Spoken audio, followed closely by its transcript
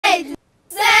8,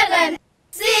 7,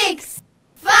 6,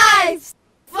 5,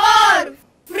 4,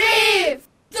 3,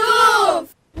 2,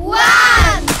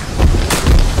 1.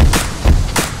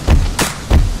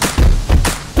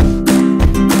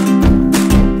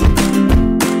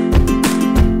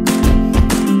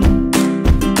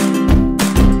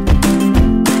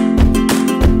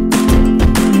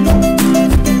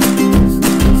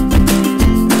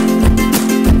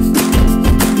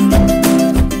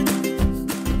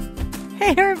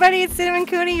 Hey everybody, it's Cinnamon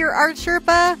Cooney, your art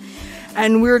Sherpa,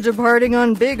 and we're departing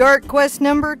on Bigartquest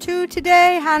number 2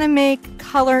 today, how to make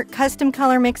custom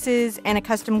color mixes and a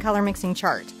custom color mixing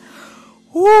chart.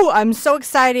 Ooh, I'm so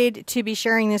excited to be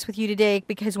sharing this with you today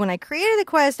because when I created the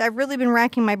quest, I've really been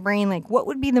racking my brain like what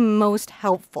would be the most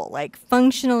helpful, like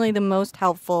functionally the most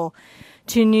helpful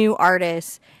to new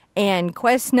artists. And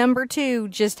quest number 2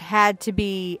 just had to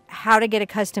be how to get a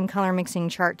custom color mixing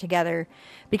chart together,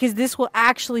 because this will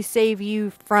actually save you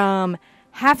from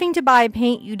having to buy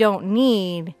paint you don't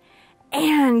need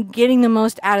and getting the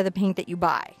most out of the paint that you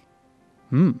buy.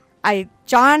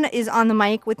 John is on the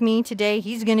mic with me today.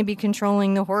 He's going to be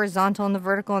controlling the horizontal and the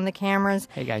vertical and the cameras.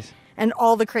 Hey guys. And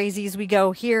all the crazies. We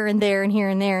go here and there and here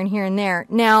and there and here and there.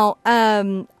 Now,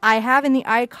 I have in the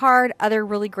iCard other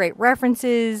really great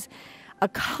references. A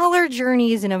color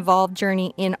journey is an evolved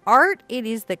journey. In art, it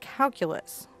is the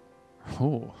calculus.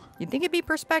 Oh. You'd think it'd be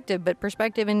perspective, but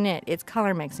perspective in it, it's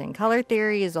color mixing. Color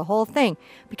theory is a whole thing.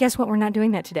 But guess what? We're not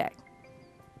doing that today.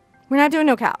 We're not doing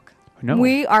no calc. No.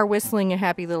 We are whistling a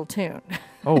happy little tune.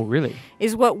 Oh, really?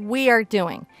 Is what we are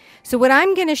doing. So what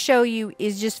I'm going to show you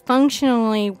is just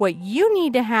functionally what you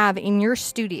need to have in your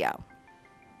studio.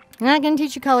 I'm not going to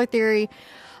teach you color theory.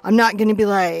 I'm not going to be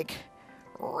like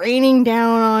raining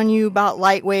down on you about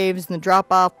light waves and the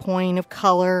drop-off point of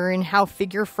color and how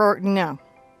figure 4. No.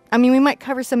 I mean, we might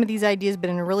cover some of these ideas,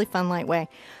 but in a really fun, light way.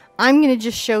 I'm going to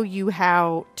just show you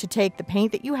how to take the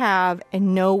paint that you have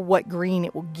and know what green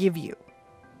it will give you.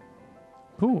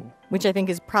 Ooh. Which I think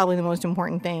is probably the most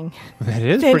important thing That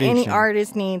is that pretty any interesting.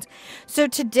 artist needs. So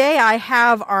today I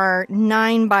have our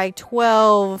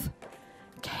 9x12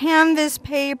 canvas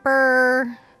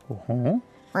paper. Uh-huh.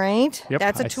 Right? Yep,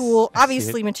 That's a I tool. see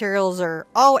Obviously, it. materials are,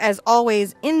 as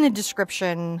always, in the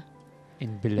description.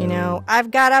 In below. You know,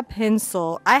 I've got a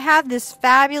pencil. I have this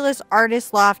fabulous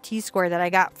Artist Loft T-square that I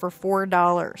got for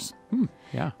 $4.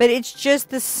 Yeah. But it's just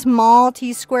the small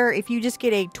T-square. If you just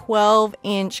get a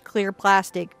 12-inch clear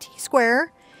plastic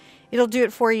T-square, it'll do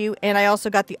it for you. And I also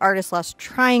got the Artist Loft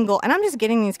Triangle. And I'm just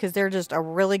getting these because they're just a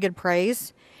really good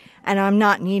price. And I'm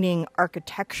not needing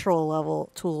architectural level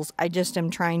tools. I just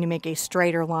am trying to make a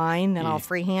straighter line than I'll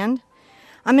freehand.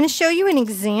 I'm going to show you an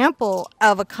example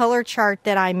of a color chart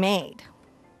that I made.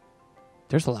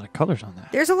 There's a lot of colors on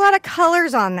that. There's a lot of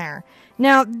colors on there.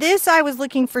 Now, this I was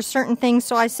looking for certain things,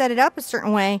 so I set it up a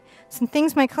certain way. Some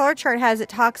things my color chart has, it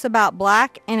talks about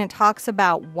black and it talks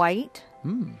about white.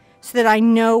 So that I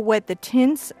know what the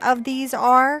tints of these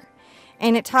are.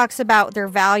 And it talks about their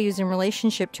values in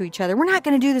relationship to each other. We're not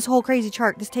going to do this whole crazy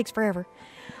chart. This takes forever.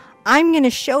 I'm going to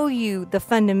show you the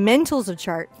fundamentals of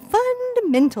chart.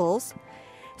 Fundamentals.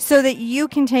 So that you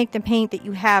can take the paint that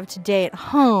you have today at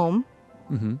home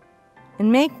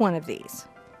and make one of these.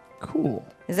 Cool.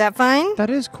 Is that fine? That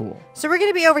is cool. So we're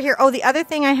going to be over here. Oh, the other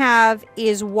thing I have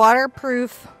is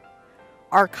waterproof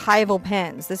archival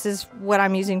pens. This is what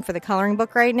I'm using for the coloring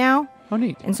book right now. Oh,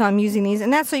 neat. And so I'm using these.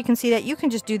 And that's so you can see that you can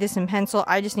just do this in pencil.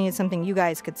 I just needed something you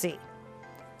guys could see.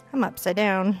 I'm upside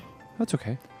down. That's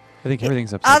okay. I think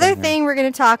everything's upside down. Other thing we're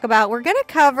going to talk about, we're going to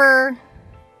cover,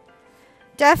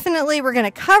 definitely we're going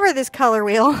to cover this color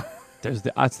wheel. That's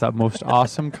the most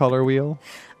awesome color wheel.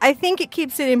 I think it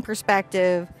keeps it in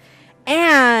perspective.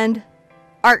 And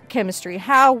art chemistry,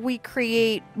 how we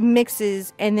create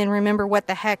mixes and then remember what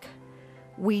the heck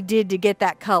we did to get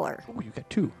that color. Oh, you got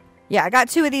 2. Yeah, I got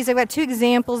 2 of these. I've got 2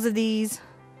 examples of these.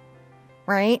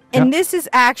 Right? And this is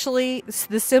actually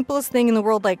the simplest thing in the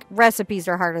world. Like, recipes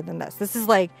are harder than this. This is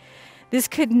like, this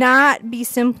could not be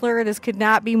simpler. This could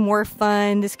not be more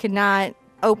fun. This could not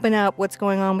open up what's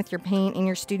going on with your paint in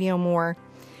your studio more.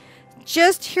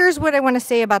 Just here's what I want to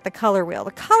say about the color wheel.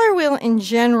 The color wheel in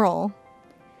general,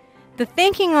 the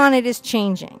thinking on it is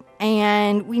changing.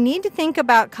 And we need to think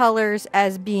about colors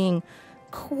as being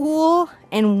cool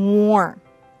and warm,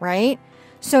 right?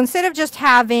 So instead of just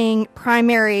having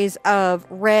primaries of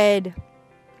red,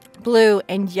 blue,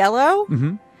 and yellow,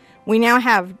 we now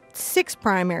have 6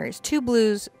 primaries, 2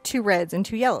 blues, 2 reds, and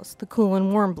 2 yellows. The cool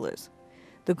and warm blues,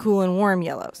 the cool and warm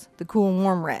yellows, the cool and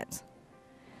warm reds.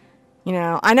 You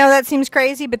know, I know that seems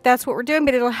crazy, but that's what we're doing.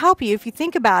 But it'll help you if you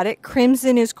think about it.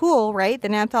 Crimson is cool, right? The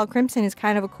Naphthol crimson is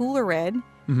kind of a cooler red.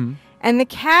 And the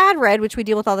Cad red, which we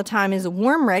deal with all the time, is a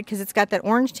warm red because it's got that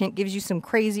orange tint, gives you some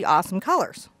crazy awesome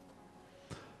colors.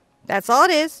 That's all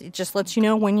it is. It just lets you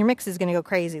know when your mix is going to go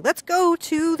crazy. Let's go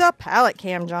to the palette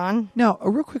cam, John. Now,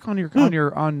 real quick on your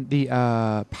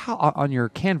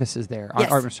canvases there.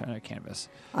 Yes. Not canvas.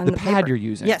 On the the pad paper. you're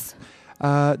using. Yes.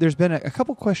 There's been a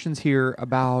couple questions here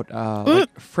about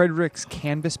like Frederick's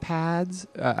canvas pads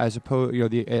as opposed to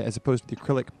the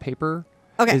acrylic paper.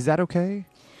 Okay. Is that okay?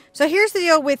 So here's the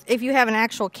deal with if you have an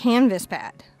actual canvas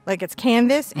pad, like it's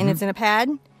canvas and it's in a pad,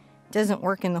 it doesn't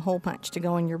work in the hole punch to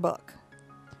go in your book.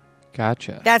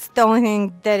 Gotcha. That's the only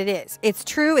thing that it is. It's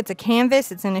true. It's a canvas.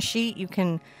 It's in a sheet. You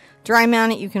can dry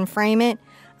mount it. You can frame it.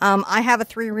 I have a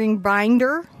 3-ring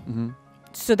binder,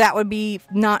 so that would be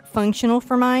not functional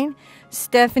for mine.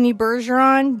 Stephanie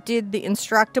Bergeron did the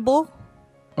Instructable,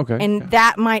 and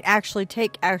that might actually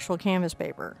take actual canvas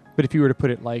paper. But if you were to put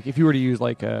it if you were to use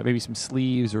maybe some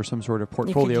sleeves or some sort of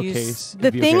portfolio case. The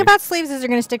thing about sleeves is they're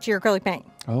going to stick to your acrylic paint.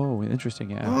 Oh,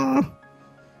 interesting. Yeah.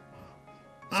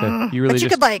 So you really but you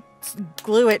could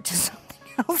glue it to something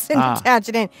else and attach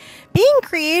it in. Being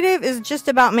creative is just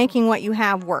about making what you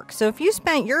have work. So if you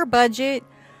spent your budget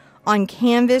on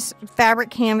fabric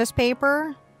canvas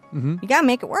paper, you got to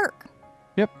make it work.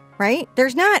 Yep. Right?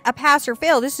 There's not a pass or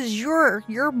fail. This is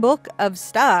your book of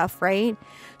stuff, right?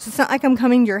 So it's not like I'm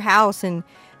coming to your house and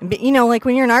like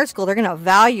when you're in art school, they're going to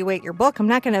evaluate your book. I'm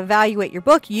not going to evaluate your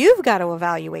book. You've got to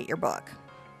evaluate your book.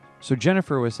 So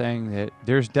Jennifer was saying that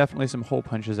there's definitely some hole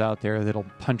punches out there that'll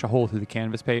punch a hole through the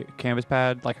canvas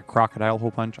pad, like a crocodile hole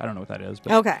punch. I don't know what that is,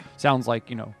 but sounds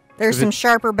like, There's some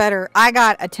sharper, better. I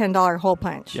got a $10 hole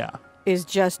punch. Yeah. Is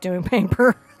just doing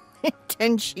paper.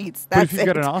 10 sheets. That's but if you've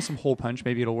got an awesome hole punch,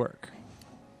 maybe it'll work.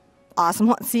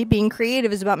 Awesome. See, being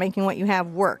creative is about making what you have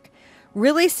work.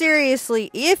 Really seriously,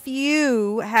 if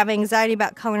you have anxiety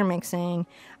about color mixing,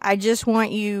 I just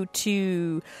want you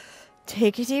to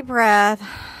take a deep breath,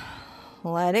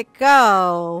 let it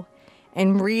go,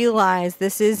 and realize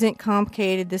this isn't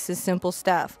complicated. This is simple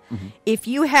stuff. If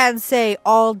you had, say,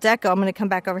 all deco, I'm going to come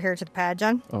back over here to the pad,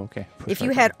 John. Oh, okay. If you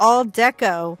had all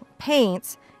deco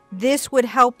paints, this would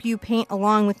help you paint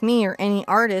along with me or any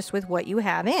artist with what you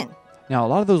have in. Now, a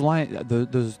lot of those lines,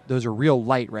 those are real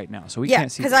light right now, so we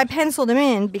can't see. Yeah, because I penciled them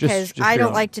in because just I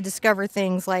don't like to discover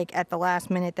things at the last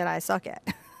minute that I suck at.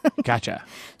 Gotcha.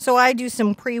 So I do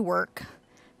some pre-work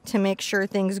to make sure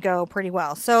things go pretty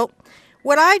well. So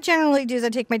what I generally do is I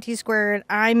take my T-squared,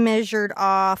 I measured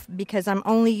off because I'm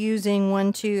only using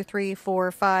 1, 2, 3,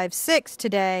 4, 5, 6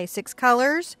 today, 6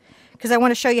 colors, because I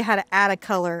want to show you how to add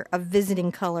a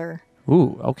visiting color.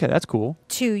 Ooh, okay, that's cool.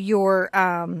 To your,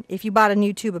 if you bought a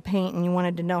new tube of paint and you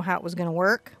wanted to know how it was going to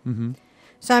work.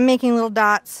 So I'm making little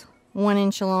dots 1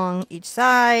 inch along each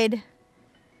side.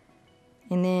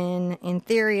 And then, in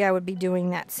theory, I would be doing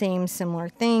that same similar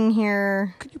thing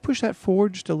here. Could you push that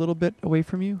forward just a little bit away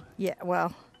from you? Yeah,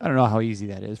 well. I don't know how easy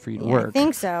that is for you to work. I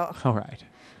think so. All right.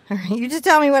 All right. You just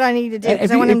tell me what I need to do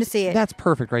because I want him to see it. That's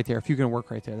perfect right there. If you can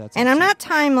work right there, that's And awesome. I'm not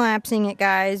time-lapsing it,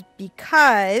 guys,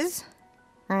 because,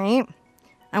 right,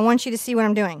 I want you to see what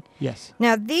I'm doing. Yes.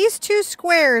 Now, these 2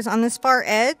 squares on this far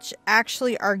edge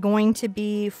actually are going to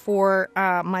be for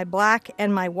my black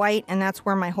and my white, and that's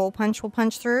where my hole punch will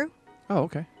punch through. Oh,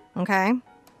 okay. Okay.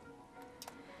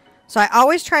 So I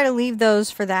always try to leave those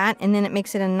for that, and then it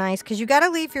makes it a nice, because you got to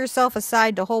leave yourself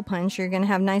aside to hole punch. You're going to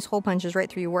have nice hole punches right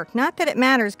through your work. Not that it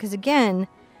matters, because again,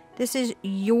 this is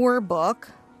your book.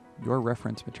 Your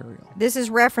reference material. This is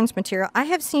reference material. I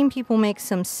have seen people make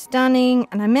some stunning,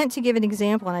 and I meant to give an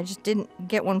example, and I just didn't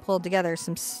get one pulled together,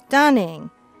 some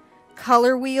stunning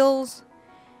color wheels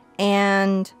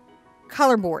and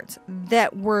color boards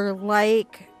that were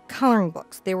like coloring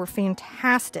books. They were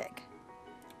fantastic,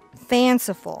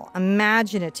 fanciful,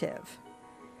 imaginative.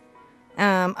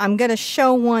 I'm going to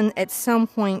show one at some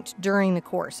point during the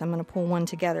course. I'm going to pull one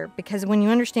together because when you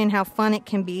understand how fun it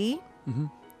can be,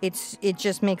 it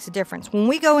just makes a difference. When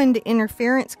we go into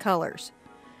interference colors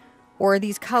or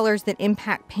these colors that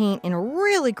impact paint in a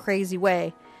really crazy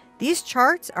way, these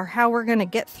charts are how we're going to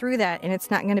get through that, and it's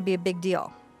not going to be a big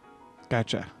deal.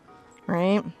 Gotcha.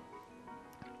 Right?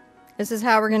 This is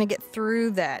how we're going to get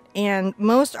through that. And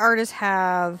most artists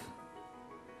have,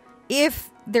 if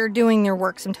they're doing their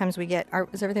work, sometimes we get,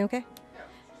 is everything okay?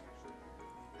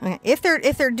 Okay. If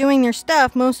they're doing their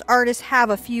stuff, most artists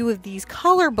have a few of these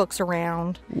color books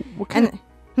around. What kind of,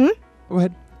 Go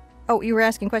ahead. Oh, you were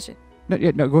asking a question. No,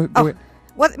 go ahead.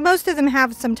 Well, most of them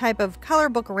have some type of color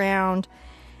book around,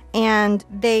 and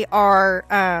they are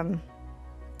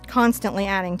constantly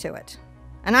adding to it.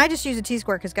 And I just use a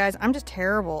T-square because, guys, I'm just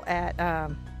terrible at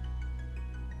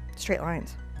straight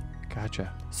lines.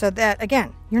 Gotcha. So that,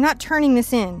 again, you're not turning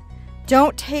this in.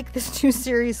 Don't take this too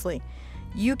seriously.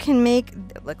 You can make,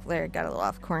 look, Larry got a little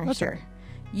off corner That's here. right.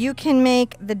 You can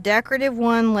make the decorative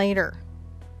one later.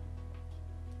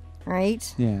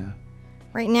 Right? Yeah.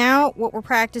 Right now, what we're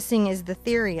practicing is the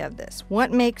theory of this.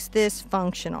 What makes this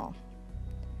functional?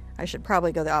 I should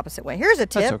probably go the opposite way. Here's a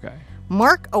tip. That's okay.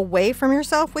 Mark away from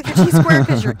yourself with your T-square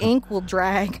because your ink will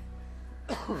drag.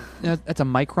 That's a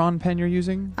micron pen you're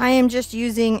using? I am just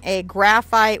using a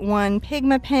graphite 1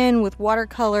 Pigma pen with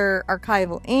watercolor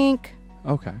archival ink.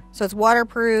 Okay. So it's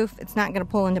waterproof. It's not going to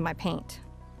pull into my paint.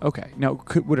 Okay. Now,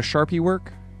 would a Sharpie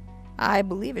work? I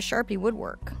believe a Sharpie would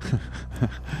work.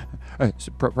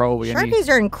 So probably. Sharpies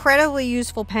are incredibly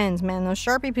useful pens, man. Those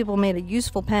Sharpie people made a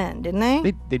useful pen, didn't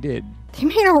they? They did. They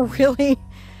made a really...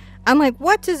 I'm like,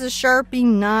 what does a Sharpie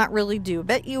not really do?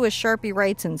 Bet you a Sharpie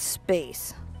writes in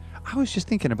space. I was just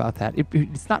thinking about that.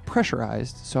 It's not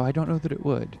pressurized, so I don't know that it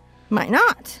would. Might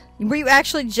not. Were you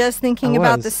actually just thinking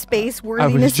about the space I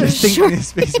worthiness was just of thinking the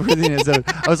space worthiness of.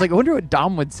 I was like, I wonder what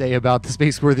Dom would say about the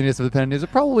space worthiness of the pen. Is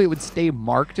it probably would stay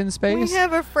marked in space? We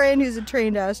have a friend who's a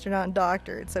trained astronaut and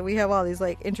doctor, so we have all these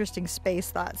like interesting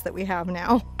space thoughts that we have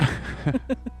now.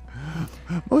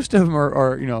 Most of them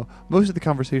are most of the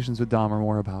conversations with Dom are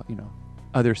more about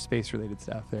other space related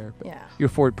stuff there. But yeah. You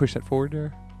push that forward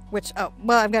there. Which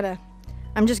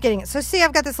I'm just getting it. So see,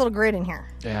 I've got this little grid in here.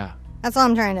 Yeah. That's all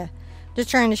I'm trying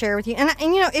to share with you. And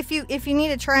if you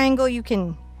need a triangle, you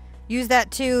can use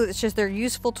that too. It's just they're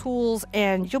useful tools,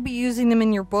 and you'll be using them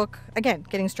in your book. Again,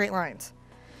 getting straight lines.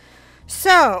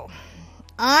 So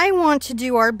I want to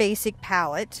do our basic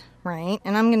palette, right?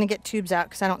 And I'm going to get tubes out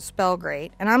because I don't spell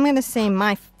great. And I'm going to say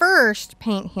my first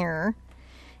paint here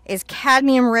is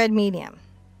cadmium red medium.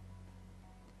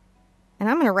 And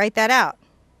I'm going to write that out.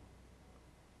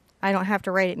 I don't have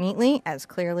to write it neatly, as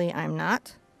clearly I'm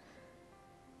not.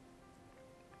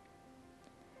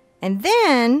 And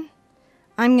then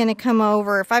I'm going to come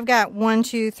over, if I've got 1,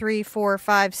 2, 3, 4,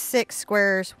 5, 6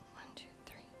 squares. 1, 2,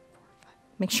 3, 4, 5.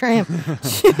 Make sure I am.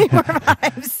 2, 4,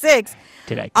 5, 6.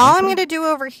 All I'm going to do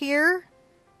over here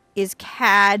is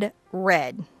CAD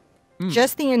red.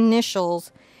 Just the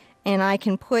initials. And I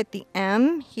can put the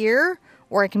M here,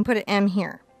 or I can put an M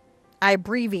here. I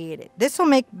abbreviate it. This will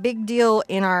make big deal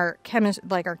in our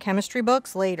chemistry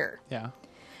books later. Yeah.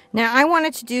 Now, I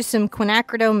wanted to do some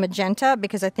quinacridone magenta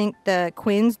because I think the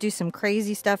quins do some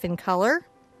crazy stuff in color.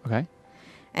 Okay.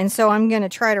 And so I'm going to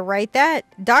try to write that.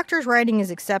 Doctor's writing is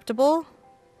acceptable.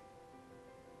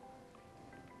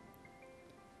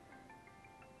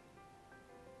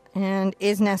 And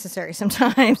is necessary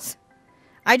sometimes.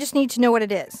 I just need to know what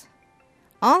it is.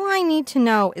 All I need to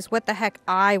know is what the heck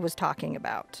I was talking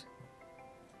about.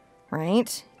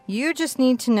 Right? You just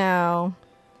need to know,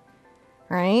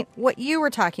 right, what you were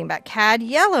talking about. CAD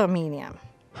yellow medium.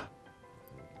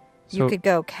 You could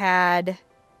go CAD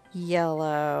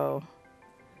yellow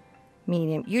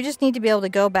medium. You just need to be able to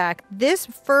go back. This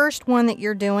first one that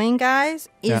you're doing, guys,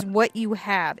 is what you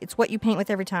have. It's what you paint with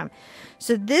every time.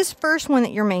 So this first one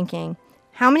that you're making,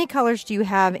 how many colors do you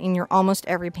have in your almost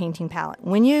every painting palette?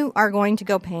 When you are going to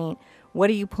go paint, what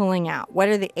are you pulling out? What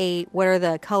are the 8? What are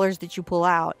the colors that you pull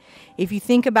out? If you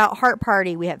think about Heart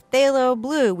Party, we have phthalo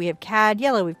blue, we have CAD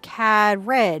yellow, we have CAD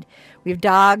red, we have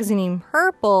Dioxazine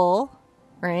Purple,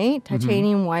 right?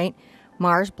 Titanium white,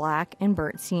 Mars black, and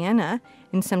burnt sienna.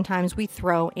 And sometimes we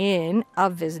throw in a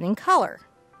visiting color.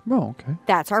 Oh, okay.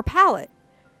 That's our palette,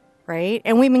 right?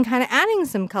 And we've been kind of adding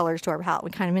some colors to our palette.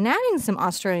 We've kind of been adding some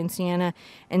Australian sienna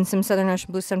and some Southern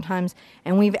Ocean blue sometimes.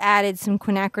 And we've added some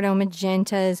quinacridone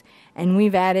magentas. And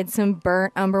we've added some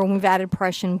burnt umber. And we've added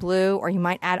Prussian blue. Or you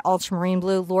might add ultramarine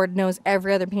blue. Lord knows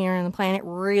every other painter on the planet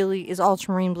really is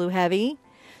ultramarine blue heavy.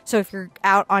 So if you're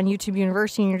out on YouTube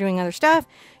University and you're doing other stuff,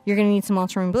 you're going to need some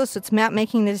ultramarine blue. So it's about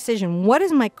making the decision. What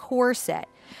is my core set?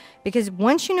 Because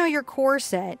once you know your core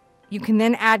set, you can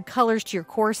then add colors to your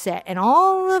core set. And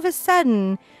all of a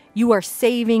sudden, you are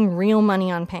saving real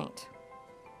money on paint.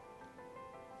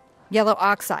 Yellow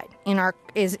oxide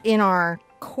is in our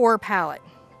core palette.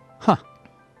 Huh.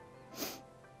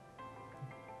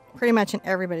 Pretty much in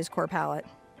everybody's core palette.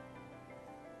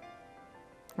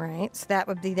 Right, so that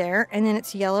would be there. And then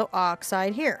it's yellow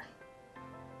oxide here.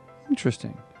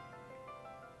 Interesting.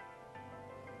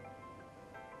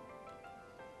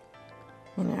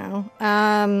 You know,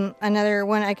 another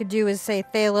one I could do is say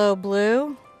phthalo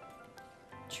blue.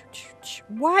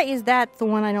 Why is that the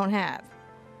one I don't have?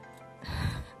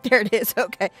 There it is.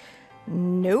 Okay.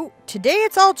 Nope. Today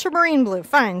it's ultramarine blue.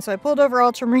 Fine. So I pulled over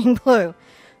ultramarine blue.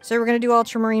 So we're going to do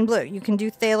ultramarine blue. You can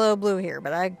do phthalo blue here,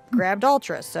 but I grabbed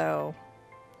ultra, so...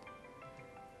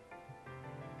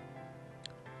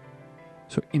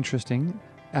 So interesting.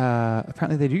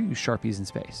 Apparently they do use Sharpies in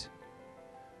space.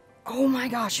 Oh my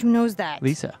gosh, who knows that?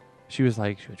 Lisa. She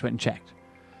went and checked.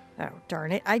 Oh,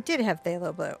 darn it. I did have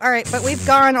phthalo blue. All right, but we've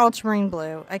gone ultramarine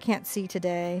blue. I can't see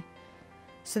today.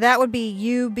 So that would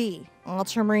be UB,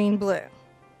 ultramarine blue.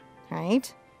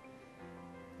 Right?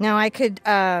 Now I could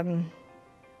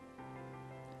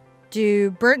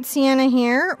do burnt sienna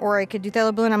here, or I could do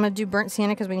phthalo blue, and I'm going to do burnt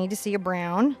sienna because we need to see a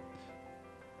brown.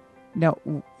 Now,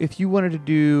 if you wanted to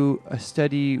do a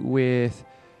study with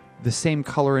the same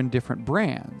color in different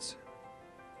brands,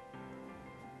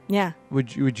 yeah,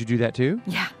 would you do that too?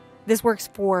 Yeah, this works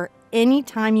for any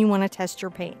time you want to test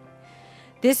your paint.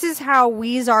 This is how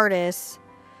we as artists,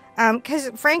 because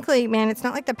frankly, man, it's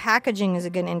not like the packaging is a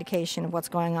good indication of what's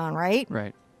going on, right?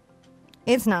 Right.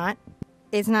 It's not.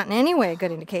 It's not in any way a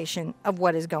good indication of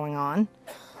what is going on.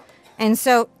 And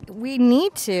so we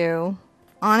need to,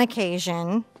 on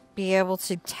occasion, be able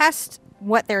to test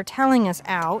what they're telling us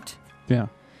out. Yeah.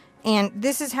 And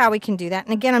this is how we can do that.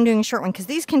 And again, I'm doing a short one because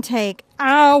these can take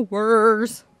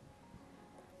hours.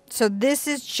 So this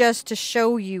is just to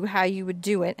show you how you would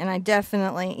do it. And I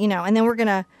definitely, and then we're going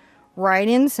to write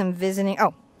in some visiting.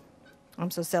 Oh,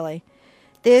 I'm so silly.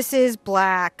 This is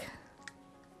black.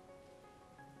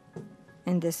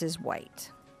 And this is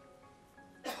white.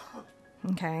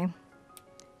 Okay.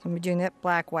 So I'm doing that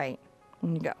black, white.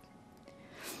 And you go.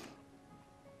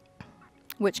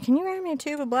 Which, can you grab me a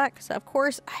tube of black? Because, of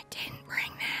course, I didn't bring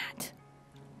that.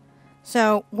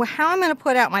 So, how I'm going to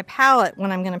put out my palette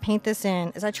when I'm going to paint this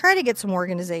in is I try to get some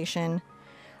organization.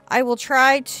 I will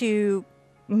try to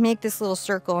make this little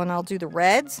circle, and I'll do the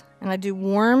reds. And I do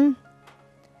warm.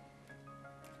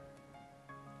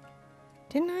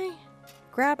 Didn't I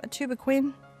grab a tube of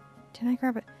Quinn? Didn't I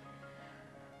grab it?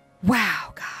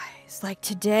 Wow, guys. Like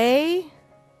today,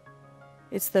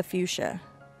 it's the fuchsia.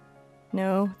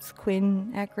 No, it's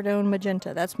quinacridone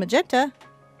magenta. That's magenta.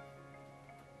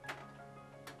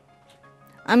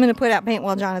 I'm going to put out paint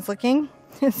while John is looking.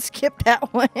 Skip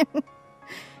that one.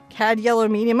 Cad yellow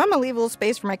medium. I'm going to leave a little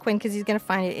space for my quin because he's going to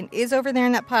find it. It is over there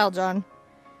in that pile, John.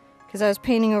 Because I was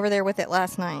painting over there with it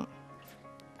last night.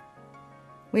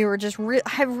 We were just...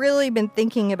 I've really been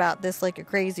thinking about this like a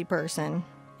crazy person.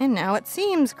 And now it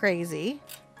seems crazy.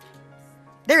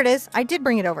 There it is. I did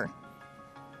bring it over.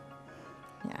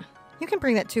 Yeah. You can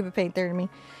bring that tube of paint there to me.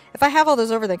 If I have all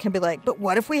those over there, I can be like, but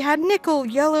what if we had nickel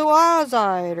yellow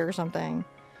azide or something?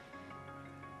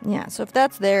 Yeah, so if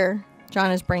that's there, John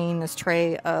is bringing this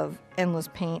tray of endless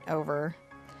paint over.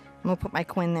 I'm going to put my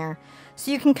quin there.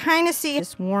 So you can kind of see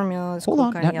this warm yellow, this Hold cool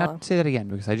on, kind of yellow. not say that again,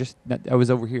 because I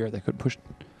was over here. They could push.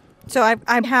 So I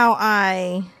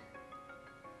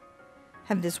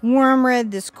have this warm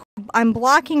red, I'm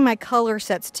blocking my color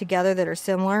sets together that are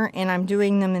similar, and I'm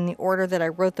doing them in the order that I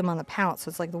wrote them on the palette. So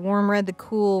it's like the warm red, the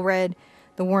cool red,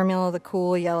 the warm yellow, the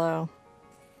cool yellow.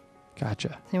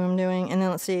 Gotcha. See what I'm doing? And then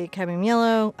let's see, cadmium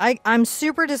yellow. I'm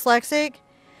super dyslexic,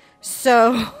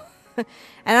 so, and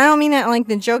I don't mean that like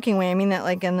the joking way. I mean that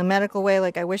like in the medical way.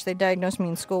 Like I wish they diagnosed me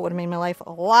in school. It would have made my life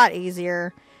a lot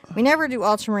easier. We never do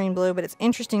ultramarine blue, but it's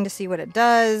interesting to see what it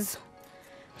does.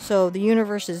 So the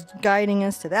universe is guiding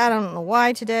us to that. I don't know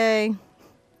why today.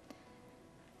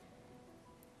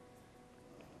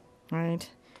 All right.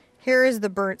 Here is the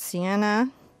burnt sienna.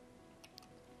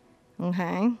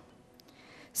 Okay.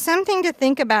 Something to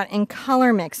think about in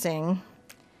color mixing.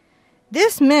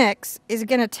 This mix is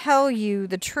going to tell you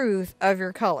the truth of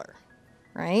your color,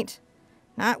 right?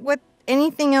 Not what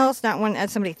anything else, not when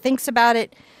somebody thinks about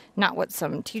it, not what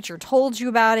some teacher told you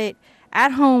about it.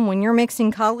 At home, when you're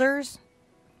mixing colors,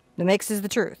 the mix is the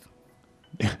truth.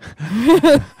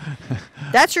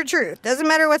 That's your truth. Doesn't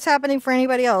matter what's happening for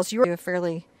anybody else. You're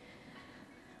fairly...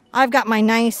 I've got my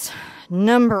nice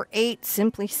number 8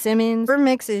 Simply Simmons. Your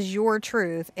mix is your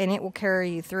truth, and it will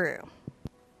carry you through.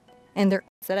 And they're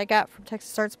that I got from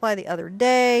Texas Art Supply the other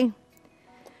day.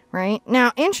 Right?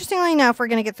 Now, interestingly enough, we're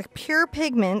going to get the pure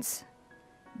pigments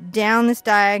down this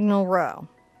diagonal row.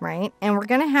 Right? And we're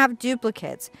going to have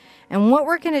duplicates. And what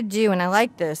we're going to do, and I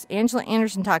like this, Angela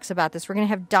Anderson talks about this, we're going to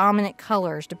have dominant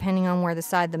colors depending on where the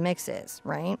side the mix is,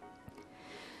 right?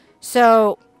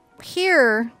 So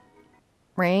here,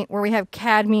 right, where we have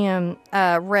cadmium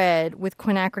red with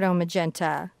quinacridone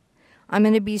magenta, I'm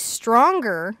going to be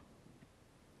stronger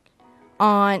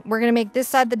on, we're going to make this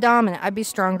side the dominant. I'd be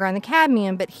stronger on the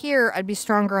cadmium, but here I'd be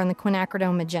stronger on the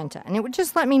quinacridone magenta. And it would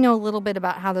just let me know a little bit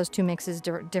about how those two mixes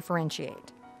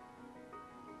differentiate.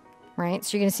 Right?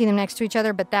 So you're going to see them next to each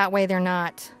other, but that way they're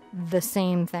not the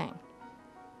same thing.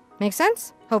 Make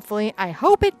sense? Hopefully. I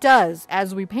hope it does.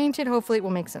 As we paint it, hopefully it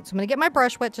will make sense. So I'm going to get my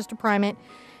brush wet just to prime it.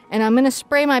 And I'm going to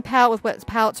spray my palette with wet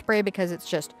palette spray because it's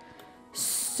just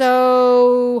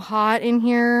so hot in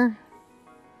here.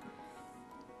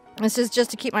 This is just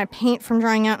to keep my paint from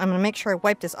drying out. I'm going to make sure I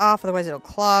wipe this off, otherwise it'll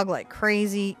clog like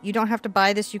crazy. You don't have to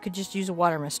buy this. You could just use a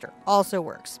water mister. Also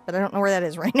works, but I don't know where that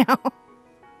is right now.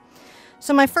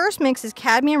 So my first mix is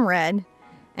cadmium red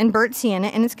and burnt sienna,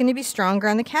 and it's going to be stronger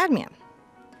on the cadmium.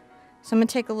 So I'm going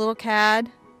to take a little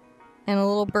cad and a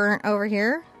little burnt over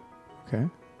here. Okay.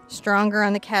 Stronger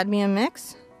on the cadmium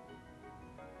mix.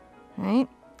 All right.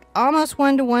 Almost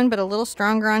 1-to-1, but a little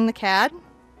stronger on the cad.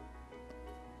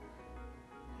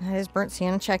 That is burnt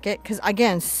sienna. Check it. Because,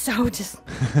 again, so just...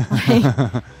 like, you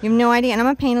have no idea. And I'm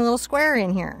going to paint a little square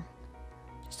in here.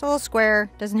 Just a little square.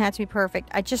 Doesn't have to be perfect.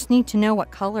 I just need to know what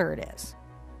color it is.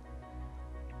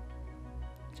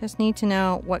 Just need to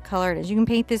know what color it is. You can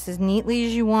paint this as neatly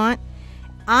as you want.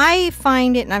 I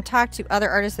find it, and I've talked to other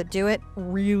artists that do it,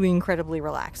 really incredibly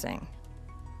relaxing.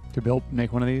 To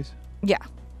make one of these? Yeah.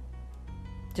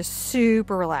 Just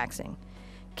super relaxing.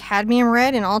 Cadmium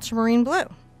red and ultramarine blue.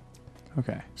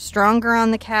 Okay. Stronger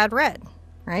on the cad red,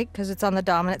 right? Because it's on the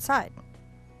dominant side.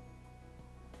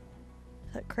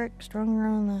 Is that correct? Stronger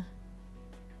on the...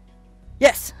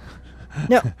 Yes.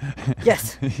 No.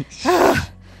 Yes. Is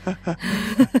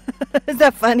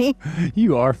that funny?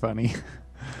 You are funny.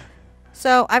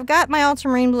 So I've got my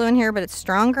ultramarine blue in here, but it's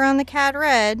stronger on the cad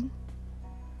red.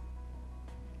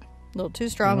 A little too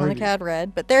strong on the cad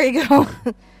red, but there you go.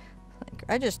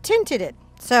 I just tinted it.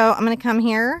 So I'm going to come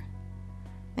here,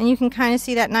 and you can kind of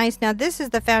see that nice. Now this is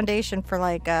the foundation for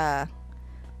like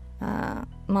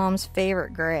Mom's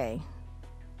favorite gray.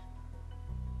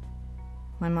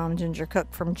 My mom Ginger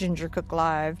Cook from Ginger Cook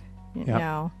Live. You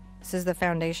know, this is the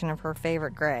foundation of her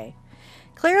favorite gray.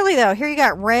 Clearly though, here you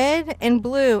got red and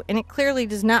blue, and it clearly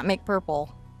does not make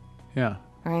purple. Yeah.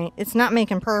 Right? It's not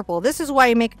making purple. This is why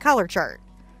you make a color chart.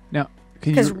 Now,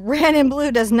 because red and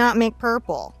blue does not make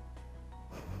purple.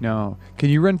 No. Can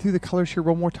you run through the colors here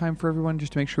one more time for everyone,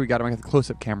 just to make sure we got them? I got the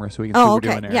close-up camera so we can see what we're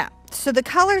doing there. Yeah. So the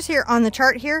colors here on the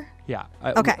chart here. Yeah.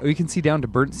 Okay. We can see down to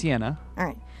burnt sienna. All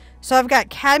right. So I've got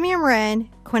cadmium red,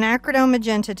 quinacridone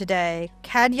magenta today,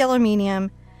 cad yellow medium,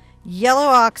 yellow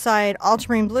oxide,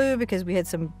 ultramarine blue because we had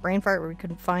some brain fart where we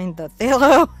couldn't find the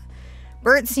phthalo,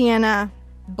 burnt sienna,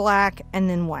 black, and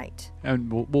then white.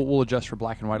 And we'll adjust for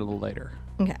black and white a little later.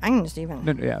 Okay, I can just even...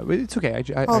 No, yeah, it's okay.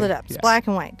 Hold it up. It's black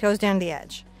and white. Goes down to the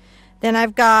edge. Then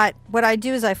I've got... What I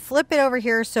do is I flip it over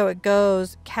here so it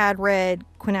goes cad red,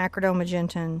 quinacridone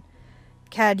magenta,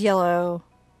 cad yellow,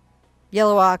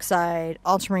 yellow oxide,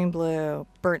 ultramarine blue,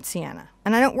 burnt sienna.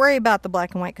 And I don't worry about the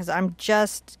black and white because I'm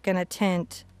just going to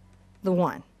tint the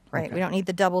one, right? Okay. We don't need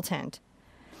the double tint.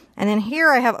 And then here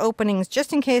I have openings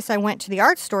just in case I went to the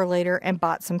art store later and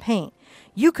bought some paint.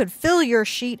 You could fill your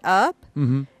sheet up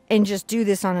and just do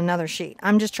this on another sheet.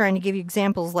 I'm just trying to give you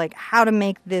examples like how to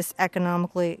make this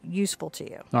economically useful to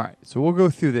you. All right, so we'll go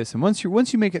through this, and once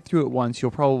you make it through it once,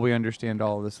 you'll probably understand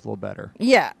all of this a little better.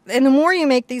 Yeah, and the more you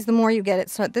make these, the more you get it.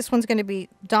 So this one's going to be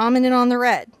dominant on the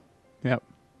red. Yep.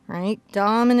 Right,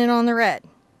 dominant on the red.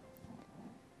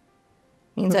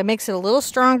 Means I mix it a little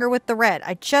stronger with the red.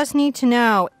 I just need to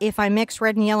know if I mix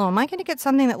red and yellow, am I going to get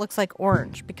something that looks like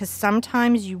orange? Because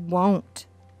sometimes you won't.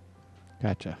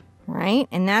 Gotcha. Right?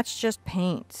 And that's just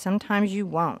paint. Sometimes you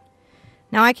won't.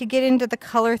 Now, I could get into the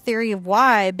color theory of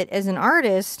why, but as an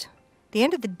artist, at the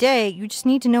end of the day, you just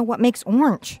need to know what makes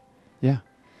orange. Yeah.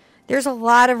 There's a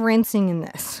lot of rinsing in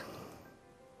this.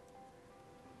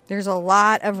 There's a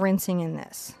lot of rinsing in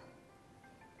this.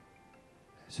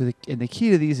 So the key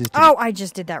to these is... Oh, I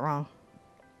just did that wrong.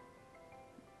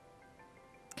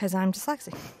 Because I'm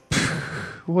dyslexic.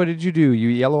 What did you do? You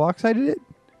yellow oxided it?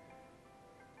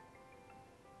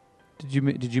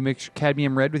 Did you mix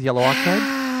cadmium red with yellow oxide?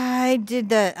 I did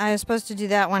that. I was supposed to do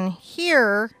that one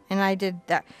here, and I did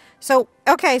that. So,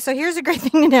 okay, so here's a great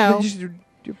thing to know.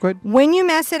 Go ahead. When you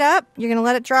mess it up, you're going to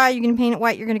let it dry, you're going to paint it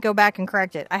white, you're going to go back and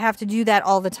correct it. I have to do that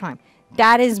all the time.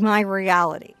 That is my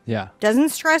reality. Yeah. Doesn't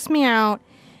stress me out.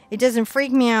 It doesn't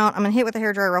freak me out. I'm going to hit with the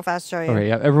hairdryer real fast to show you. Okay,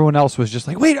 yeah. Everyone else was just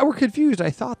like, wait, we're confused. I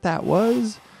thought that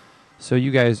was. So you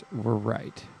guys were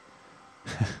right.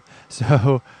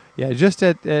 So, yeah, just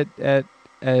as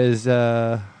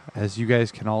you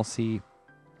guys can all see,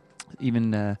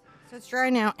 even... So it's dry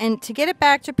now. And to get it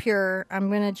back to pure, I'm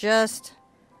going to just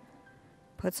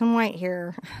put some white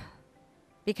here.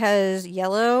 Because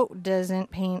yellow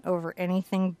doesn't paint over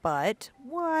anything but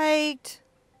white.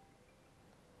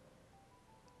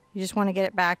 You just want to get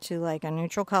it back to like a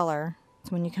neutral color.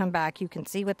 So when you come back, you can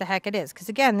see what the heck it is. Because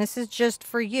again, this is just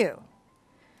for you.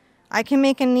 I can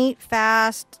make a neat,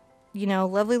 fast,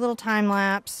 lovely little time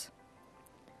lapse.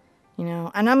 You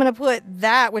know, and I'm going to put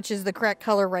that, which is the correct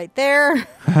color, right there.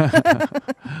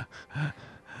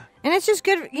 And it's just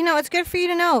good, you know, it's good for you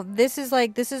to know. This is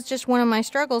just one of my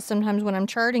struggles sometimes when I'm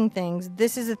charting things.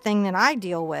 This is a thing that I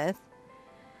deal with.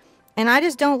 And I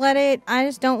just don't let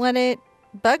it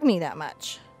bug me that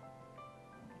much.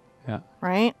 Yeah.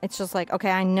 Right? It's just like,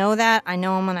 okay, I know that. I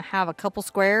know I'm going to have a couple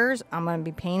squares. I'm going to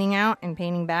be painting out and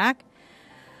painting back.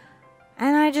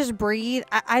 And I just breathe.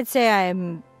 I'd say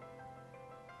I'm...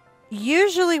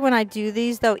 Usually when I do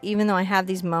these, though, even though I have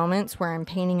these moments where I'm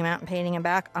painting them out and painting them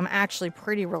back, I'm actually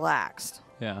pretty relaxed.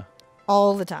 Yeah.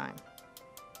 All the time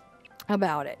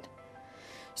about it.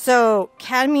 So,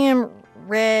 cadmium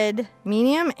red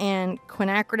medium and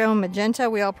quinacridone magenta,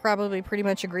 we all probably pretty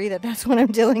much agree that that's what I'm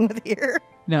dealing with here.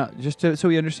 Now, so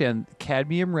we understand,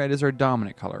 cadmium red is our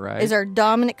dominant color, right? Is our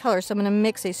dominant color. So I'm going to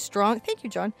mix a strong... Thank you,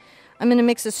 John. I'm going to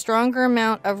mix a stronger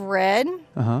amount of red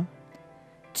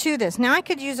to this. Now, I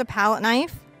could use a palette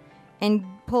knife and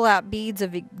pull out beads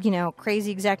of, you know,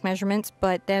 crazy exact measurements,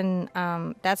 but then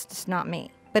that's just not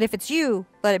me. But if it's you,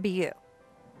 let it be you.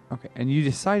 Okay, and you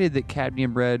decided that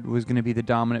cadmium red was going to be the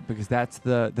dominant because that's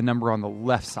the number on the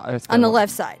left side. On the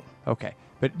left side. Okay,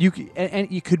 but you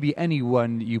could be any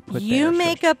one you put there. You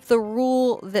make up the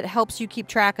rule that helps you keep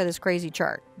track of this crazy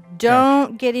chart.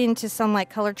 Don't get into some like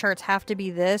color charts have to be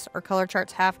this or color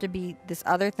charts have to be this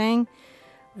other thing.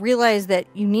 Realize that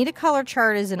you need a color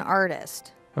chart as an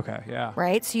artist. Okay, yeah.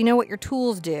 Right? So you know what your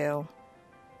tools do.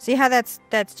 See how that's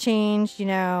changed, you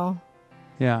know?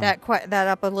 Yeah. That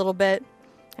up a little bit.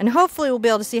 And hopefully we'll be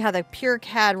able to see how the pure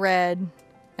cad red,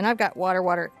 and I've got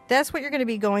water. That's what you're going to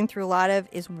be going through a lot of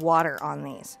is water on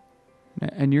these.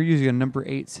 And you're using a number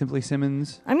 8 Simply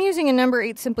Simmons? I'm using a number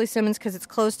 8 Simply Simmons because it's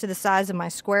close to the size of my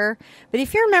square. But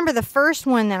if you remember the first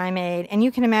one that I made, and you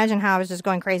can imagine how I was just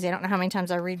going crazy. I don't know how many times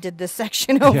I redid this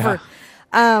section over.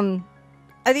 Yeah.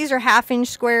 These are 1/2-inch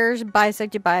squares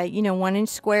bisected by, 1-inch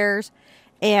squares.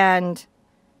 And,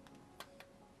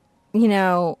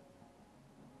 what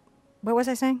was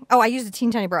I saying? Oh, I used a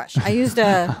teeny tiny brush. I used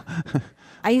a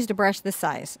brush this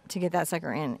size to get that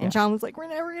sucker in. And John was like, we're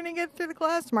never going to get through the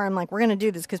class tomorrow. I'm like, we're going to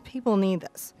do this because people need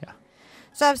this. Yeah.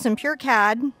 So I have some pure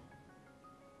cad.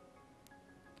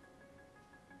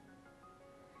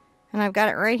 And I've got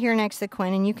it right here next to the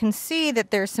quin. And you can see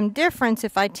that there's some difference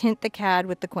if I tint the cad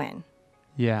with the quin.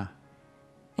 Yeah.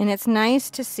 And it's nice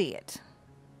to see it.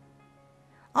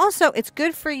 Also, it's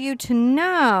good for you to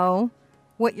know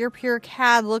what your pure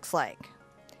cad looks like.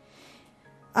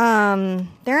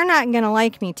 They're not going to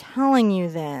like me telling you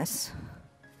this,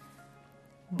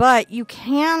 but you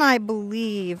can, I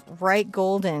believe, write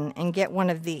golden and get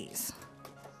one of these.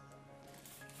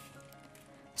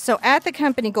 So at the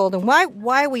company Golden,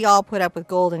 why we all put up with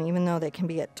Golden, even though they can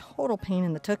be a total pain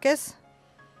in the tuchus.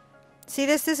 See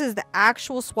this? This is the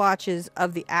actual swatches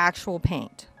of the actual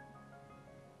paint.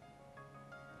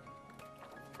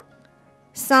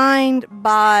 Signed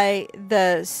by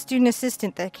the student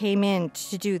assistant that came in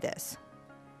to do this.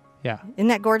 Yeah. Isn't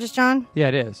that gorgeous, John? Yeah,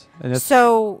 it is. And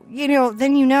so,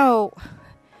 then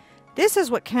this is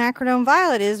what quinacridone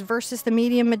violet is versus the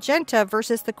medium magenta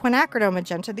versus the quinacridone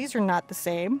magenta. These are not the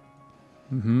same.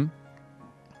 Mm-hmm.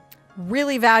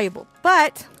 Really valuable.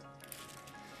 But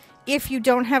if you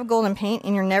don't have golden paint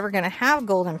and you're never going to have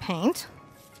golden paint,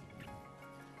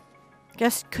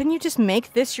 couldn't you just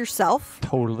make this yourself?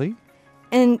 Totally.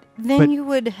 And then you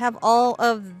would have all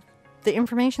of the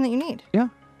information that you need. Yeah.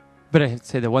 But I have to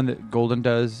say the one that Golden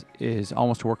does is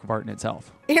almost a work of art in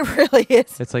itself. It really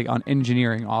is. It's like on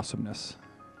engineering awesomeness.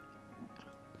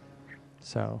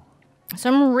 So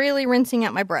I'm really rinsing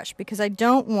out my brush because I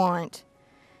don't want...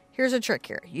 Here's a trick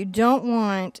here. You don't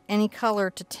want any color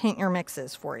to tint your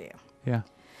mixes for you. Yeah.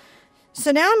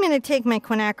 So now I'm going to take my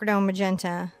quinacridone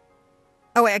magenta.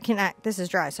 Oh, wait, this is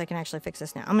dry, so I can actually fix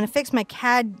this now. I'm going to fix my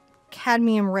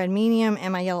cadmium red medium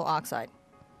and my yellow oxide.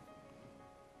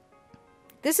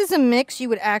 This is a mix you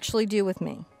would actually do with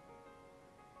me.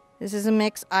 This is a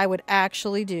mix I would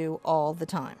actually do all the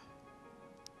time.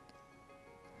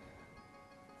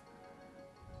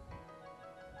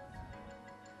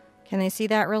 Can they see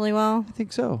that really well? I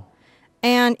think so.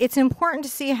 And it's important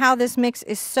to see how this mix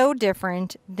is so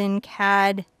different than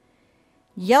cad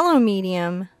yellow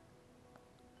medium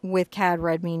with cad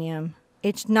red medium.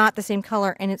 It's not the same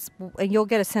color, and you'll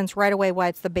get a sense right away why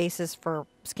it's the basis for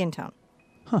skin tone.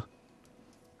 Huh.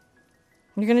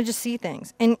 You're going to just see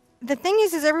things. And the thing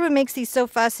is everyone makes these so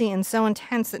fussy and so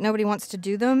intense that nobody wants to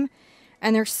do them.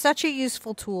 And they're such a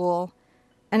useful tool.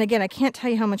 And again, I can't tell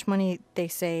you how much money they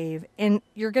save. And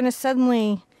you're going to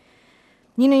suddenly...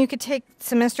 You know, you could take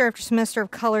semester after semester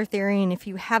of color theory, and if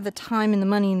you have the time and the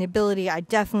money and the ability, I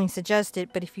definitely suggest it.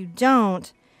 But if you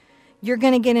don't, you're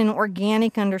going to get an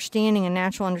organic understanding, a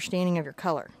natural understanding of your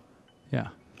color. Yeah.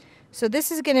 So this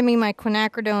is going to be my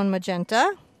quinacridone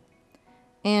magenta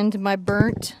and my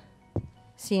burnt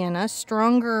sienna.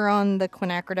 Stronger on the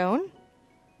quinacridone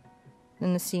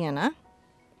than the sienna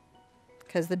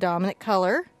because the dominant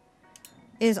color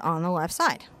is on the left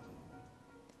side.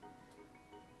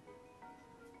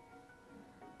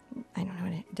 I don't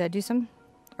know. Did I do some?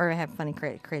 Or I have funny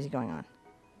crazy going on?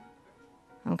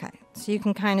 Okay. So you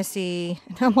can kind of see.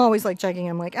 I'm always like checking.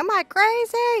 I'm like, am I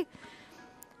crazy?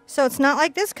 So it's not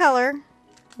like this color.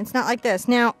 It's not like this.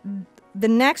 Now, the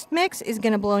next mix is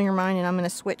going to blow your mind, and I'm going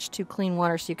to switch to clean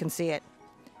water so you can see it.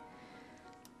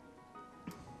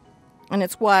 And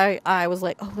it's why I was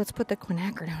like, oh, let's put the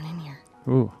quinacridone in here.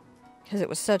 Ooh. Because it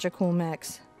was such a cool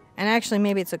mix. And actually,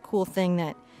 maybe it's a cool thing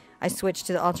that I switched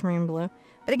to the Ultramarine Blue.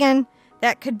 But again,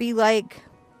 that could be like,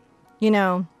 you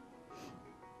know,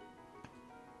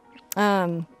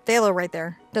 Phthalo right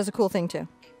there does a cool thing too.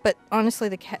 But honestly,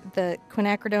 the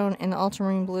quinacridone and the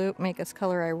Ultramarine Blue make this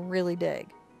color I really dig.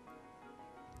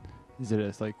 Is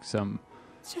it like some...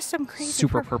 It's just some crazy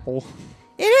super purple.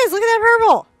 It is. Look at that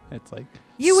purple. It's like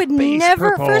you would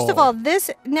never. Purple. First of all,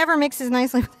 this never mixes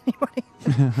nicely with anybody.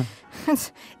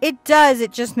 It does.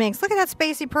 It just makes. Look at that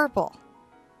spacey purple.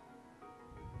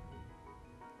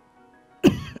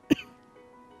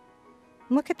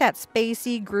 Look at that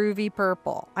spacey, groovy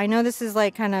purple. I know this is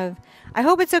like kind of... I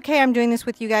hope it's okay I'm doing this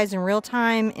with you guys in real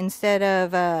time instead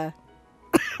of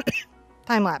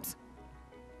time-lapse.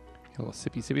 A little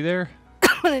sippy there.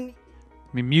 Let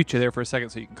me mute you there for a second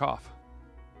so you can cough.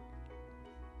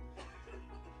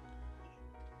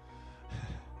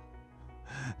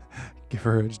 Give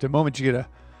her just a moment. You get a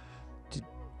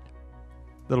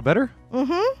little better?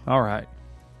 Mm-hmm. All right.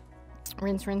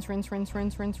 Rinse, rinse, rinse, rinse,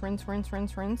 rinse, rinse, rinse, rinse,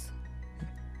 rinse, rinse.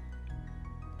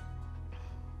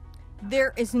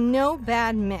 There is no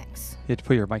bad mix. You have to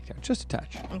put your mic down just a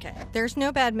touch. Okay. There's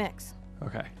no bad mix.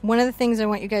 Okay. One of the things I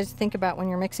want you guys to think about when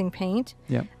you're mixing paint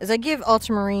is I give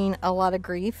Ultramarine a lot of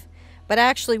grief, but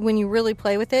actually when you really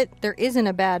play with it, there isn't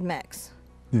a bad mix.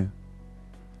 Yeah.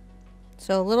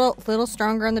 So a little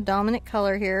stronger on the dominant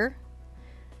color here.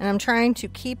 And I'm trying to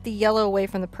keep the yellow away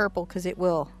from the purple because it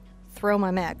will throw my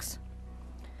mix.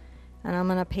 And I'm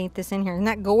going to paint this in here. Isn't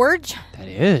that gorge? That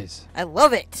is. I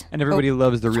love it. And everybody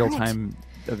loves the real time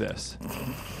of this.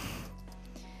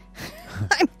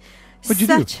 What'd you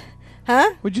do?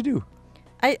 Huh? What'd you do?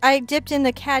 I dipped in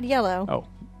the cad yellow. Oh.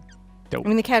 Dope. I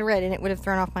mean the cad red, and it would have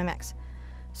thrown off my mix.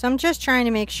 So I'm just trying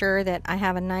to make sure that I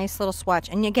have a nice little swatch.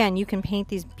 And again, you can paint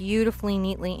these beautifully,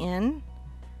 neatly in.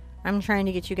 I'm trying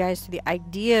to get you guys to the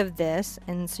idea of this,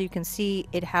 and so you can see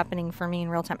it happening for me in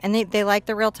real time. And they like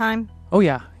the real time? Oh,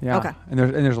 yeah. Yeah. Okay. And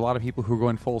there's a lot of people who are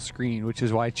going full screen, which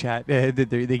is why chat,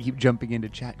 they keep jumping into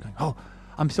chat going, oh,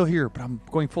 I'm still here, but I'm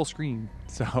going full screen.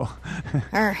 So. All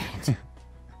right.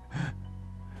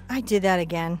 I did that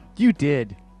again. You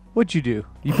did. What'd you do?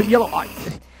 You put yellow...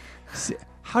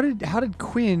 How did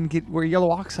Quinn get where yellow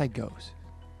oxide goes?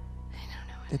 I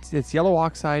don't know. It's yellow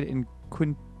oxide and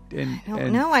Quinn... I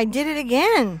don't know. I did it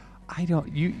again. I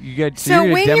don't... You got... So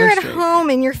when you're at home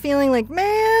and you're feeling like,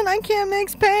 man, I can't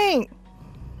mix paint.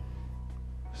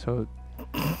 So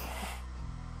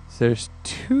there's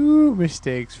 2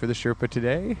 mistakes for the Sherpa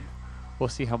today. We'll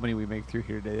see how many we make through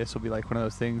here today. This will be like one of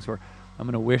those things where I'm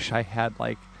going to wish I had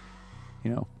like,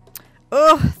 you know...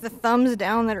 Oh, the thumbs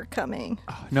down that are coming.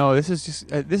 No, this is just...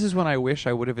 this is when I wish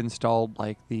I would have installed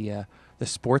like the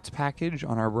sports package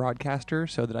on our broadcaster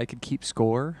so that I could keep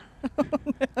score. Oh,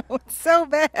 no, it's so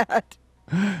bad.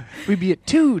 We'd be at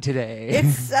 2 today.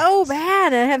 It's so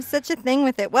bad. I have such a thing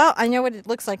with it. Well, I know what it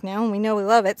looks like now, and we know we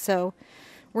love it, so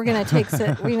we're going to take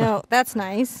some... We know... That's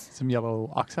nice. Some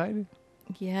yellow oxide?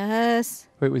 Yes.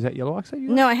 Wait, was that yellow oxide?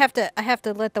 No, I have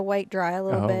to let the white dry a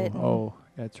little bit. Oh,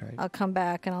 that's right. I'll come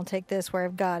back, and I'll take this where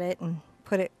I've got it and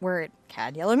put it where it...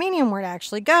 CAD yellow medium, where it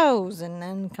actually goes, and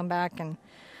then come back and...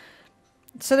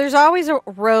 So there's always a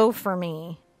row for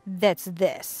me that's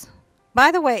this.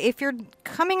 By the way, if you're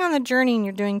coming on the journey and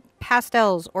you're doing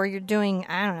pastels or you're doing,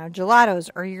 I don't know, gelatos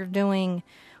or you're doing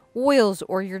oils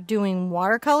or you're doing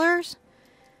watercolors,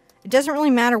 it doesn't really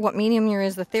matter what medium you're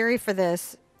is. The theory for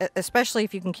this, especially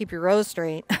if you can keep your rows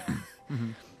straight,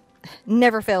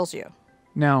 never fails you.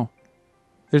 Now,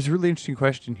 there's a really interesting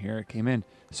question here. It came in.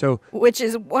 So, which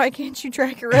is, why can't you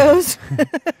track your rows?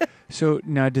 So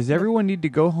now, does everyone need to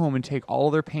go home and take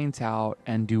all their paints out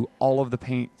and do all of the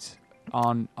paints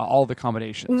on all the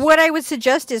combinations? What I would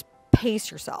suggest is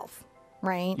pace yourself.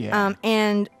 right? Yeah.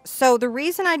 And so the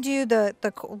reason I do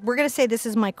we're going to say this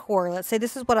is my core. Let's say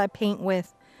this is what I paint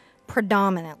with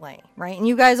predominantly, right? And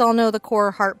you guys all know the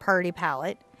core Heart Party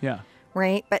palette. Yeah.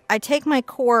 Right? But I take my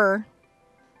core,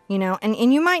 you know,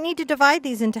 and you might need to divide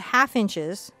these into 1/2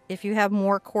 inches if you have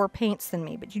more core paints than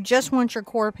me, but you just want your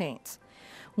core paints.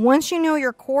 Once you know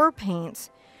your core paints,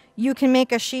 you can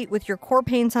make a sheet with your core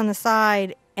paints on the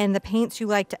side and the paints you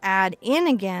like to add in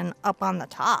again up on the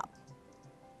top.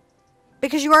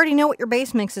 Because you already know what your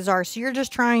base mixes are, so you're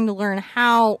just trying to learn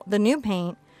how the new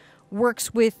paint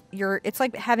works with it's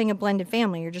like having a blended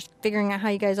family. You're just figuring out how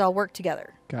you guys all work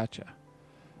together. Gotcha.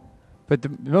 But the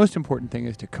most important thing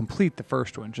is to complete the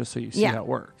first one just so you see how it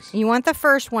works. You want the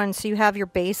first one so you have your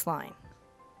baseline.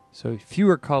 So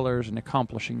fewer colors and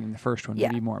accomplishing in the first one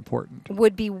would be more important.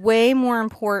 Would be way more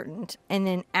important, and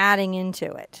then adding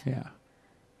into it. Yeah.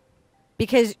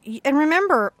 Because, and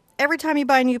remember, every time you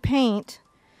buy new paint,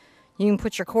 you can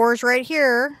put your cores right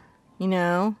here, you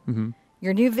know. Mm-hmm.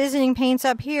 Your new visiting paints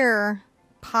up here,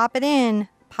 pop it in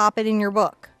your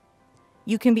book.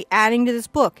 You can be adding to this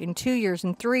book in 2 years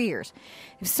and 3 years.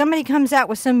 If somebody comes out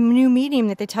with some new medium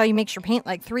that they tell you makes your paint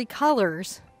like 3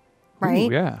 colors, right?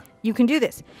 Ooh, yeah. You can do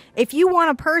this. If you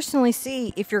want to personally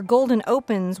see if your golden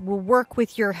opens will work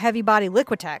with your heavy body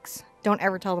Liquitex, don't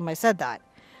ever tell them I said that.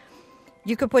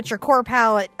 You could put your core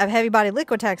palette of heavy body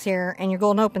Liquitex here and your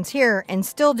golden opens here and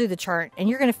still do the chart, and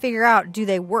you're going to figure out, do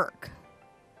they work?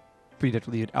 But you'd have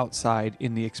to leave it outside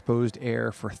in the exposed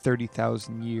air for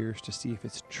 30,000 years to see if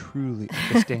it's truly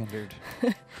the standard.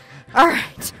 All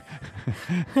right.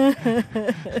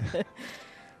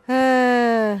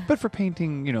 But for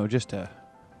painting, you know, just a...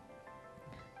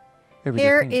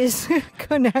 Here is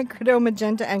quinacridone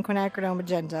magenta and quinacridone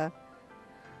magenta.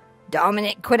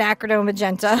 Dominant quinacridone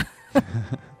magenta.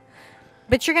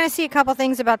 But you're going to see a couple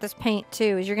things about this paint,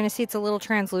 too, is you're going to see it's a little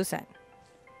translucent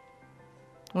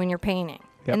when you're painting.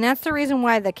 Yep. And that's the reason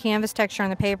why the canvas texture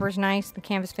on the paper is nice, the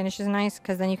canvas finish is nice,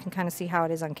 because then you can kind of see how it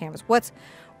is on canvas. What's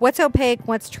opaque,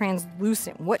 what's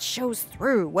translucent, what shows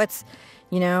through, what's,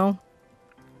 you know.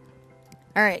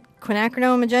 All right,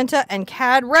 quinacridone magenta and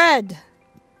cad red.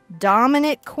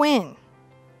 Dominant quin.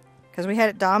 Because we had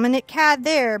it dominant cad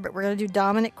there, but we're going to do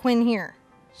dominant quin here.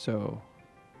 So.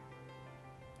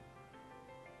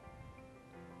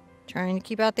 Trying to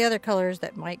keep out the other colors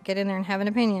that might get in there and have an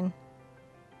opinion.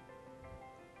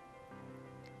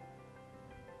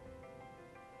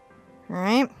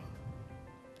 Right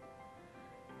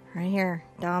here,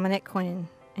 dominant quin.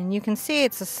 And you can see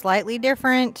it's a slightly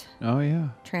different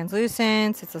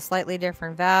translucence. It's a slightly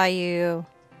different value.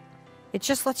 It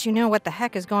just lets you know what the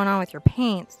heck is going on with your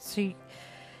paints. So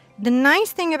the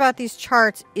nice thing about these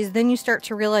charts is then you start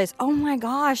to realize, oh my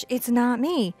gosh, it's not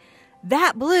me.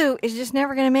 That blue is just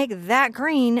never going to make that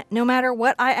green no matter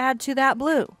what I add to that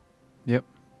blue. Yep.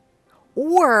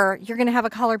 Or you're going to have a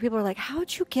color people are like,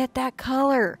 how'd you get that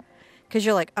color? Because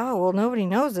you're like, oh, well, nobody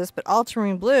knows this, but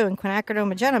Ultramarine Blue and quinacridone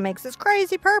magenta makes this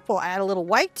crazy purple. Add a little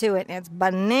white to it, and it's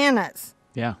bananas.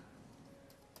 Yeah.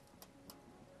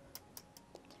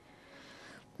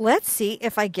 Let's see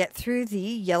if I get through the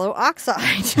yellow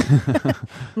oxide.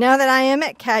 Now that I am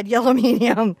at Cad Yellow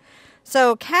Medium.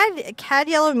 So Cad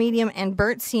Yellow Medium and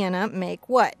Burnt Sienna make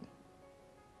what?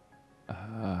 I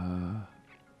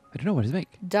don't know. What does it make?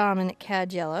 Dominant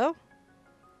Cad Yellow.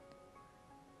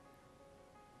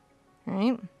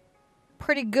 Right.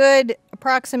 Pretty good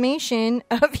approximation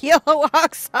of yellow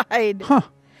oxide. Huh.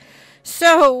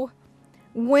 So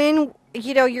when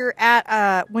you're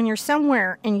at when you're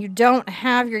somewhere and you don't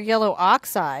have your yellow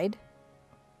oxide,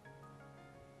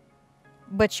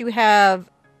 but you have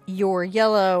your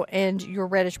yellow and your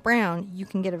reddish brown, you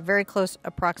can get a very close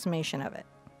approximation of it.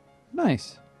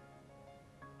 Nice.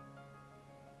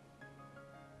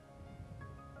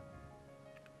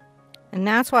 And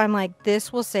that's why I'm like,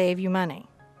 this will save you money.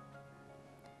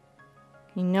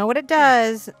 You know what it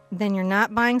does, then you're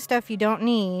not buying stuff you don't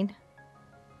need.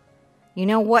 You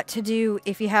know what to do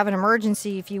if you have an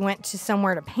emergency, if you went to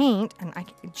somewhere to paint, and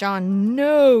John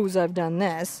knows I've done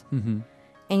this, and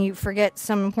you forget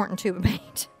some important tube of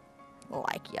paint,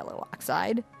 like yellow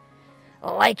oxide,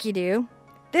 like you do.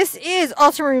 This is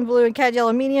Ultramarine Blue and Cad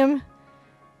Yellow Medium.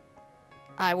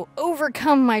 I will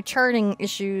overcome my charting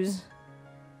issues.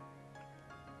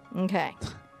 Okay.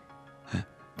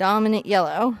 Dominant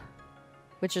yellow,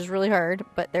 which is really hard,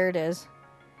 but there it is.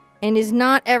 And is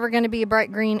not ever going to be a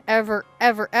bright green, ever,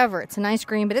 ever, ever. It's a nice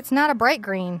green, but it's not a bright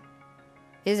green,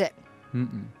 is it?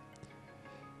 Mm-mm.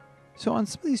 So on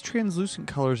some of these translucent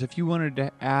colors, if you wanted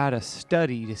to add a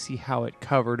study to see how it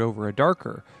covered over a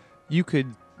darker, you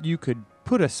could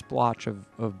put a splotch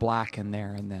of black in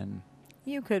there and then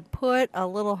you could put a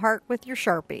little heart with your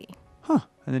Sharpie. Huh.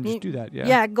 And then just do that, yeah.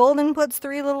 Yeah, Golden puts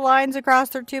 3 little lines across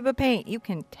their tube of paint. You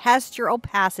can test your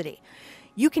opacity.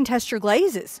 You can test your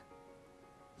glazes.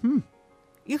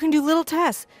 You can do little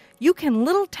tests. You can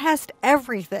little test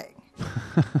everything.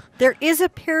 There is a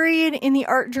period in the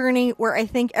art journey where I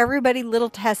think everybody little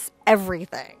tests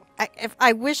everything. If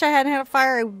I wish I hadn't had a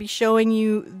fire, I would be showing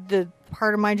you the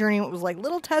part of my journey. It was like,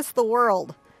 little test the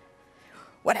world.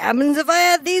 What happens if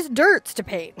I add these dirts to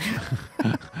paint?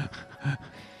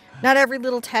 Not every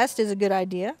little test is a good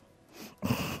idea.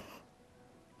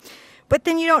 But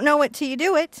then you don't know it till you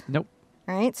do it. Nope.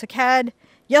 All right, so CAD,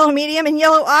 yellow medium, and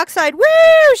yellow oxide.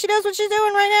 Woo! She knows what she's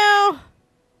doing right now.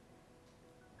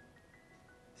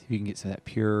 See if you can get some of that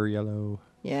pure yellow.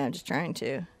 Yeah, I'm just trying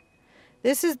to.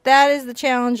 That is the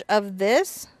challenge of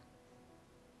this,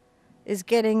 is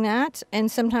getting that.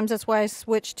 And sometimes that's why I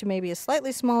switch to maybe a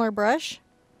slightly smaller brush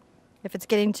if it's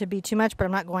getting to be too much, but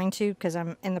I'm not going to because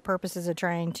I'm in the purposes of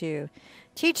trying to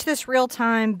teach this real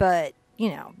time, but, you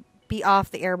know, be off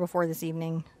the air before this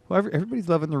evening. Well, everybody's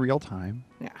loving the real time.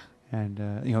 Yeah. And,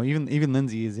 you know, even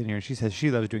Lindsay is in here. She says she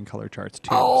loves doing color charts, too.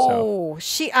 Oh,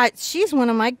 so. She's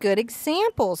one of my good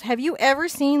examples. Have you ever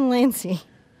seen Lindsay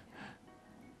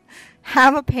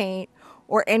have a paint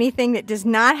or anything that does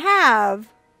not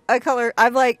have a color?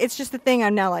 It's just the thing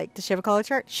I'm now like, does she have a color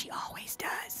chart? She always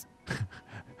does.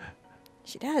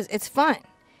 She does. It's fun.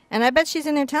 And I bet she's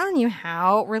in there telling you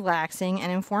how relaxing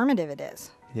and informative it is.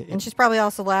 And she's probably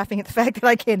also laughing at the fact that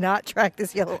I cannot track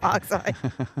this yellow oxide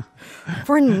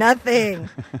for nothing.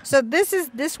 So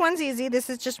this one's easy. This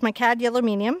is just my CAD yellow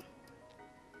medium.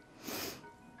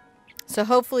 So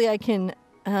hopefully I can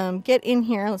get in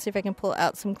here. Let's see if I can pull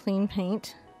out some clean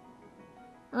paint.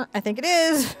 I think it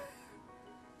is.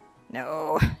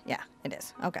 No. Yeah, it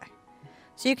is. Okay.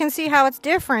 So you can see how it's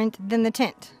different than the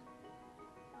tint.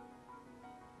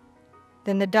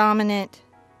 Than the dominant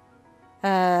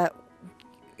CAD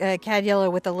yellow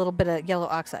with a little bit of yellow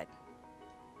oxide.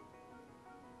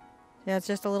 Yeah, it's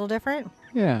just a little different.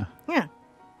 Yeah. Yeah.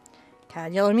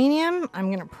 CAD yellow medium. I'm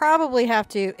going to probably have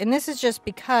to, and this is just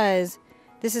because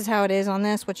this is how it is on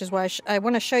this, which is why I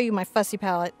want to show you my fussy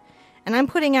palette. And I'm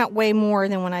putting out way more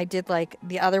than when I did like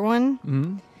the other one.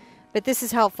 Mm-hmm. But this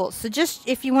is helpful. So just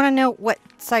if you want to know what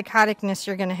psychoticness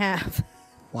you're going to have.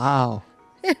 Wow.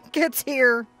 It gets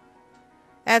here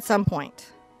at some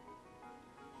point.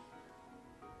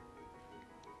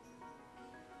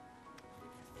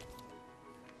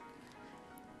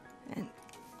 And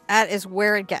that is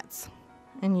where it gets.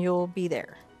 And you'll be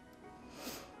there.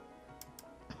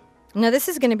 Now this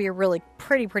is going to be a really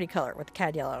pretty color with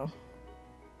CAD yellow.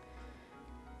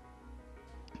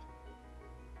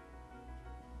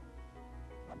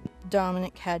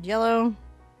 Dominant CAD yellow.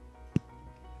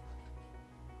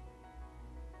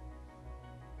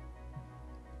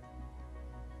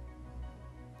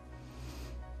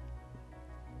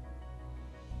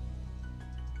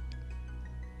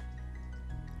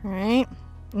 All right,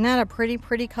 isn't that a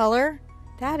pretty color?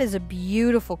 That is a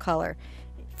beautiful color.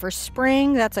 For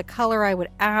spring, that's a color I would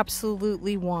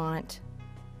absolutely want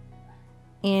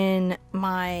in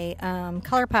my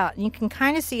color palette. And you can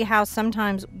kind of see how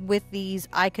sometimes with these,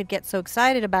 I could get so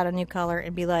excited about a new color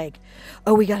and be like,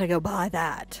 oh, we got to go buy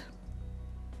that.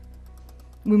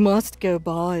 We must go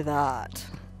buy that.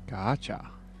 Gotcha.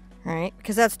 Right?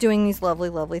 Because that's doing these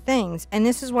lovely things. And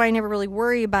this is why I never really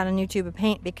worry about a new tube of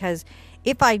paint, because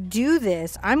if I do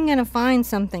this, I'm going to find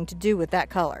something to do with that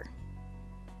color.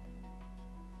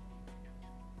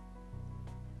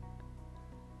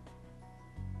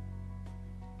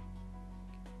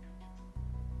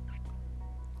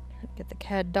 Get the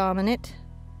CAD dominant.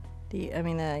 The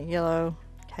yellow,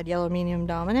 CAD yellow medium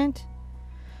dominant.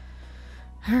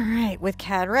 All right, with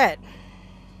CAD red.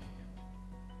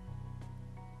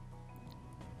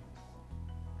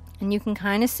 And you can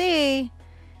kind of see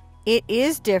it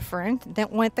is different than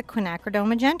what the quinacridone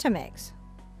magenta makes.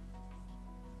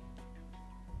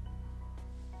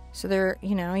 So there,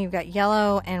 you know, you've got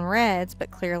yellow and reds,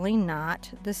 but clearly not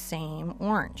the same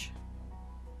orange.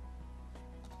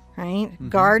 Right? Mm-hmm.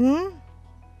 Garden,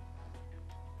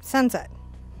 sunset.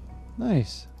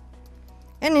 Nice.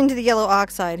 And into the yellow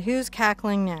oxide. Who's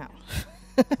cackling now?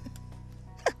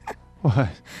 What?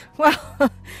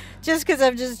 Well, just because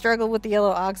I've just struggled with the yellow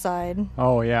oxide.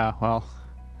 Oh, yeah. Well.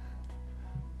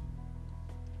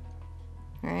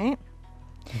 All right.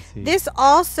 This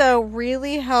also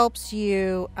really helps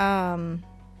you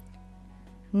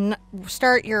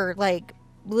start your like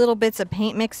little bits of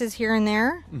paint mixes here and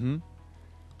there. Mm-hmm.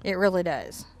 It really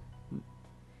does.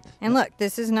 And look,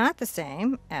 this is not the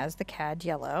same as the CAD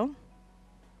yellow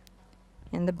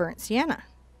and the burnt sienna.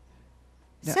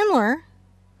 Similar,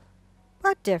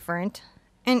 but different.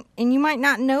 And you might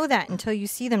not know that until you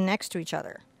see them next to each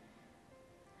other.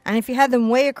 And if you had them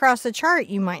way across the chart,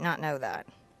 you might not know that.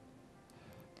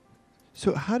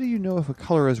 So how do you know if a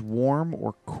color is warm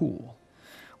or cool?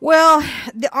 Well,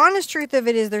 the honest truth of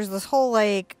it is there's this whole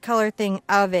like color thing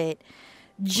of it.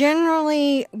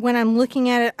 Generally, when I'm looking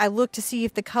at it, I look to see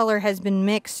if the color has been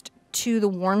mixed to the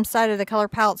warm side of the color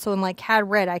palette. So in like Cad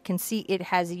Red, I can see it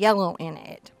has yellow in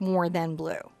it more than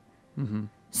blue. Mm-hmm.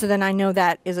 So then I know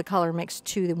that is a color mixed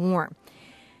to the warm.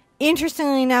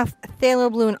 Interestingly enough,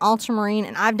 Phthalo Blue and Ultramarine,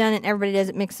 and I've done it and everybody does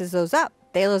it, mixes those up.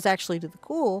 Phthalo is actually to the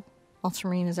cool,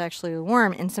 Ultramarine is actually the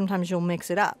warm, and sometimes you'll mix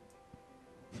it up.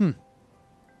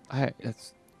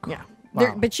 It's cool. Yeah.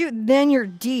 Wow. But then you're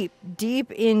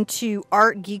deep into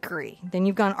art geekery. Then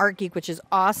you've gone art geek, which is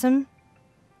awesome,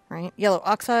 right? Yellow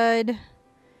oxide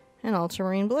and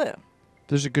ultramarine blue.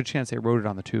 There's a good chance they wrote it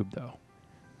on the tube, though.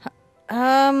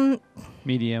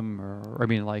 Medium or I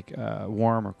mean, like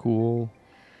warm or cool.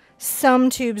 Some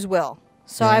tubes will.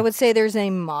 So yeah. I would say there's a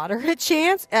moderate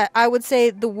chance. I would say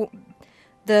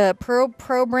the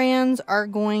pro brands are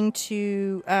going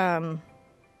to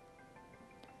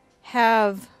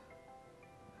have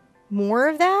more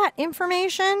of that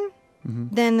information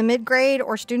than the mid-grade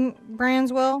or student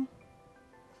brands will.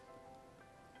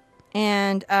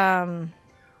 And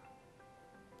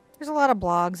there's a lot of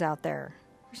blogs out there.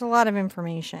 There's a lot of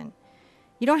information.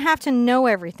 You don't have to know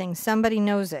everything. Somebody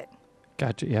knows it.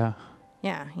 Gotcha, yeah.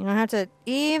 Yeah, you don't have to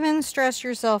even stress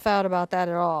yourself out about that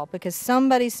at all because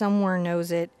somebody somewhere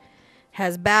knows it,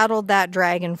 has battled that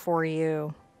dragon for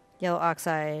you. Yellow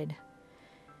oxide.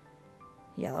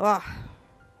 Yellow oxide.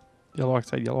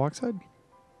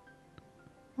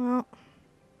 Well,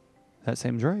 that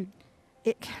seems right.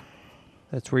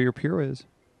 That's where your pure is.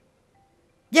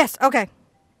 Yes, okay.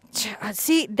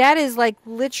 See, that is like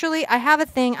literally, I have a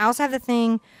thing. I also have the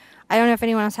thing, I don't know if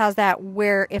anyone else has that,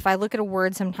 where if I look at a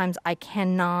word, sometimes I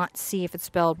cannot see if it's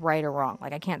spelled right or wrong.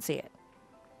 Like, I can't see it.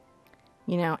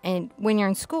 You know, and when you're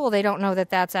in school, they don't know that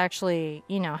that's actually,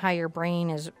 you know, how your brain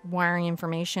is wiring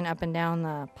information up and down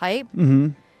the pipe.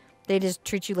 Mm-hmm. They just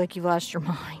treat you like you lost your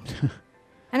mind.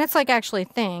 And it's like actually a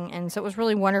thing. And so it was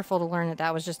really wonderful to learn that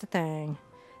that was just a thing.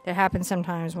 That happens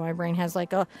sometimes when my brain has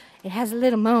like it has a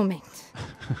little moment.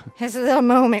 It has a little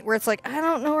moment where it's like, I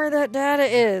don't know where that data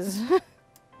is.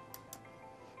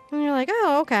 And you're like,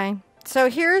 oh, okay.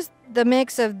 So here's the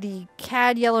mix of the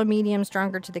Cad Yellow medium,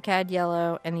 stronger to the Cad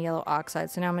Yellow, and the Yellow Oxide.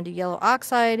 So now I'm going to do Yellow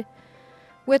Oxide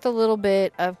with a little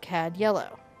bit of Cad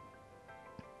Yellow.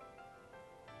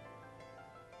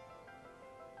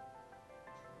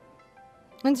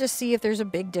 Let's just see if there's a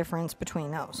big difference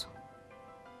between those.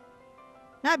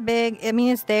 Not big. I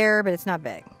mean, it's there, but it's not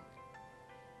big.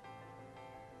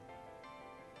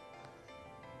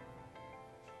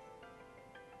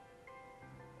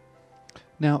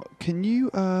 Now, can you,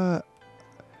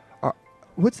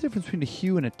 what's the difference between a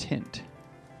hue and a tint?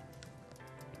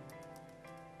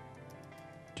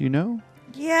 Do you know?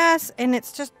 Yes, and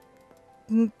it's just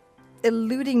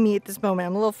eluding me at this moment.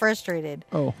 I'm a little frustrated.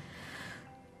 Oh.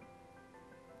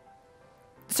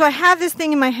 So I have this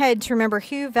thing in my head to remember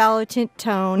hue, value, tint,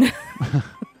 tone.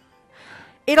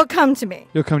 It'll come to me.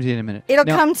 It'll come to you in a minute. It'll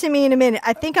come to me in a minute.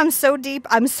 I think I'm so deep.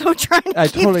 I'm so trying to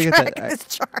keep track of this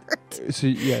chart. So,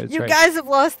 yeah, you guys have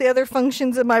lost the other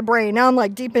functions of my brain. Now I'm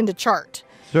like deep into chart.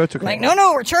 So it's okay. Like, no,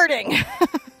 we're charting.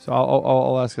 So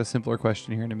I'll ask a simpler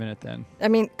question here in a minute then. I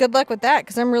mean, good luck with that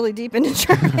because I'm really deep into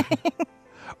charting.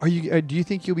 Do you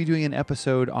think you'll be doing an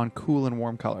episode on cool and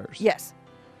warm colors? Yes.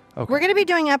 Okay. We're going to be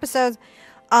doing episodes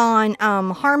on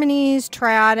harmonies,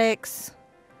 triadics,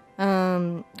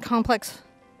 complex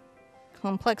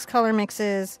color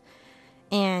mixes,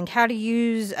 and how to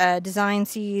use design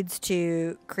seeds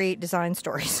to create design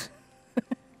stories.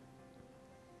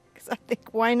 Because I think,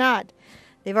 why not?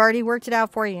 They've already worked it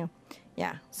out for you.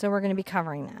 Yeah, so we're going to be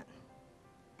covering that.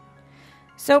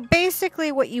 So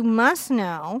basically what you must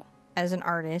know as an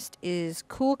artist is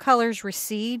cool colors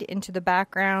recede into the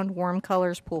background, warm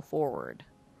colors pull forward.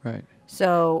 Right.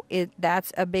 So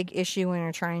that's a big issue when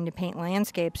you're trying to paint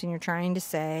landscapes and you're trying to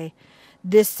say,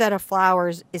 this set of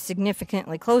flowers is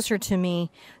significantly closer to me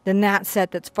than that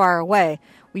set that's far away.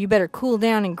 Well, you better cool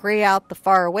down and gray out the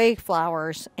far away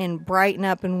flowers and brighten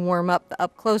up and warm up the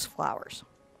up close flowers.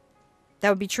 That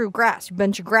would be true grass. A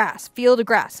bunch of grass, field of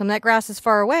grass. Some of that grass is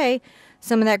far away.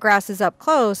 Some of that grass is up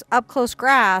close. Up close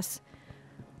grass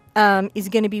is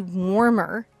going to be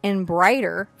warmer and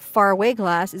brighter. Far away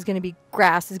grass is going to be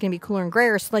cooler and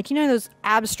grayer. So, like, you know, those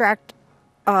abstract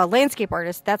landscape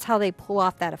artists, that's how they pull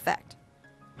off that effect.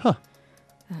 Huh.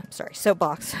 I'm sorry,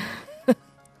 soapbox.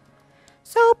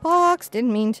 Soapbox.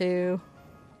 Didn't mean to.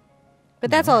 But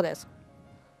that's all it is.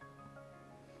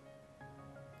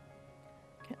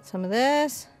 Get some of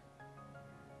this.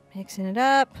 Mixing it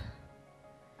up.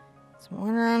 Some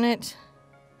water on it.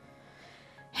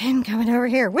 And coming over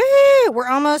here. Woo! We're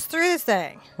almost through this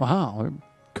thing. Wow. We're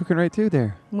cooking right through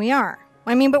there. We are.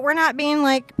 I mean, but we're not being,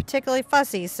 like, particularly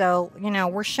fussy. So, you know,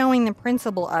 we're showing the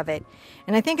principle of it.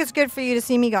 And I think it's good for you to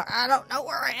see me go, I don't know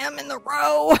where I am in the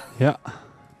row. Yeah.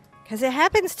 Because it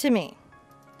happens to me.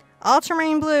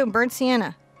 Ultramarine Blue, Burnt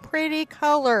Sienna. Pretty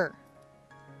color.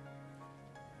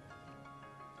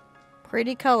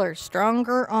 Pretty color.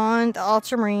 Stronger on the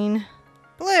Ultramarine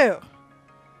Blue.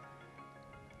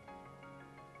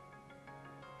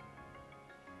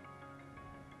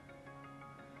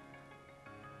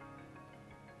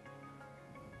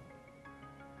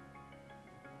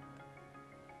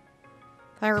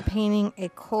 If I were painting a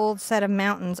cold set of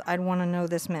mountains, I'd want to know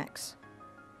this mix.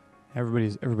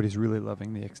 Everybody's really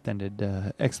loving the extended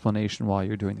explanation while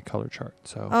you're doing the color chart.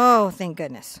 So. Oh, thank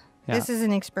goodness. Yeah. This is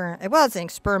an experiment. Well, it's an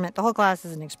experiment. The whole class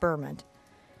is an experiment.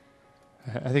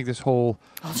 I think this whole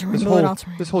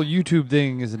YouTube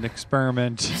thing is an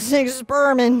experiment. It's an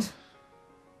experiment.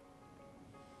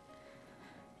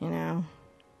 You know.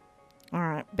 All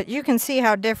right, but you can see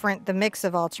how different the mix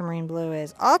of Ultramarine Blue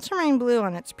is. Ultramarine Blue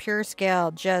on its pure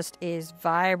scale just is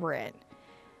vibrant.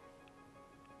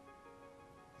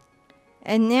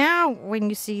 And now when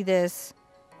you see this,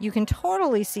 you can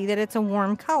totally see that it's a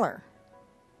warm color.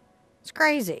 It's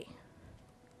crazy.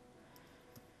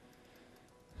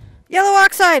 Yellow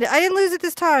oxide! I didn't lose it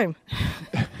this time.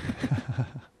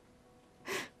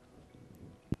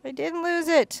 I didn't lose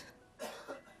it.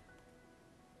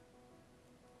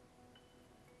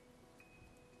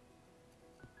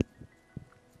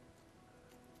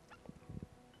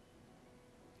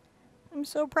 I'm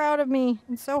so proud of me.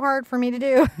 It's so hard for me to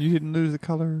do. You didn't lose the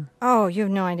color? Oh, you have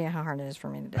no idea how hard it is for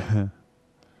me to do.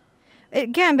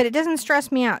 Again, but it doesn't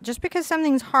stress me out. Just because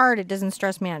something's hard, it doesn't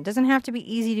stress me out. It doesn't have to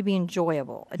be easy to be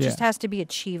enjoyable. It just has to be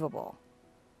achievable.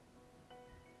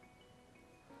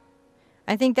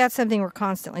 I think that's something we're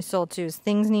constantly sold to, is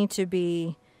things need to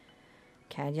be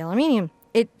cad yellow medium.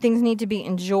 Things need to be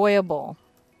enjoyable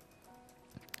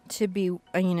to be, you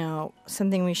know,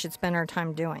 something we should spend our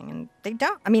time doing. And they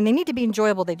don't. I mean, they need to be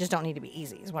enjoyable. They just don't need to be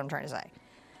easy is what I'm trying to say.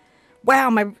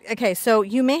 Wow. Okay, so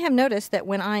you may have noticed that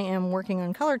when I am working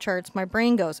on color charts, my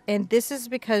brain goes. And this is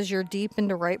because you're deep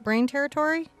into right brain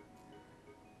territory.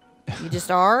 You just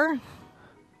are.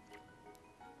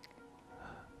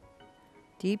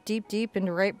 Deep, deep, deep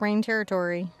into right brain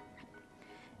territory.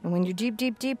 And when you're deep,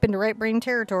 deep, deep into right brain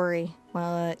territory,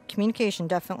 well, communication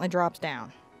definitely drops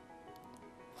down.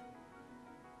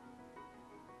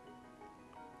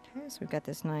 Okay, so we've got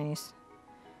this nice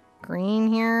green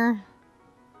here.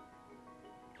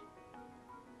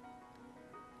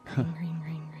 Green, green,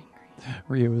 green, green, green.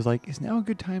 Ria was like, is now a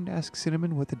good time to ask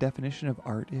Cinnamon what the definition of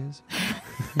art is?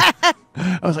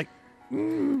 I was like,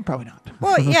 probably not.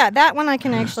 Well, yeah, that one I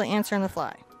can actually answer on the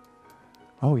fly.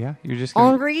 Oh, yeah? You're just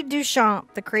gonna... Henri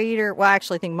Duchamp, the creator... Well, I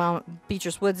actually think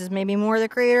Beatrice Woods is maybe more the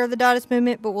creator of the Dadaist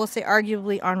movement, but we'll say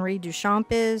arguably Henri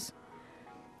Duchamp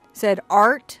said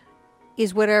art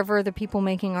is whatever the people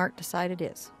making art decide it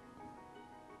is.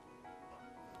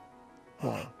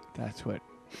 Well, that's what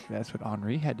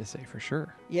Henri had to say for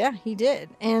sure. Yeah, he did.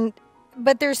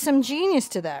 But there's some genius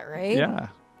to that, right? Yeah.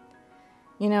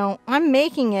 You know, I'm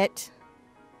making it.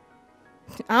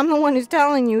 I'm the one who's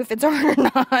telling you if it's art or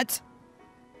not.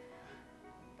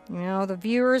 You know, the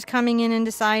viewers coming in and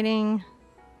deciding.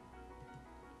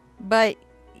 But,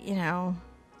 you know,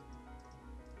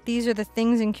 these are the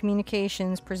things in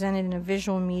communications presented in a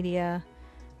visual media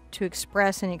to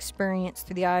express and experience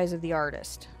through the eyes of the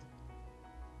artist.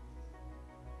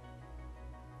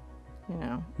 You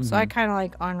know, so I kind of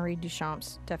like Henri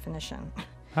Duchamp's definition.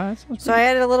 So I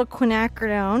added a little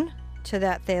quinacridone to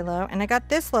that phthalo, and I got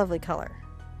this lovely color.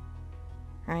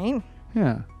 Right?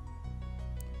 Yeah.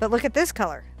 But look at this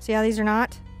color. See how these are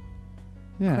not?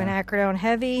 Yeah. Quinacridone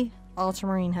heavy,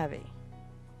 ultramarine heavy.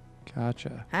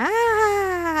 Gotcha.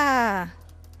 Ah!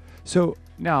 So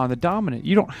now on the dominant,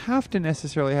 you don't have to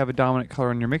necessarily have a dominant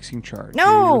color in your mixing chart.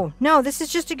 No, no, this is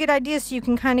just a good idea so you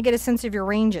can kind of get a sense of your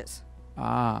ranges.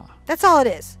 Ah. That's all it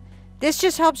is. This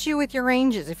just helps you with your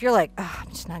ranges. If you're like, oh, I'm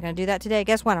just not going to do that today,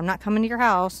 guess what? I'm not coming to your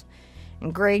house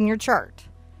and grading your chart.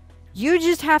 You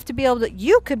just have to be able to,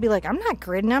 you could be like, I'm not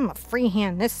gridding, I'm going to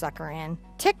freehand this sucker in.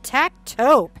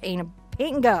 Tic-tac-toe, paint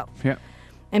and go. Yeah.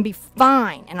 And be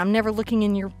fine. And I'm never looking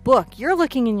in your book. You're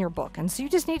looking in your book. And so you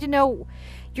just need to know,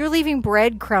 you're leaving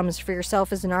breadcrumbs for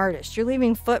yourself as an artist. You're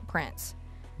leaving footprints.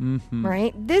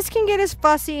 Right? This can get as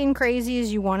fussy and crazy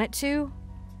as you want it to,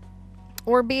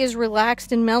 or be as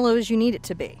relaxed and mellow as you need it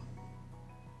to be.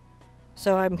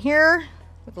 So I'm here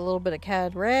with a little bit of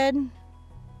Cad Red.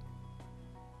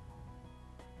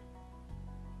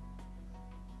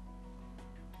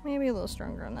 Maybe a little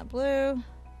stronger on that blue.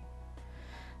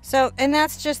 So, and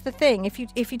that's just the thing. If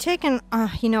you take an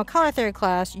color theory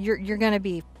class, you're going to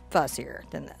be fussier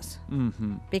than this,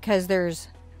 because there's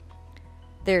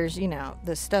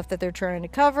the stuff that they're trying to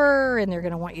cover, and they're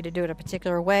going to want you to do it a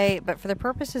particular way. But for the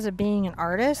purposes of being an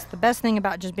artist, the best thing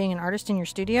about just being an artist in your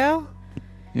studio,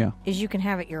 is you can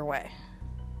have it your way.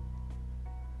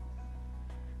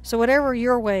 So whatever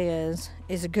your way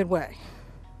is a good way.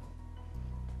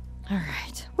 All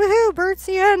right. Woohoo, Bird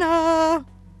Sienna!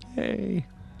 Hey.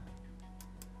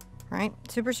 Right?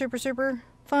 Super, super, super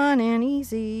fun and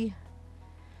easy.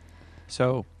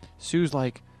 So, Sue's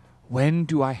like, when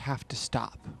do I have to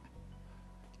stop?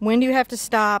 When do you have to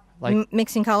stop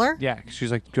mixing color? Yeah,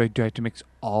 she's like, do I have to mix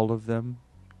all of them?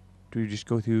 Do we just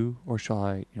go through, or shall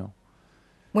I,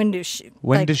 When does she?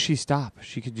 When does she stop?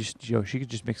 She could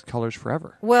just mix colors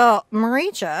forever. Well,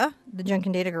 Maricha, the Junk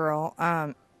and Data girl,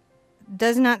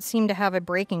 does not seem to have a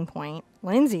breaking point.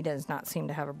 Lindsay does not seem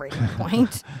to have a breaking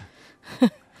point.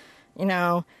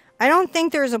 I don't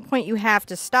think there's a point you have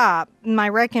to stop. My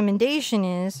recommendation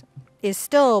is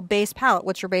still base palette.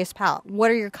 What's your base palette?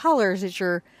 What are your colors that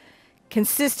you're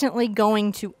consistently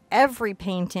going to every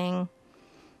painting?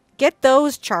 Get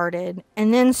those charted,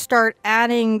 and then start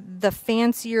adding the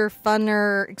fancier,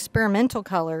 funner, experimental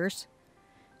colors,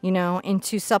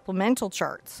 into supplemental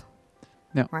charts.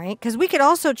 No. Right? Because we could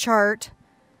also chart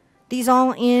these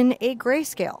all in a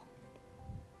grayscale.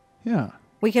 Yeah.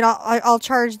 We could I'll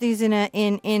charge these in a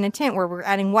tint where we're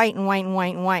adding white and white and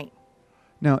white and white.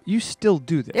 Now, you still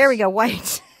do this. There we go,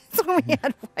 white. So when we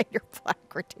had white or black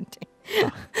or tinting.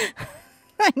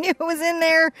 I knew it was in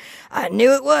there. I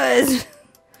knew it was.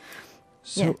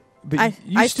 So, yeah. But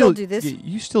I still do this.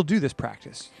 You still do this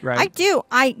practice, right? I do.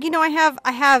 I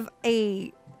have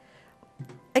a...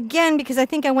 Again, because I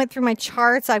think I went through my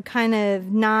charts, I've kind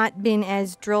of not been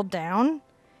as drilled down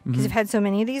because I've had so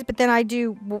many of these. But then I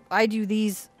do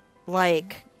these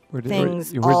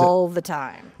things all the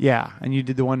time. Yeah, and you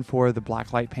did the one for the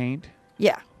blacklight paint.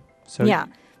 Yeah. So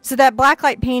that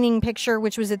blacklight painting picture,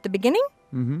 which was at the beginning,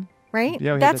 right?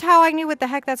 Yeah, that's how I knew what the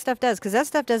heck that stuff does, because that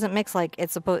stuff doesn't mix like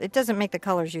it's supposed. It doesn't make the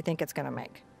colors you think it's gonna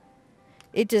make.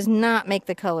 It does not make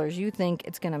the colors you think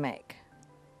it's gonna make.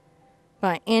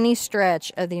 By any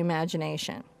stretch of the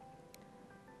imagination.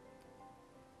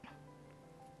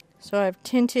 So I've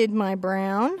tinted my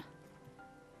brown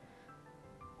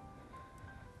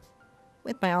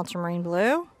with my ultramarine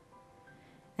blue.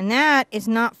 And that is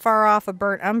not far off a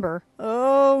burnt umber.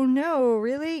 Oh no,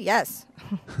 really? Yes.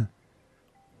 Trying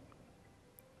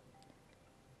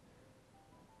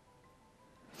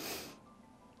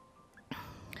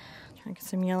to get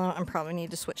some yellow. I probably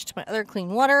need to switch to my other clean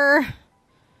water.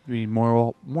 Do you need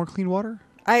more clean water?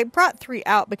 I brought 3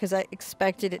 out because I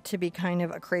expected it to be kind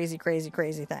of a crazy, crazy,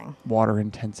 crazy thing.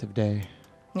 Water-intensive day.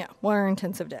 Yeah,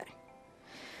 water-intensive day.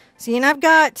 See, and I've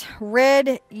got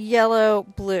red, yellow,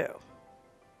 blue.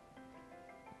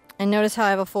 And notice how I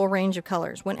have a full range of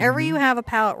colors. Whenever you have a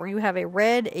palette where you have a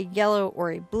red, a yellow,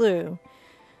 or a blue,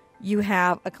 you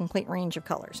have a complete range of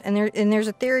colors. And there's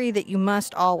a theory that you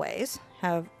must always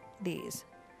have these.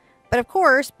 But of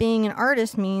course, being an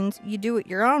artist means you do it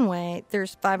your own way.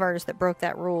 There's 5 artists that broke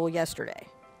that rule yesterday.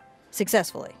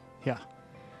 Successfully. Yeah.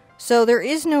 So there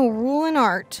is no rule in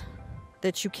art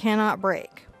that you cannot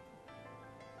break.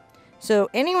 So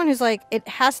anyone who's like, it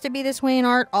has to be this way in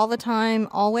art all the time,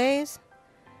 always,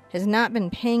 has not been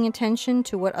paying attention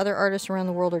to what other artists around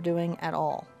the world are doing at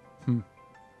all.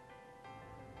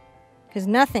 Because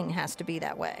nothing has to be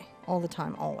that way all the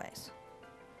time, always.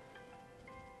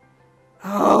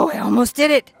 Oh, I almost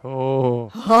did it.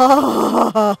 Oh. I'm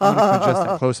going to adjust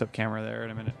that close-up camera there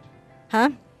in a minute. Huh?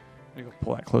 I'm going to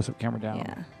pull that close-up camera down.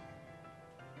 Yeah.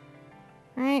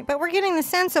 All right, but we're getting the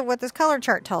sense of what this color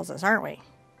chart tells us, aren't we?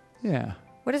 Yeah.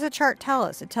 What does the chart tell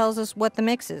us? It tells us what the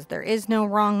mix is. There is no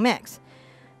wrong mix.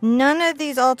 None of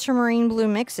these ultramarine blue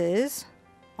mixes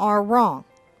are wrong.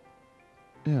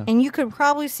 Yeah. And you could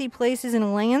probably see places in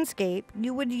a landscape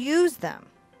you would use them.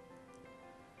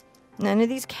 None of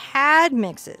these CAD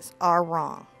mixes are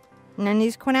wrong. None of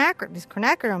these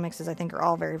quinacridone mixes, I think, are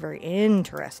all very, very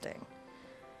interesting.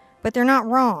 But they're not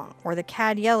wrong. Or the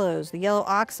CAD yellows, the yellow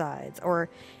oxides.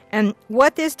 And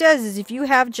what this does is if you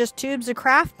have just tubes of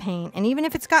craft paint, and even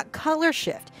if it's got color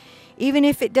shift, even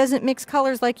if it doesn't mix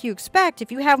colors like you expect,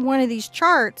 if you have one of these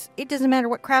charts, it doesn't matter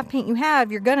what craft paint you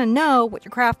have, you're going to know what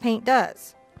your craft paint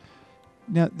does.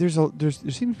 Now, there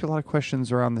seems to be a lot of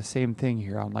questions around the same thing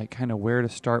here on like kind of where to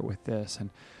start with this. And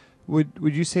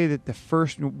would you say that the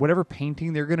first, whatever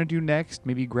painting they're going to do next,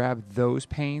 maybe grab those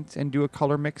paints and do a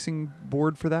color mixing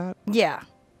board for that? Yeah.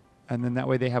 And then that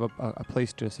way they have a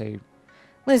place to say.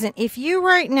 Listen, if you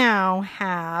right now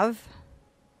have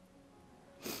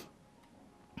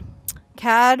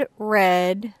cad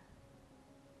red,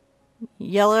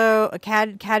 yellow,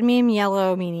 cadmium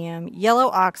yellow medium, yellow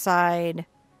oxide,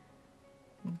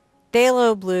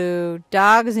 phthalo blue,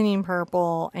 Dioxazine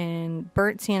purple, and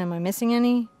burnt sienna. Am I missing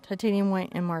any? Titanium white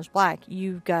and Mars black.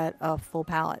 You've got a full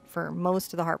palette for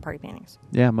most of the Heart Party paintings.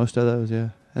 Yeah, most of those, yeah.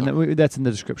 And that's in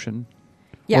the description.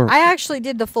 Yeah, I actually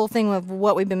did the full thing of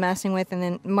what we've been messing with and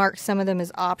then marked some of them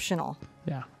as optional.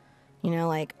 Yeah. You know,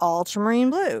 like Ultramarine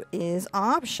Blue is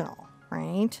optional,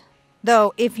 right?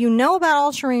 Though, if you know about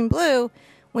Ultramarine Blue,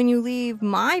 when you leave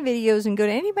my videos and go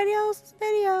to anybody else's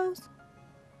videos,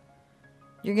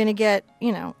 you're going to get,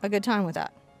 you know, a good time with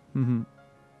that. Mm-hmm.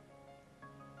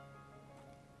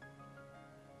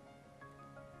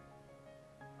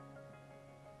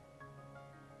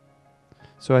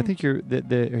 So I think you're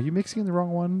are you mixing in the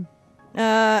wrong one?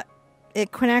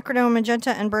 Quinacridone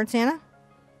magenta and burnt sienna.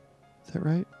 Is that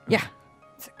right? Yeah.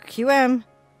 It's QM,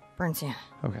 burnt sienna.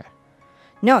 Okay.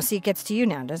 No, see, it gets to you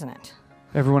now, doesn't it?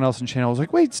 Everyone else in channel was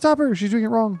like, "Wait, stop her! She's doing it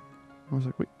wrong." I was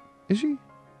like, "Wait, is she?"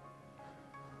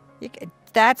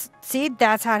 That's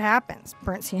how it happens.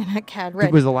 Burnt sienna, cad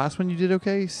red. Was the last one you did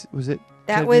okay? Was it?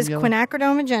 That was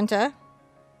quinacridone magenta,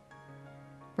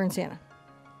 burnt sienna.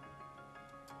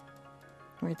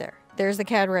 Right there. There's the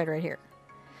cad red right here.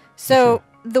 So okay.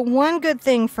 The one good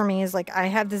thing for me is like I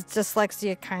have this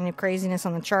dyslexia kind of craziness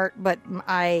on the chart, but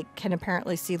I can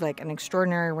apparently see like an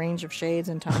extraordinary range of shades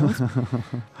and tones.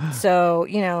 So,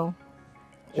 you know,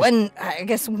 one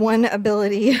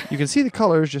ability. You can see the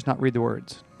colors, just not read the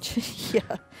words.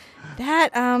 Yeah.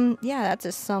 That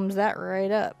just sums that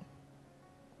right up.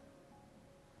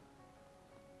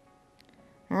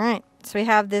 All right. So we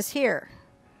have this here.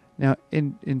 Now,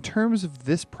 in terms of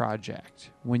this project,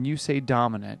 when you say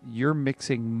dominant, you're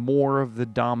mixing more of the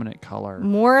dominant color.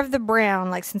 More of the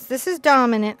brown. Like, since this is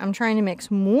dominant, I'm trying to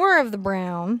mix more of the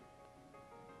brown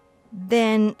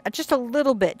than just a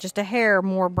little bit, just a hair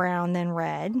more brown than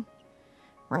red,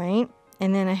 right?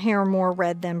 And then a hair more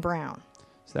red than brown.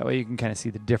 So that way you can kind of see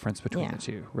the difference between the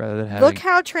two, rather than having... Look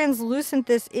how translucent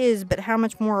this is, but how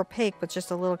much more opaque with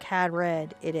just a little cad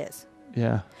red it is.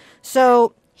 Yeah.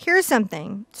 So... here's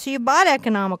something. So you bought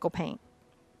economical paint.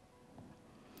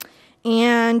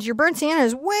 And your burnt sienna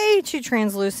is way too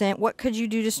translucent. What could you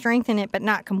do to strengthen it but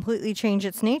not completely change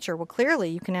its nature? Well, clearly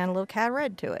you can add a little cad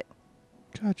red to it.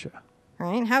 Gotcha.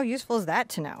 Right? How useful is that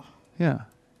to know? Yeah.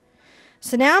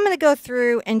 So now I'm going to go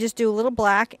through and just do a little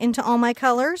black into all my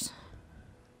colors.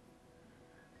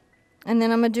 And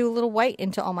then I'm going to do a little white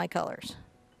into all my colors.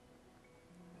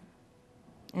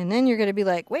 And then you're going to be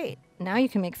like, wait, now you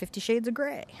can make 50 Shades of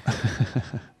Gray.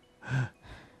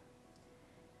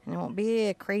 And it won't be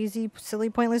a crazy, silly,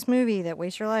 pointless movie that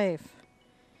wastes your life.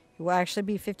 It will actually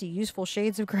be 50 useful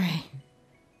shades of gray.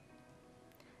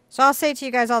 So I'll say to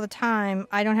you guys all the time,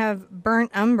 I don't have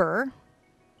burnt umber.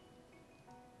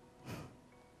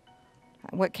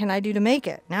 What can I do to make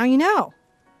it? Now you know.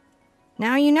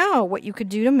 Now you know what you could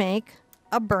do to make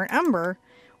a burnt umber,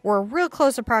 or a real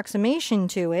close approximation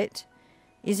to it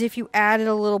is if you added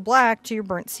a little black to your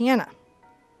burnt sienna.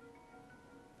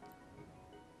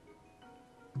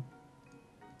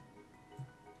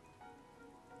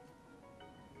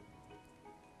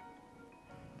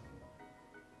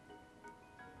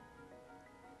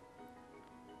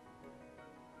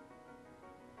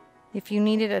 If you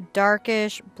needed a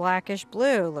darkish, blackish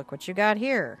blue, look what you got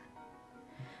here.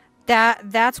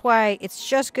 That's why it's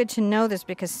just good to know this,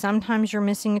 because sometimes you're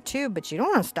missing a tube, but you don't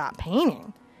want to stop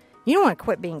painting. You don't want to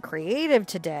quit being creative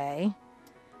today.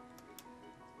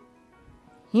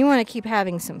 You want to keep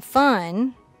having some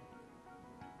fun.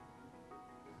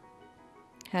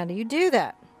 How do you do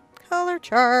that? Color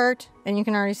chart. And you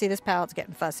can already see this palette's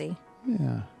getting fussy.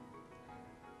 Yeah.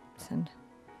 Send.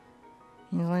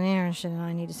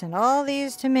 I need to send all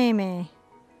these to Maymay and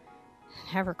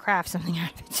have her craft something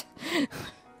out of it.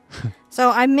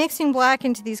 So I'm mixing black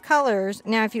into these colors.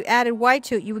 Now, if you added white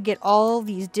to it, you would get all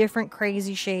these different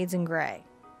crazy shades in gray.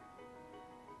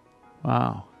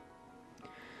 Wow.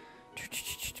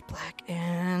 Black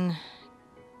and...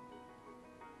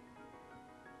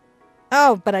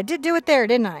 Oh, but I did do it there,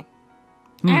 didn't I?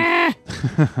 Ah!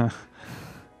 I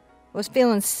was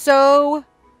feeling so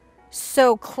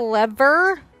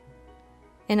clever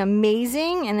and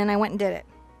amazing, and then I went and did it.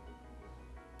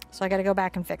 So I got to go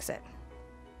back and fix it.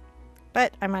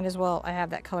 But I might as well, I have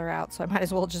that color out, so I might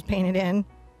as well just paint it in.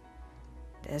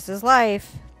 This is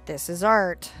life. This is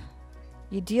art.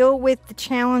 You deal with the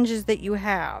challenges that you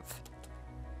have.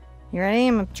 You ready?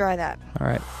 I'm going to try that. All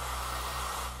right.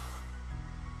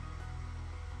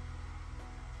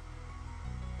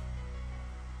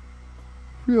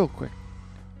 Real quick.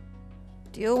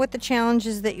 Deal with the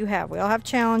challenges that you have. We all have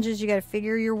challenges. You got to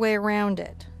figure your way around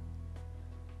it.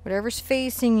 Whatever's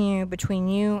facing you between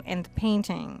you and the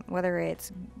painting, whether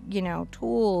it's, you know,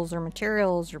 tools or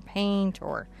materials or paint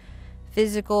or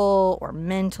physical or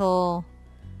mental,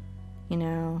 you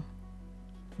know,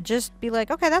 just be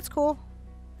like, okay, that's cool.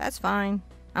 That's fine.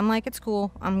 I'm like, it's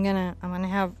cool. I'm gonna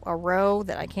have a row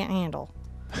that I can't handle.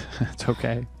 It's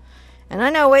okay. And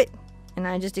I know it, and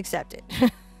I just accept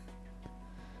it.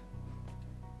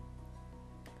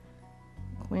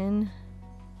 Quinn.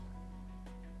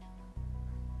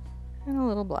 And a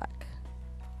little black.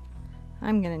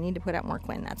 I'm going to need to put out more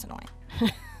Quinn. That's annoying.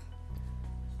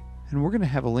 And we're going to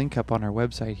have a link up on our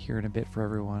website here in a bit for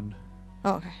everyone.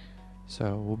 Oh, okay.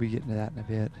 So we'll be getting to that in a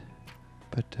bit.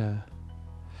 But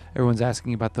everyone's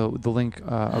asking about the link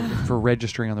for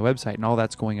registering on the website, and all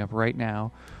that's going up right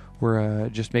now. We're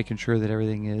just making sure that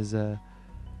everything is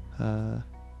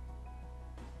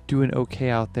doing okay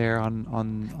out there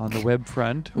on the web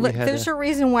front. Look, there's a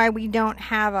reason why we don't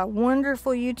have a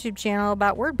wonderful YouTube channel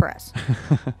about WordPress.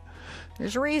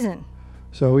 There's a reason.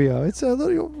 So yeah, it's a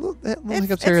little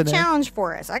it's a challenge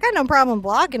for us. I got no problem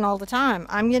blogging all the time.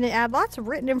 I'm going to add lots of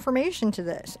written information to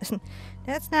this.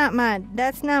 That's not my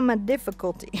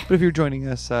difficulty. But if you're joining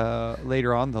us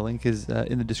later on, the link is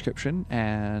in the description,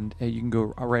 and you can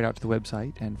go right out to the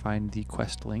website and find the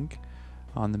quest link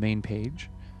on the main page.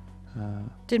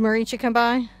 Did Maricha come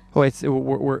by? Oh,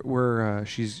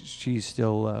 she's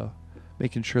still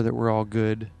making sure that we're all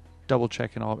good, double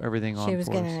checking everything on. She was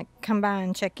gonna come by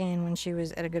and check in when she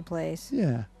was at a good place.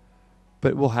 Yeah,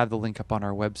 but we'll have the link up on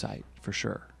our website for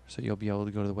sure, so you'll be able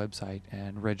to go to the website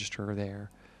and register there,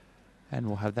 and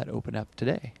we'll have that open up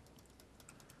today.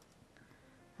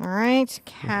 All right,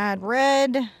 Cad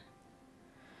Red.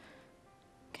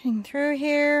 Getting through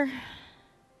here.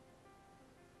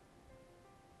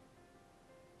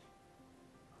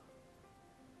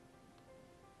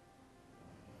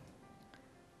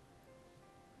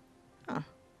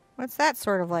 What's that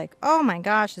sort of like? Oh my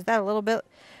gosh, is that a little bit?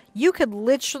 You could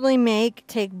literally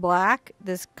take black,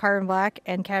 this carbon black,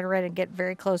 and Cad Red and get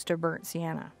very close to burnt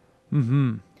sienna.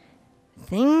 Mm-hmm.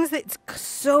 Things that's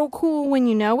so cool when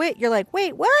you know it. You're like,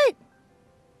 wait, what?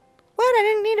 What? I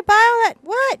didn't need to buy all that.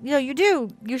 What? You know, you do.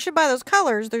 You should buy those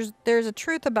colors. There's a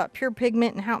truth about pure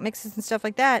pigment and how it mixes and stuff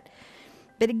like that.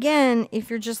 But again,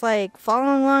 if you're just like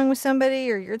following along with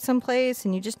somebody or you're at some place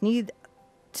and you just need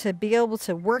to be able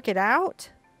to work it out,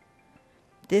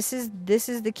 this is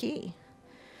the key.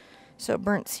 So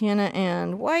burnt sienna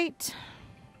and white.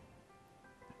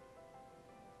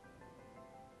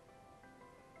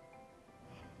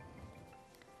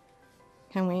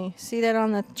 Can we see that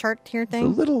on the chart here thing?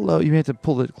 It's a little low. You may have to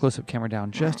pull the close-up camera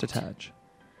down just a touch.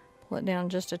 Pull it down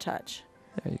just a touch.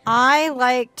 There you go. I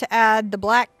like to add the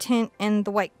black tint and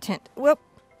the white tint. Whoop.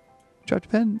 Dropped a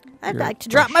pen? I'd like to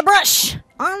drop my brush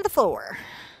on the floor.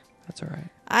 That's all right.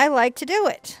 I like to do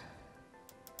it.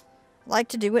 Like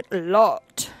to do it a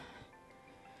lot.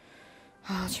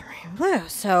 Ultramarine Blue.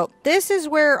 So this is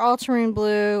where Ultramarine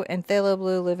Blue and Phthalo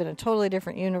Blue live in a totally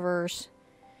different universe.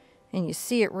 And you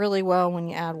see it really well when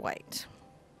you add white.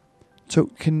 So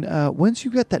can once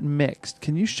you got that mixed,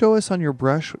 can you show us on your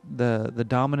brush the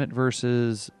dominant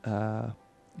versus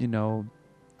you know,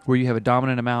 where you have a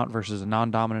dominant amount versus a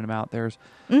non-dominant amount? There's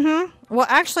Well,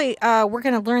 actually, we're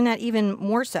going to learn that even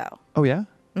more so. Oh yeah.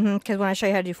 Because when I show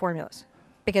you how to do formulas,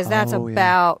 because that's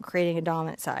about creating a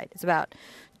dominant side. It's about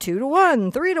 2 to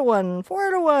 1, 3 to 1,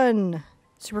 4 to 1.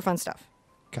 Super fun stuff.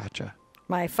 Gotcha.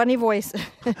 My funny voice,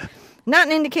 not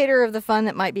an indicator of the fun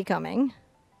that might be coming.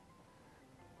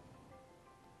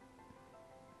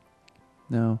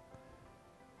 No.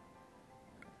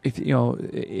 If you know,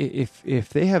 if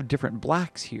they have different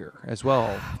blacks here as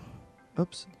well.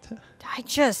 Oops. I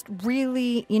just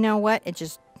really, you know what?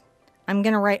 I'm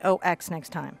going to write OX next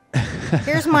time.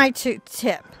 Here's my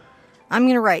tip. I'm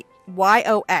going to write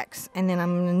YOX, and then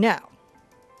I'm going to know.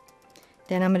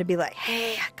 Then I'm going to be like,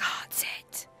 hey, I got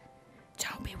it.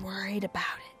 Don't be worried about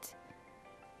it.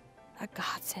 I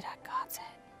got it.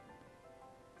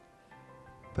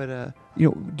 But you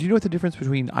know, do you know what the difference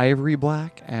between ivory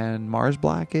black and Mars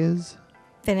black is?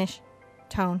 Finish.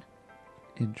 Tone.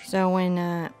 Interesting. So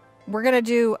when we're going to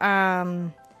do,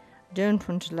 don't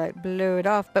want to like blow it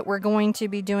off, but we're going to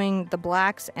be doing the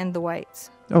blacks and the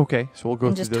whites. Okay, so we'll go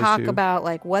and through just those talk two. about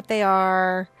like what they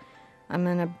are. I'm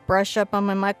going to brush up on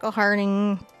my Michael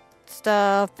Harding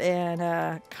stuff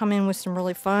and come in with some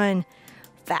really fun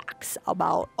facts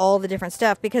about all the different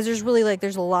stuff, because there's really like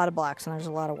there's a lot of blacks and there's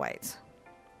a lot of whites.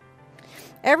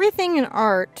 Everything in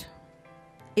art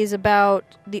is about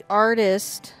the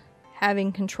artist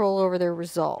having control over their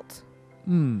result.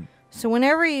 So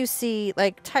whenever you see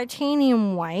like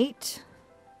titanium white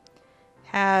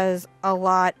has a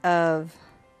lot of,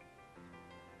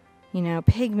 you know,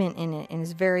 pigment in it and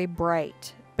is very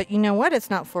bright. But you know what? It's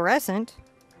not fluorescent.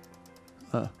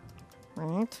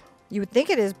 Right? You would think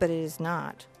it is, but it is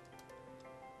not.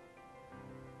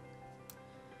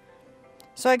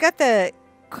 So I got the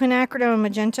quinacridone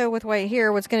magenta with white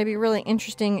here. What's going to be really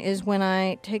interesting is when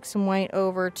I take some white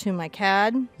over to my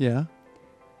CAD. Yeah.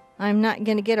 I'm not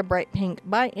going to get a bright pink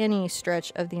by any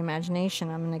stretch of the imagination.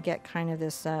 I'm going to get kind of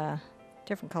this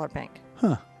different color pink.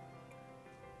 Huh.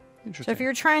 So Interesting. if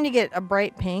you're trying to get a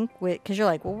bright pink, because you're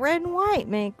like, well, red and white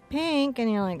make pink,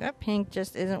 and you're like, that pink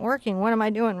just isn't working. What am I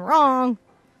doing wrong?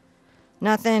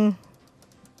 Nothing.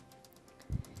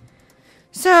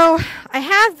 So I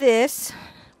have this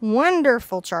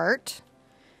wonderful chart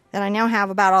that I now have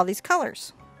about all these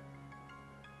colors.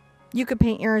 You could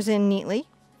paint yours in neatly.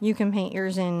 You can paint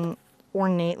yours in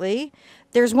ornately.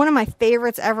 There's one of my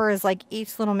favorites ever is like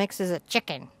each little mix is a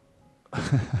chicken.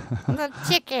 The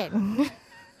chicken.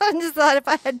 I just thought if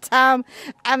I had time,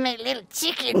 I'd make little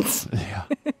chickens. Yeah.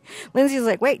 Lindsay's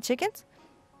like, wait, chickens?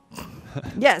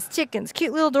 Yes, chickens.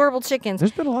 Cute little adorable chickens.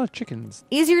 There's been a lot of chickens.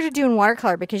 Easier to do in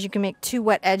watercolor because you can make two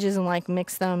wet edges and like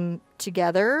mix them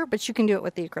together, but you can do it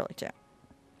with the acrylic too.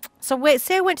 So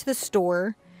say I went to the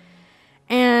store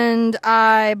and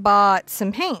I bought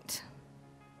some paint.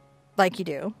 Like you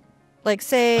do. Like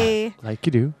say... Like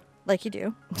you do. Like you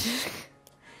do.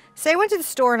 Say I went to the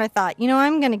store and I thought, you know,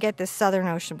 I'm going to get this Southern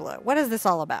Ocean Blue. What is this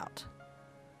all about?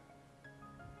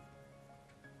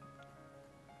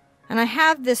 And I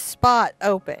have this spot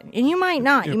open. And you might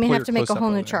not. You may have to make a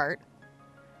whole new chart.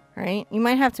 Right? You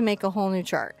might have to make a whole new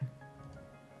chart.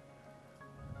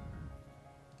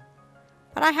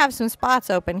 But I have some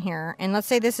spots open here. And let's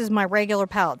say this is my regular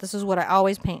palette. This is what I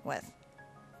always paint with.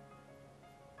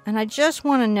 And I just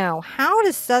want to know, how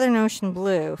does Southern Ocean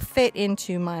Blue fit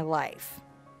into my life?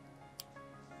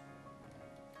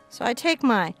 So I take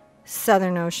my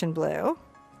Southern Ocean Blue,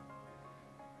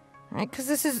 right? Because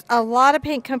this is, a lot of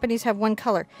paint companies have one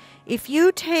color. If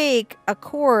you take a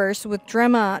course with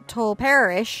Drema Toll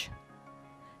Parrish,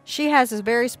 she has this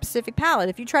very specific palette.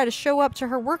 If you try to show up to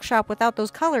her workshop without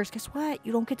those colors, guess what?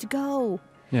 You don't get to go.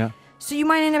 Yeah. So you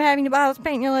might end up having to buy this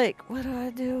paint, and you're like, what do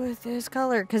I do with this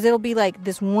color? Because it'll be like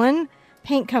this one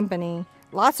paint company.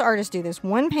 Lots of artists do this.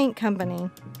 One paint company,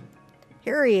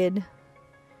 period,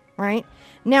 right?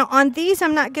 Now, on these,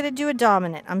 I'm not going to do a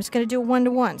dominant. I'm just going to do a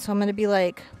 1-to-1. So I'm going to be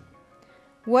like,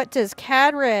 what does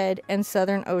Cad Red and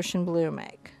Southern Ocean Blue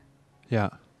make? Yeah.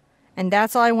 And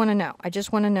that's all I want to know. I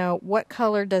just want to know, what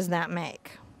color does that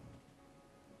make?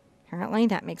 Apparently,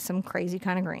 that makes some crazy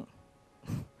kind of green.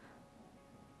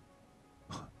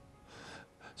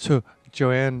 So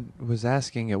Joanne was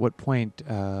asking, at what point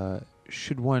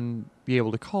should one be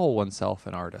able to call oneself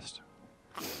an artist?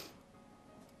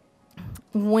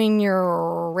 When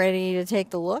you're ready to take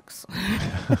the looks.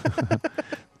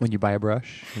 When you buy a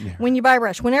brush? When you buy a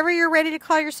brush. Whenever you're ready to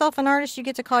call yourself an artist, you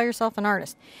get to call yourself an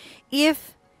artist.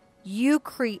 If you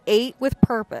create with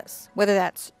purpose, whether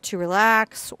that's to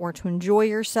relax or to enjoy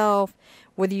yourself,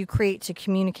 whether you create to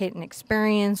communicate an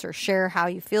experience or share how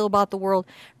you feel about the world,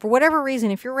 for whatever reason,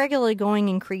 if you're regularly going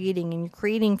and you're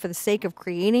creating for the sake of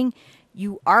creating,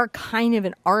 you are kind of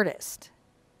an artist.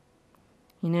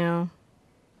 You know?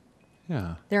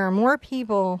 Yeah. There are more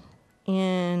people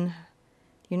in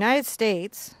the United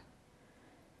States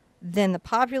than the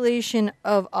population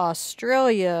of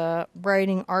Australia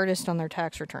writing artist on their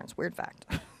tax returns. Weird fact.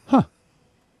 Huh.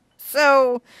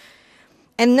 So,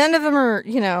 and none of them are,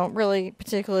 you know, really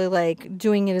particularly like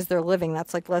doing it as their living.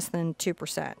 That's like less than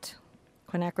 2%.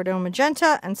 Quinacridone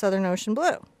Magenta and Southern Ocean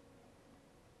Blue.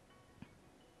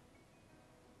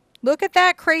 Look at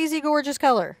that crazy gorgeous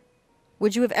color.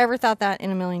 Would you have ever thought that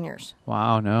in a million years?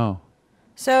 Wow, no.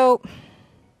 So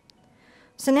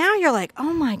now you're like,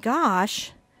 oh my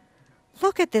gosh,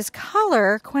 look at this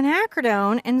color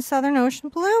quinacridone and Southern Ocean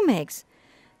Blue makes.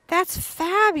 That's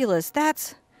fabulous.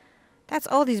 That's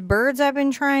all these birds I've been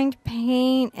trying to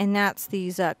paint, and that's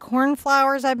these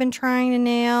cornflowers I've been trying to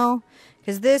nail,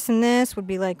 because this and this would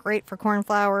be like great for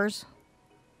cornflowers.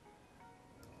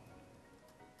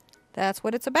 That's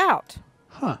what it's about.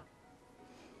 Huh.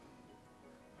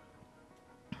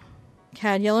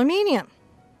 Cad Yellow Medium.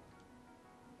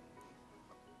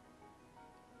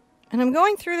 And I'm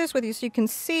going through this with you so you can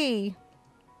see.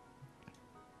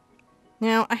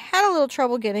 Now, I had a little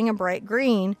trouble getting a bright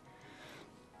green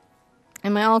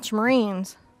in my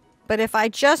ultramarines. But if I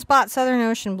just bought Southern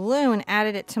Ocean Blue and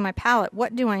added it to my palette,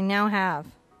 what do I now have?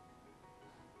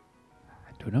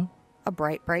 I don't know. A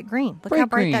bright, bright green. Look how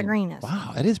bright that green is.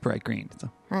 Wow, it is bright green. It's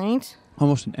right?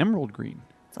 almost an emerald green.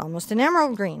 It's almost an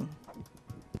emerald green.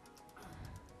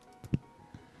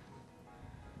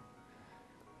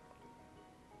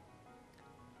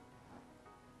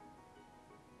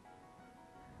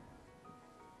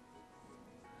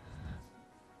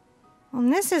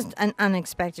 And this is an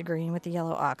unexpected green with the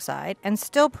yellow oxide and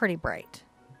still pretty bright,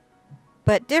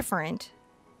 but different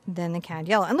than the cad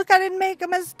yellow. And look, I didn't make a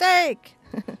mistake.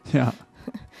 Yeah.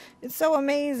 It's so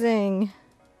amazing.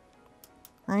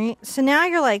 Right? So now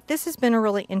you're like, this has been a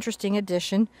really interesting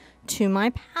addition to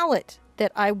my palette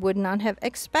that I would not have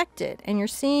expected. And you're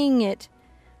seeing it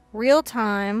real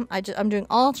time. I'm doing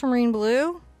Ultramarine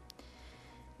Blue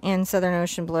and Southern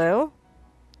Ocean Blue.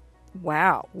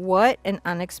 Wow, what an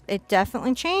it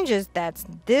definitely changes.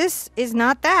 This is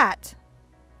not that.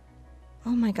 Oh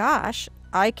my gosh,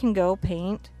 I can go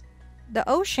paint the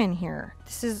ocean here.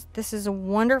 This is a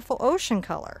wonderful ocean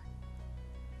color.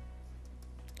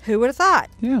 Who would have thought?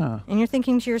 Yeah. And you're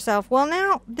thinking to yourself, well,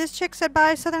 now this chick said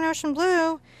buy Southern Ocean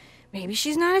Blue. Maybe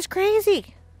she's not as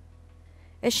crazy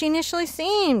as she initially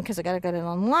seemed, because I gotta get it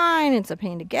online. It's a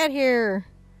pain to get here.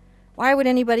 Why would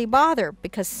anybody bother?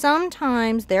 Because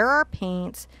sometimes there are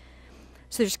paints.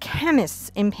 So there's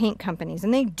chemists in paint companies,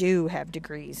 and they do have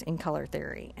degrees in color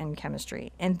theory and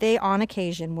chemistry. And they, on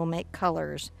occasion, will make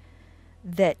colors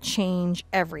that change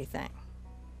everything.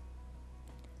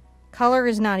 Color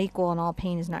is not equal, and all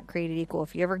paint is not created equal.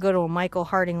 If you ever go to a Michael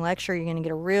Harding lecture, you're going to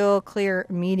get a real clear,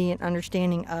 immediate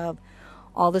understanding of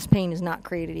all this paint is not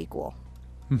created equal.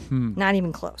 Not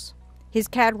even close. His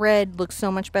cad red looks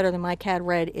so much better than my cad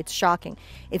red. It's shocking.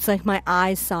 It's like my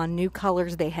eyes saw new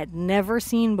colors they had never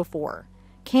seen before.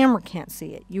 Camera can't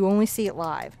see it. You only see it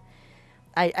live.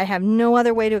 I have no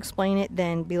other way to explain it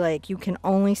than be like, you can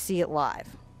only see it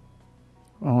live.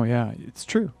 Oh, yeah. It's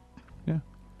true. Yeah.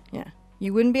 Yeah.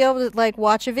 You wouldn't be able to, like,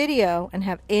 watch a video and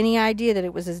have any idea that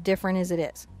it was as different as it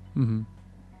is. Mm-hmm.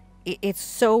 It's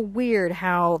so weird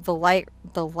how the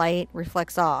light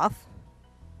reflects off.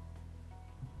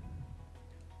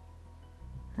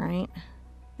 Right?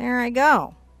 There I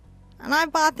go. And I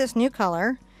bought this new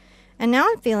color. And now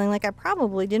I'm feeling like I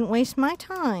probably didn't waste my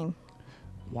time.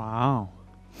 Wow.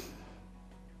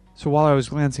 So while I was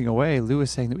glancing away, Lou was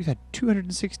saying that we've had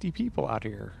 260 people out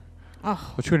here.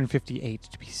 Oh. Well, 258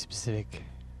 to be specific.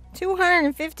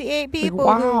 258 people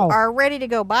wow. who are ready to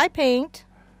go buy paint.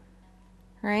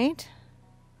 Right?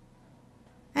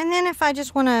 And then if I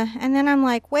just want to... And then I'm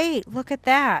like, wait, look at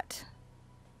that.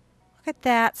 Look at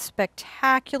that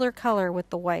spectacular color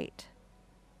with the white.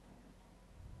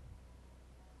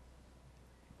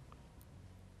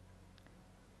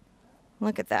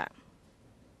 Look at that.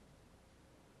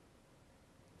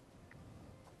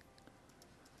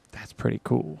 That's pretty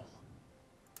cool.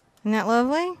 Isn't that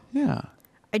lovely? Yeah.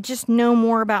 I just know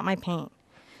more about my paint.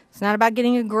 It's not about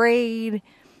getting a grade.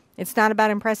 It's not about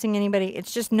impressing anybody.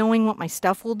 It's just knowing what my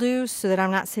stuff will do so that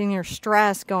I'm not sitting there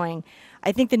stressed going...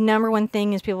 I think the number one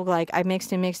thing is people go like, I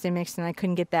mixed and mixed and mixed and I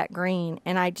couldn't get that green.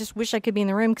 And I just wish I could be in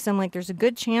the room because I'm like, there's a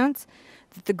good chance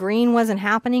that the green wasn't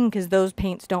happening because those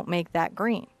paints don't make that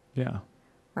green. Yeah.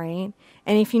 Right?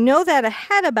 And if you know that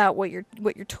ahead about what your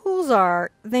tools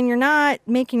are, then you're not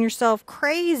making yourself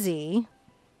crazy,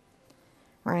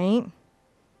 right,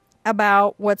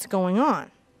 about what's going on.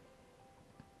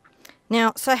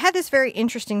 Now, so I had this very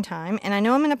interesting time, and I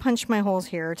know I'm going to punch my holes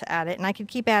here to add it, and I could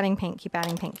keep adding paint, keep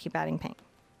adding paint, keep adding paint.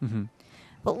 Mm-hmm.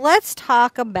 But let's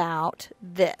talk about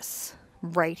this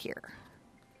right here.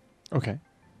 Okay.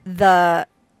 The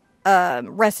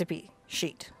recipe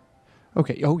sheet.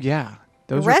 Okay. Oh, yeah.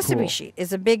 Those the are recipe cool. sheet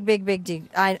is a big, big, big deal.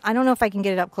 I don't know if I can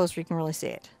get it up close where you can really see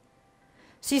it.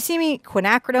 So you see me,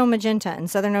 quinacridone magenta and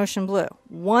Southern Ocean Blue.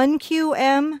 1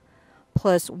 QM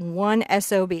plus 1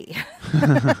 SOB.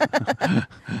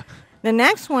 The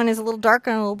next one is a little darker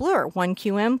and a little bluer. 1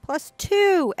 QM plus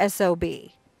 2 SOB.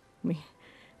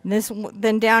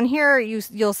 Then down here,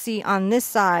 you'll see on this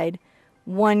side,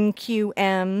 1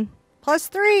 QM plus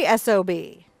 3 SOB.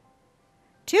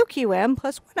 2 QM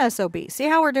plus 1 SOB. See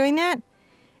how we're doing that?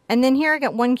 And then here I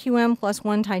got 1 QM plus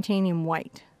 1 titanium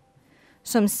white.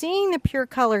 So I'm seeing the pure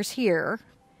colors here,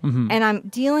 and I'm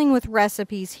dealing with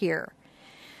recipes here.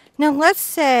 Now, let's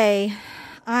say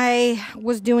I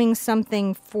was doing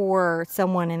something for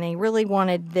someone and they really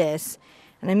wanted this,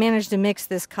 and I managed to mix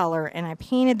this color, and I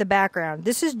painted the background.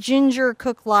 This is Ginger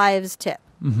Cook Live's tip.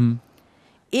 Mm-hmm.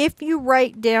 If you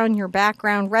write down your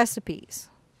background recipes,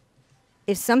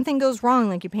 if something goes wrong,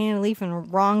 like you painted a leaf in a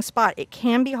wrong spot, it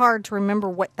can be hard to remember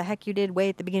what the heck you did way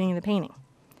at the beginning of the painting.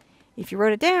 If you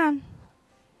wrote it down,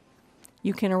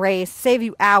 you can erase, save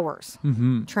you hours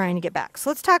trying to get back. So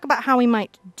let's talk about how we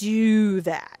might do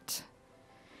that.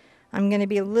 I'm going to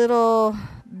be a little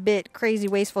bit crazy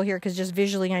wasteful here because just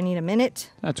visually I need a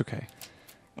minute. That's okay.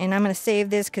 And I'm going to save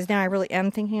this because now I really am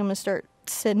thinking I'm going to start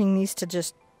sending these to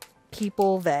just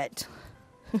people that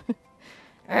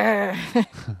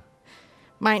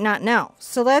might not know.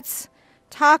 So let's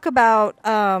talk about.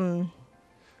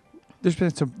 There's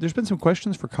been some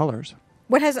questions for colors.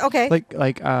 What has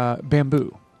like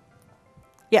bamboo.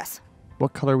 Yes.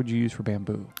 What color would you use for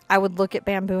bamboo? I would look at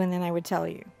bamboo and then I would tell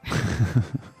you.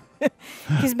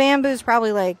 Because bamboo is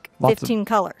probably like 15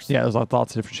 colors. Yeah, there's lots of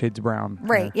different shades of brown.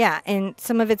 Right, yeah. And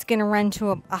some of it's going to run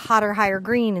to a hotter, higher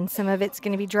green, and some of it's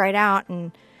going to be dried out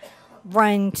and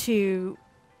run to,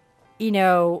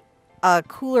 a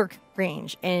cooler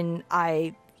range. And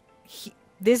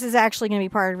this is actually going to be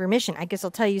part of your mission. I guess I'll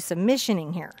tell you some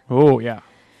missioning here. Oh, yeah.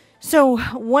 So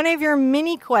one of your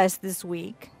mini quests this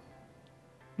week,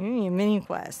 mini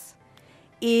quests,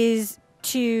 is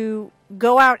to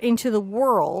go out into the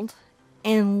world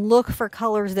and look for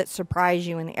colors that surprise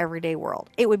you in the everyday world.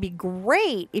 It would be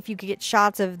great if you could get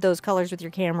shots of those colors with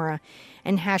your camera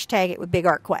and hashtag it with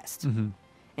Bigartquest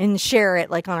and share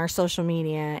it like on our social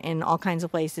media and all kinds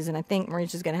of places. And I think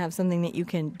Marisha's is going to have something that you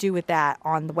can do with that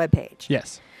on the webpage.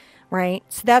 Yes. Right?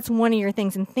 So that's one of your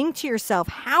things. And think to yourself,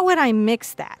 how would I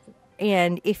mix that?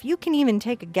 And if you can even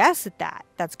take a guess at that,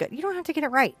 that's good. You don't have to get it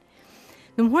right.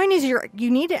 The point is you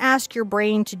need to ask your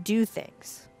brain to do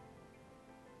things.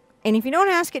 And if you don't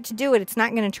ask it to do it, it's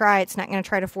not going to try. It's not going to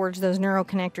try to forge those neural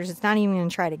connectors. It's not even going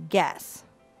to try to guess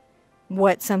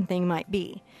what something might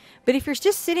be. But if you're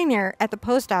just sitting there at the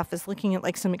post office looking at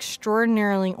like some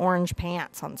extraordinarily orange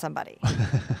pants on somebody,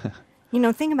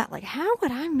 think about like, how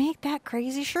would I make that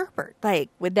crazy Sherpa? Like,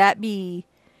 would that be,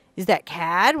 is that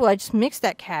CAD? Well, I just mixed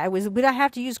that CAD. Would I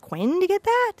have to use Quinn to get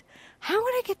that? How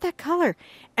would I get that color?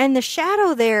 And the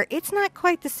shadow there, it's not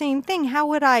quite the same thing. How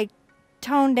would I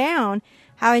tone down,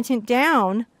 tint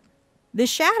down the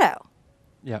shadow?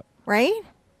 Yep. Right?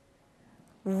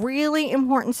 Really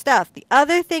important stuff. The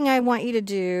other thing I want you to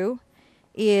do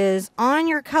is on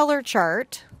your color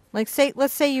chart, let's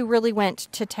say you really went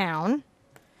to town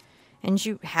and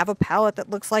you have a palette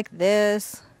that looks like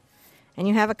this and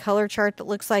you have a color chart that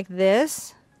looks like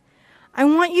this. I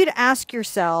want you to ask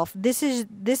yourself, this is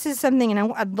something,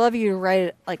 and I'd love you to write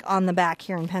it like on the back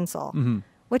here in pencil.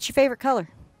 What's your favorite color?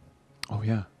 Oh,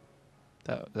 yeah.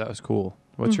 That was cool.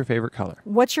 What's your favorite color?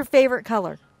 What's your favorite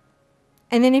color?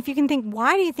 And then if you can think,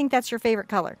 why do you think that's your favorite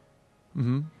color?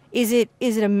 Is it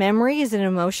a memory? Is it an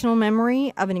emotional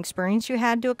memory of an experience you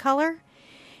had to a color?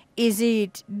 Is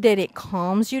it that it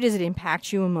calms you? Does it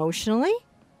impact you emotionally?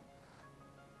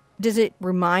 Does it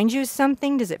remind you of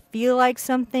something? Does it feel like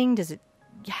something?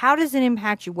 How does it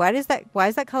impact you? Why is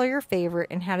that color your favorite,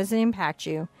 and how does it impact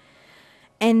you?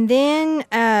 And then,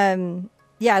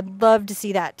 I'd love to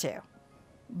see that too.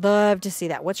 Love to see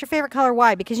that. What's your favorite color?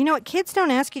 Why? Because you know what? Kids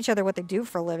don't ask each other what they do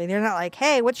for a living. They're not like,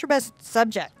 hey, what's your best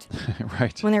subject?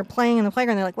 Right. When they're playing in the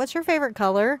playground, they're like, what's your favorite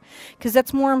color? Because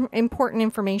that's more important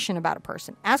information about a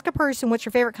person. Ask a person, what's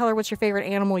your favorite color? What's your favorite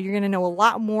animal? You're going to know a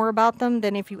lot more about them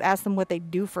than if you ask them what they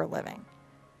do for a living.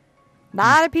 A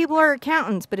lot of people are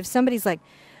accountants, but if somebody's like,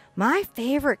 my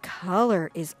favorite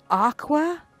color is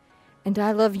Aqua and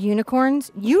I love unicorns,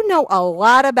 you know a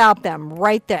lot about them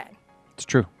right then. It's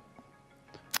true.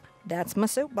 That's my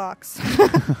soapbox.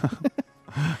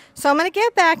 So I'm going to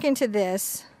get back into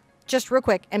this just real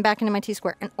quick and back into my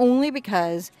T-square. And only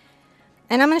because,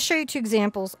 and I'm going to show you two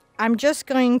examples. I'm just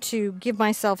going to give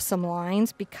myself some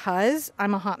lines because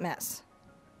I'm a hot mess.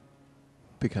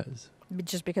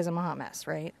 Just because I'm a hot mess,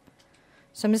 right?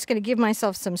 So I'm just going to give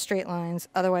myself some straight lines.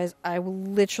 Otherwise, I will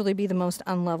literally be the most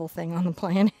unlevel thing on the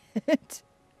planet.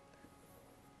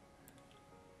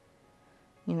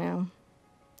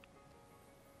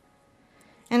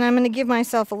 And I'm going to give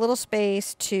myself a little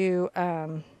space to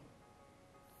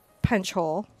punch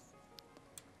hole.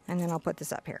 And then I'll put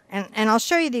this up here. And I'll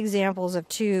show you the examples of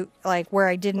two, like where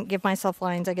I didn't give myself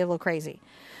lines. I get a little crazy.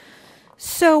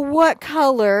 So what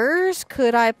colors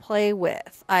could I play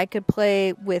with? I could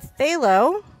play with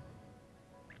phthalo,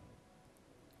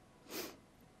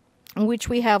 which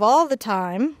we have all the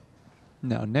time.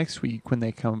 Now, next week when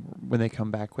they come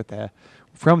back with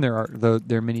from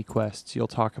their mini quests, you'll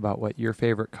talk about what your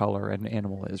favorite color and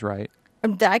animal is, right?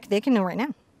 They can know right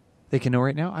now. They can know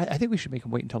right now? I think we should make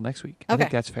them wait until next week. Okay. I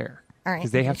think that's fair. All right.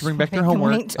 Because they have to bring back their You can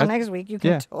homework. wait until next week. You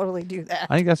can totally do that.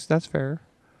 I think that's fair.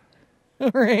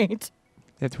 All right.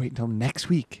 They have to wait until next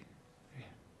week.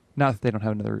 Not that they don't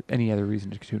have any other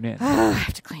reason to tune in. I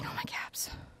have to clean all my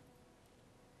caps.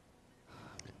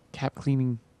 Cap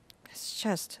cleaning. It's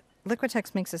just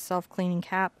Liquitex makes a self-cleaning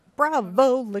cap.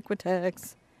 Bravo,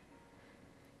 Liquitex.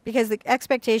 Because the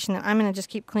expectation that I'm going to just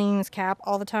keep cleaning this cap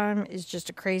all the time is just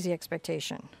a crazy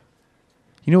expectation.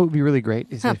 You know what would be really great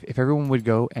is if everyone would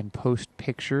go and post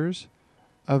pictures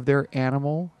of their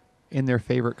animal in their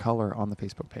favorite color on the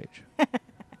Facebook page.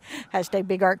 Hashtag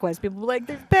Bigartquest. People be like,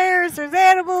 there's bears, there's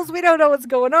animals, we don't know what's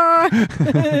going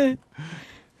on.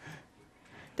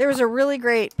 There was a really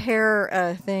great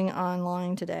pear thing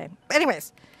online today.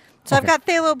 Anyways, so I've got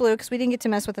phthalo blue because we didn't get to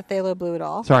mess with the phthalo blue at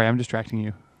all. Sorry, I'm distracting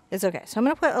you. It's okay. So I'm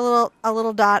going to put a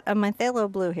little dot of my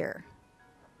phthalo blue here.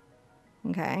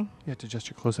 Okay. You have to adjust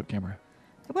your close-up camera.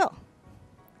 I will.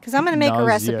 Because I'm going to make a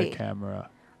recipe. Camera.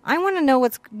 I want to know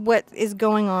what is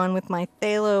going on with my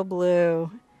phthalo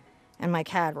blue and my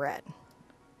cad red.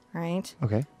 Right?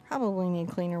 Okay. Probably need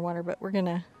cleaner water, but we're going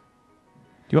to...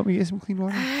 Do you want me to get some clean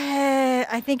water?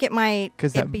 I think it might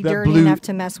be dirty blue, enough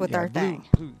to mess with our thing.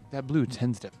 That blue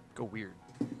tends to go weird.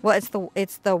 Well,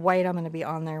 it's the white I'm going to be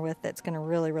on there with that's going to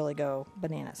really, really go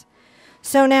bananas.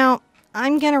 So now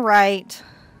I'm going to write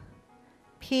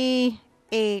PHTHALO,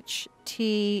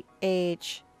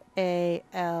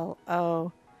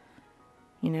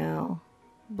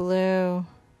 blue,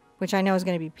 which I know is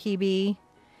going to be PB.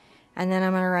 And then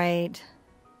I'm going to write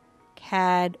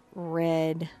cad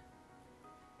red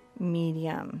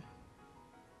medium.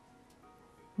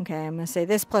 Okay, I'm going to say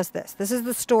this plus this. This is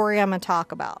the story I'm going to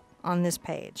talk about on this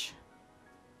page.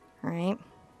 All right.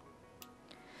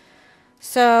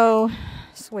 So,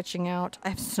 switching out. I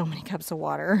have so many cups of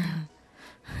water.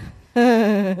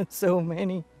 So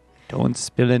many. Don't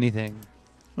spill anything.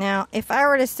 Now, if I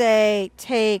were to say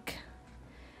take,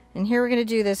 and here we're going to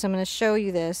do this, I'm going to show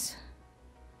you this.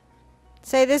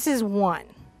 Say this is 1.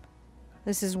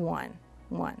 This is 1.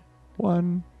 1.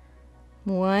 1.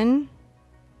 1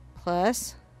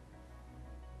 plus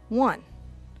 1.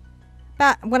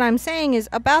 What I'm saying is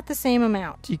about the same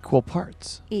amount. Equal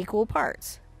parts. Equal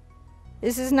parts.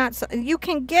 This is not... You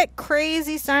can get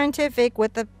crazy scientific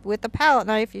with the palette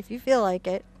knife if you feel like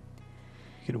it.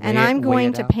 And I'm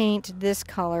going to paint this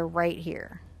color right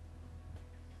here.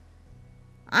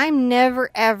 I'm never,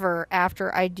 ever,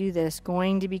 after I do this,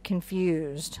 going to be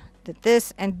confused that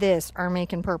this and this are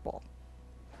making purple.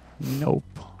 Nope.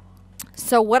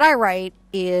 So what I write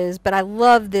is, but I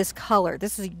love this color.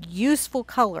 This is a useful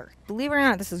color. Believe it or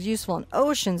not, this is useful in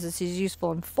oceans. This is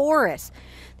useful in forests.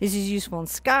 This is useful in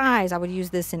skies. I would use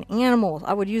this in animals.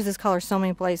 I would use this color so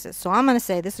many places. So I'm going to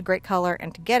say this is a great color,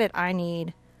 and to get it, I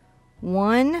need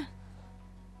 1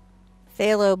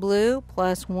 phthalo blue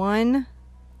plus 1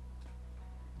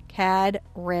 cad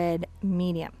red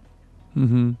medium.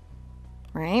 Mm-hmm.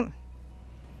 Right?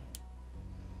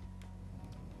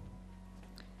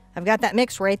 I've got that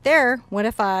mix right there. What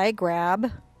if I grab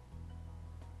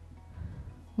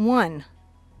 1?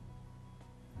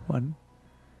 1.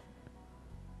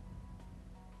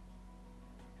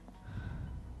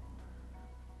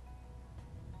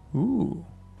 Ooh.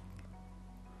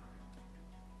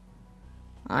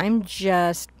 I'm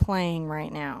just playing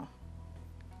right now.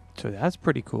 So that's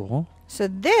pretty cool. So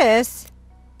this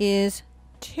is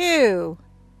 2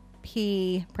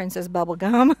 P Princess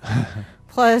Bubblegum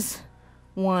plus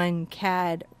 1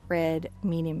 cad red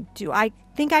medium. Do I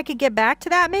think I could get back to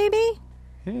that maybe?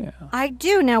 Yeah. I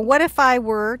do. Now what if I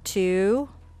were to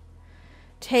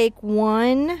take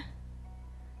 1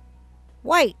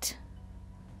 white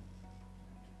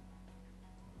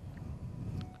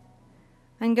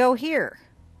and go here?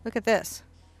 Look at this.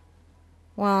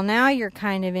 Well, now you're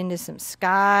kind of into some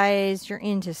skies. You're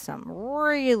into some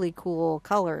really cool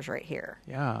colors right here.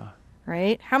 Yeah.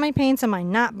 Right? How many paints am I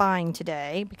not buying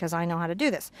today because I know how to do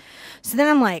this? So then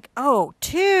I'm like, oh,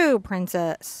 2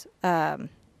 Princess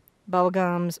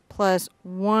Bubblegums plus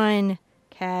 1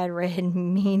 cad red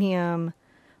medium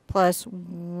plus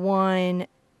 1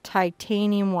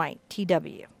 titanium white,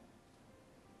 TW.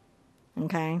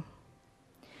 Okay?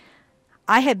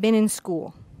 I have been in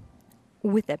school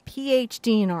with a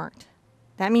PhD in art.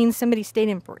 That means somebody stayed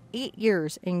in for 8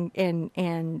 years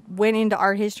and went into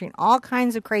art history and all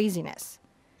kinds of craziness.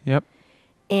 Yep.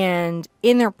 And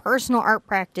in their personal art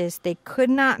practice, they could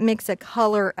not mix a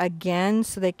color again,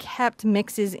 so they kept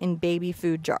mixes in baby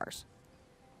food jars.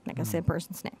 I'm not going to say a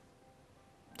person's name.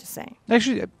 Just saying.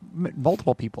 Actually,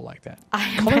 multiple people like that. I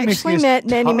have actually met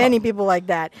many people like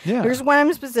that. Yeah. There's one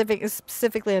I'm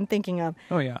specifically I'm thinking of.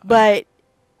 Oh, yeah. But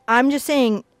I'm just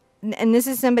saying, and this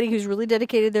is somebody who's really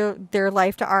dedicated their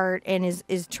life to art and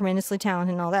is tremendously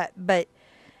talented and all that, but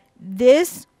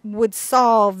this would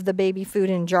solve the baby food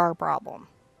in jar problem.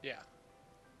 Yeah.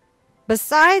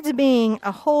 Besides being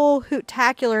a whole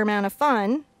hoot-tacular amount of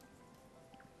fun,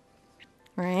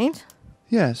 right?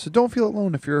 Yeah, so don't feel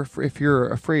alone if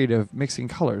you're afraid of mixing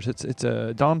colors. It's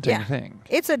a daunting thing.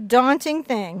 It's a daunting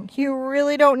thing. You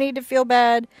really don't need to feel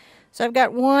bad. So I've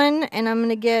got one, and I'm going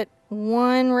to get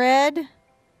one red.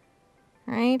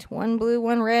 Right? One blue,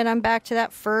 one red. I'm back to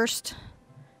that first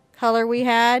color we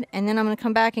had. And then I'm going to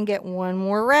come back and get one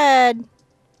more red.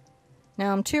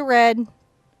 Now I'm two red.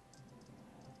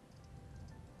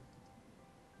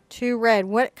 Two red.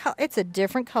 What color? It's a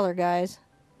different color, guys.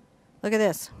 Look at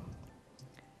this.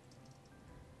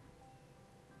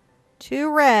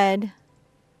 Two red.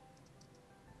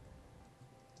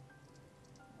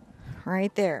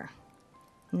 Right there.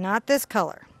 Not this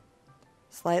color.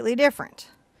 Slightly different.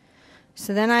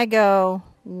 So then I go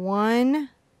 1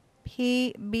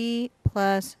 PB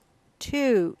plus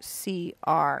 2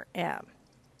 CRM.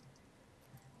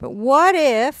 But what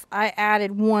if I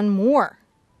added one more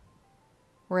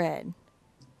red?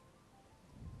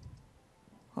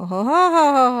 Oh, ho, ho, ho,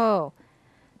 ho, ho.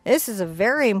 This is a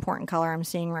very important color I'm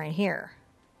seeing right here.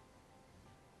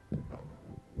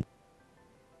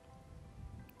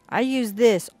 I use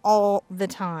this all the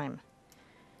time.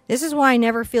 This is why I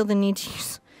never feel the need to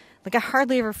use, like I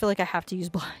hardly ever feel like I have to use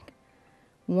black.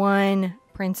 1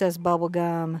 Princess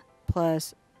Bubblegum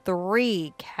plus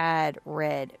 3 Cad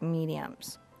Red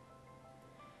mediums.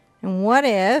 And what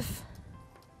if,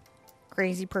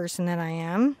 crazy person that I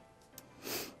am,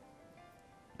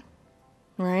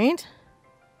 right?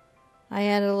 I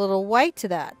added a little white to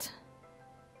that.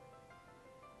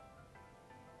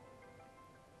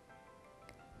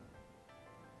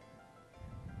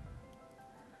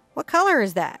 What color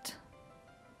is that?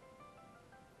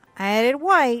 I added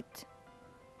white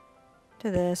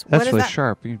to this. That's what is really that?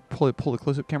 sharp. You pull the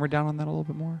close-up camera down on that a little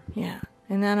bit more. Yeah.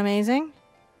 Isn't that amazing?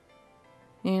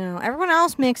 You know, everyone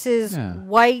else mixes Yeah.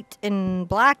 white and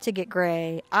black to get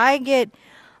gray. I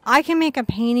can make a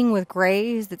painting with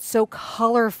grays that's so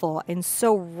colorful and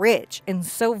so rich and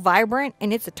so vibrant,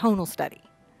 and it's a tonal study.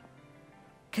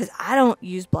 Because I don't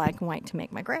use black and white to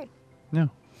make my gray. No.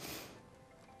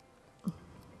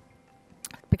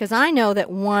 Because I know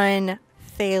that 1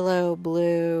 Phthalo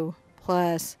Blue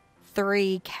plus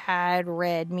 3 Cad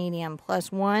Red medium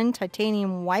plus 1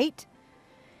 Titanium White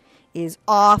is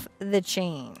off the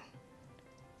chain.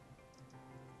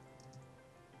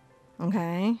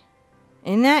 Okay?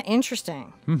 Isn't that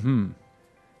interesting? Mm-hmm.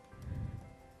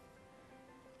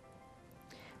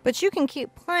 But you can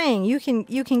keep playing. You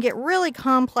can get really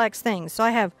complex things. So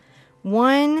I have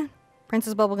 1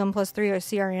 Princess Bubblegum plus 3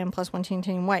 CRM plus 1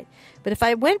 Titanium White. But if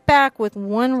I went back with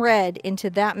 1 red into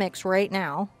that mix right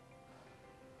now,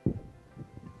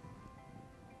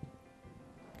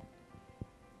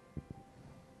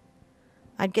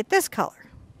 I'd get this color.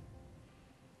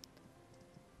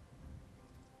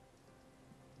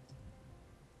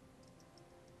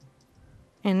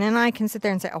 And then I can sit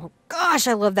there and say, oh gosh,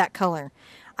 I love that color.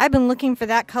 I've been looking for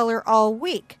that color all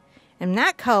week. And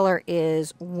that color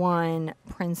is 1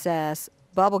 Princess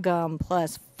Bubblegum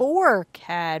plus 4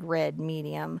 Cad Red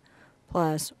medium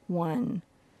plus 1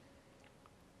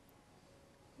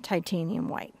 Titanium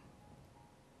White.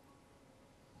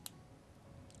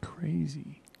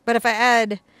 Crazy. But if I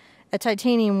add a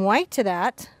Titanium White to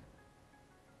that,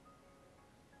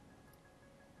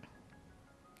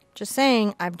 just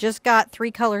saying, I've just got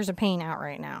 3 colors of paint out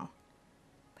right now.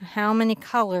 But how many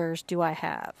colors do I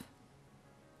have?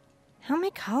 How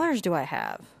many colors do I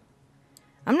have?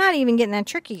 I'm not even getting that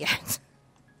tricky yet.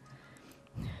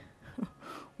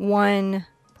 1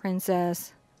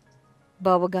 Princess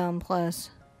Bubblegum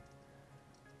plus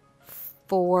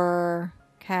 4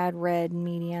 Cad Red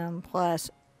medium plus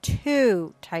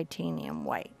 2 Titanium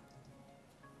White.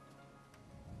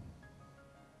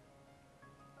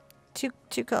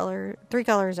 3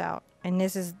 colors out, and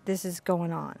this is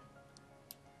going on.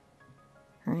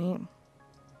 All right.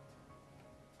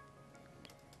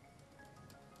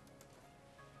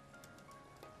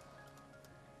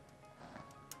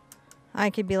 I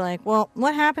could be like, well,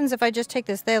 what happens if I just take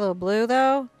this phthalo blue,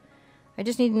 though? I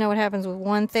just need to know what happens with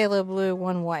 1 phthalo blue,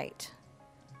 1 white.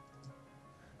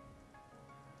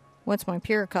 What's my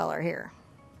pure color here?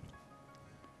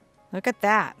 Look at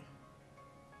that.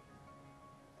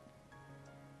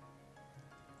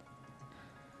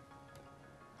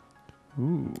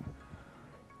 Ooh.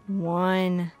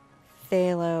 1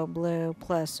 phthalo blue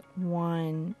plus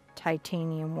 1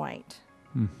 titanium white.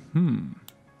 Mm-hmm.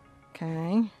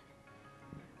 Okay.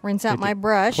 rinse out my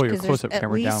brush. Pull your there's close-up at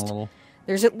camera least, down a little.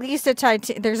 There's at least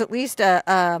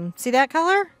a see that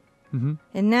color? Mm-hmm.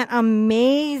 Isn't that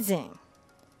amazing?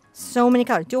 So many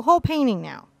colors. Do a whole painting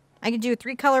now. I could do a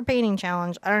 3-color painting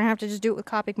challenge. I don't have to just do it with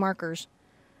Copic markers.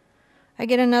 I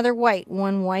get another white,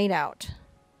 one white out.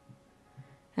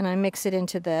 And I mix it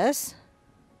into this.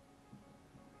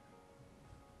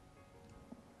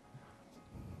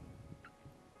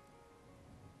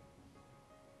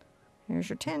 Here's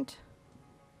your tint.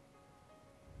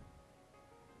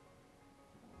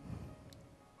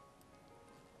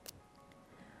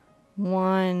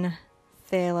 One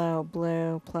phthalo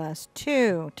blue plus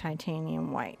 2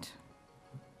 titanium white.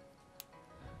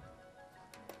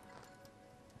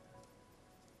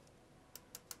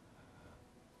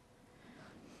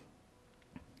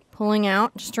 Pulling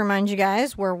out, just to remind you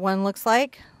guys where one looks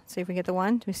like. Let's see if we get the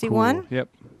one. Do we see one? Yep.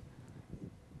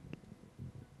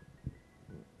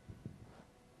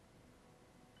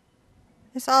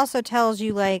 This also tells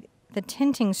you like the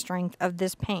tinting strength of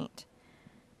this paint.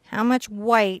 How much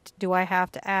white do I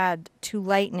have to add to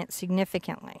lighten it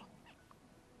significantly?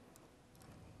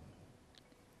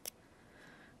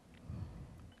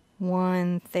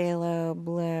 One phthalo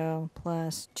blue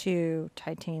plus 2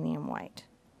 titanium white.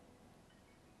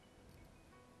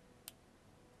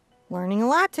 Learning a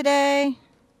lot today.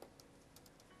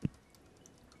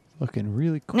 Looking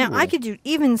really cool. Now, I could do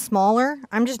even smaller.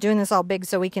 I'm just doing this all big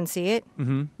so we can see it.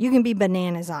 Mm-hmm. You can be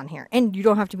bananas on here. And you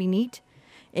don't have to be neat.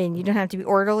 And you don't have to be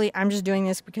orderly. I'm just doing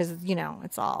this because, you know,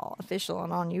 it's all official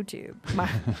and on YouTube.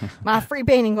 My free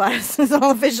painting class is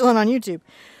all official and on YouTube.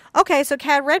 Okay, so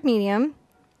Cad Red Medium.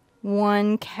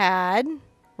 1 Cad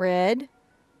Red.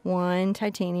 1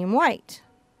 Titanium White.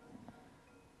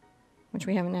 Which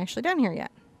we haven't actually done here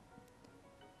yet.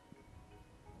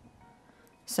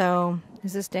 So,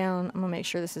 is this down? I'm going to make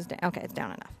sure this is down. Okay, it's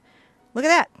down enough. Look at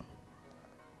that.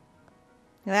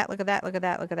 Look at that, look at that, look at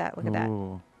that, look at that, look at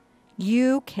that.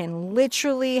 You can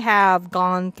literally have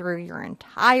gone through your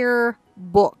entire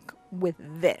book with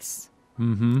this.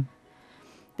 Mm-hmm.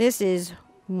 This is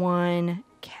 1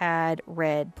 Cad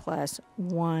Red plus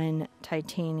 1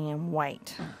 Titanium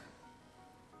White.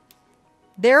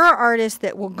 There are artists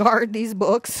that will guard these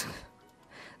books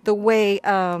the way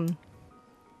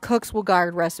cooks will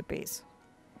guard recipes.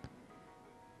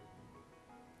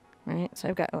 Right, so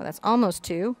I've got, that's almost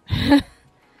 2.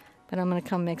 But I'm going to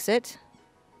come mix it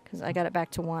because I got it back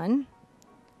to 1.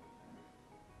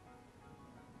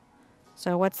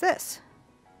 So what's this?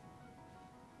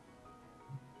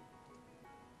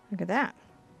 Look at that.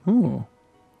 Ooh.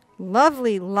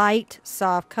 Lovely light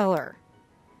soft color.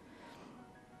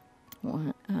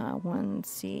 1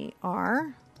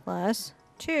 CR plus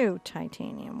 2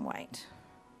 titanium white.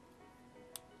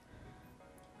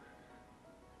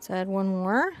 Let's add one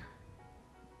more.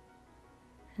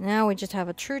 Now we just have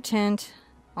a true tint,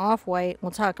 off-white.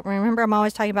 We'll talk. Remember, I'm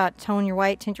always talking about tone your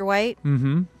white, tint your white.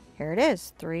 Mm-hmm. Here it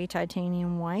is, 3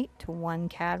 titanium white to 1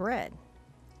 Cad Red.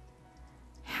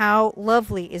 How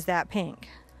lovely is that pink?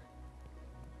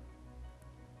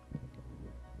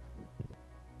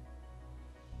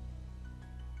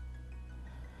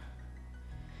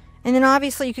 And then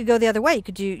obviously you could go the other way.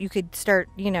 You could start,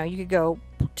 you know, you could go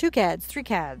 2 Cads, 3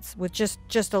 Cads with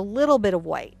just a little bit of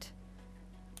white.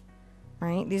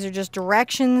 Right? These are just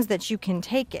directions that you can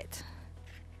take it.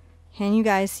 Can you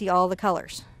guys see all the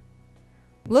colors?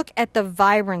 Look at the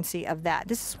vibrancy of that.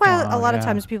 This is why a lot of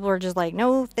times people are just like,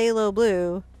 no phthalo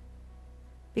blue.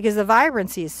 Because the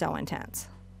vibrancy is so intense.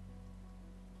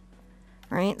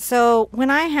 Right? So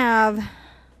when I have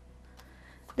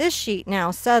this sheet now,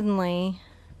 suddenly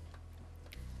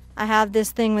I have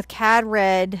this thing with Cad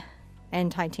Red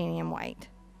and titanium white.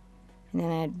 And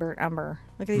then I had burnt umber.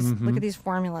 Look at these look at these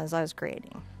formulas I was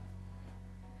creating.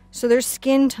 So there's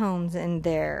skin tones in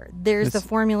there. There's the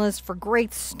formulas for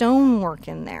great stonework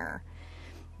in there.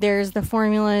 There's the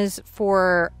formulas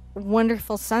for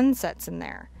wonderful sunsets in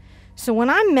there. So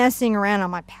when I'm messing around on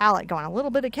my palette, going a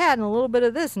little bit of Cad and a little bit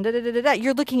of this and da-da-da-da-da,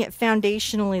 you're looking at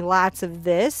foundationally lots of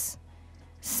this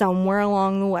somewhere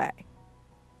along the way.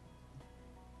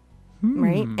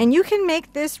 Right? And you can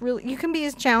make this really, you can be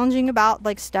as challenging about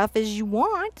like stuff as you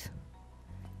want.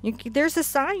 There's a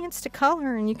science to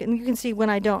color, and you can see when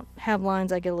I don't have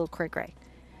lines, I get a little cray-cray.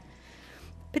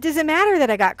 But does it matter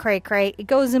that I got cray-cray? It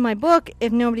goes in my book.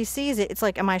 If nobody sees it, it's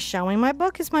like, am I showing my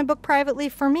book? Is my book privately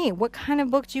for me? What kind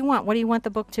of book do you want? What do you want the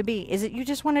book to be? Is it you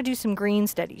just want to do some green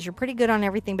studies? You're pretty good on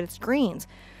everything, but it's greens.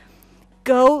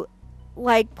 Go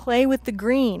like play with the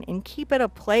green and keep it a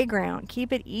playground.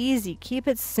 Keep it easy. Keep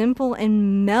it simple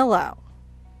and mellow.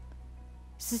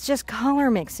 This is just color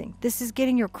mixing. This is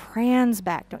getting your crayons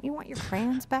back. Don't you want your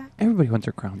crayons back? Everybody wants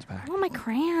their crowns back. I want my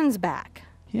crayons back.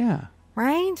 Yeah.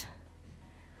 Right?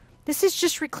 This is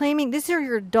just reclaiming. These are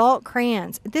your adult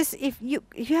crayons. This, if you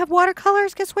have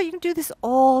watercolors, guess what? You can do this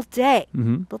all day.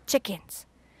 Little chickens,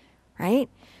 right?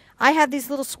 I have these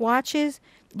little swatches.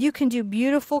 You can do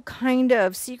beautiful kind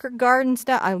of secret garden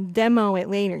stuff. I'll demo it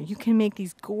later. You can make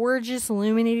these gorgeous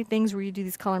illuminated things where you do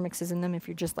these color mixes in them. If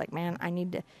you're just like, man, I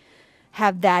need to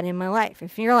have that in my life.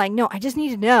 If you're like, no, I just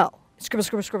need to know. Scribble,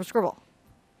 scribble, scribble, scribble.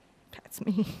 That's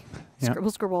me. Yep.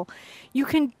 Scribble, scribble. You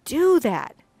can do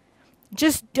that.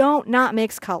 Just don't not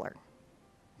mix color.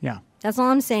 Yeah. That's all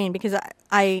I'm saying, because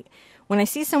I when I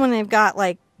see someone, they've got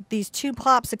like these 2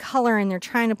 pops of color and they're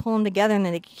trying to pull them together, and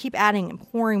then they keep adding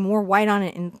and pouring more white on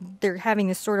it, and they're having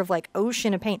this sort of like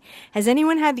ocean of paint. Has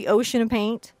anyone had the ocean of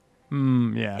paint?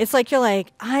 Yeah. It's like you're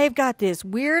like, I've got this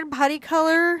weird putty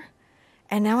color,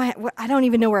 and now I don't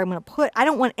even know where I'm going to put. I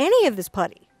don't want any of this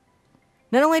putty.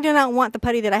 Not only do I not want the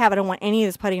putty that I have, I don't want any of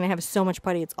this putty, and I have so much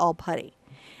putty, it's all putty.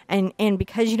 And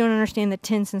because you don't understand the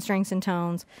tints and strengths and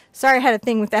tones, sorry, I had a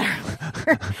thing with that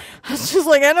earlier. I was just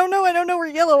like, I don't know where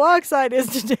yellow oxide is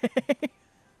today.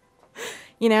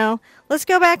 You know, let's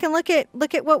go back and look at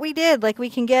what we did. Like,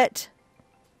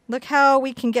 look how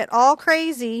we can get all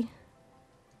crazy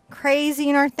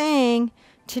in our thing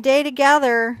today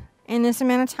together. In this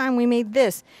amount of time, we made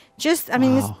this. Just, I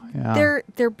mean, yeah.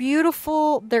 they're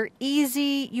beautiful. They're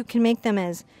easy. You can make them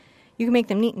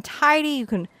neat and tidy. You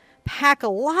can pack a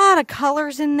lot of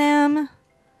colors in them,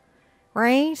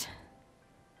 right?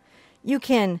 You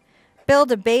can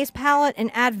build a base palette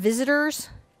and add visitors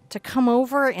to come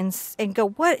over and go,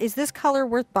 what is this color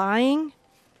worth buying?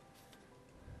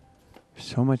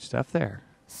 So much stuff there.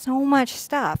 So much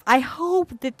stuff. I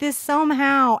hope that this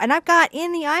somehow, and I've got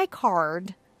in the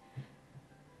iCard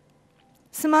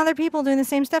some other people doing the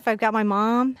same stuff. I've got my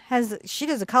mom, she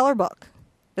does a color book.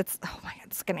 That's, oh my God,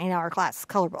 it's like an 8-hour class,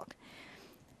 color book.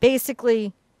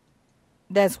 Basically,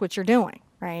 that's what you're doing,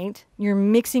 right? You're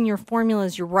mixing your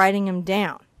formulas, you're writing them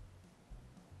down.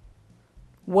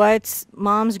 What's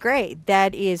Mom's grade?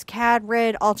 That is Cad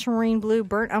Red, Ultramarine Blue,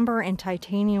 Burnt Umber, and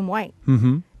Titanium White.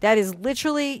 That is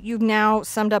literally, you've now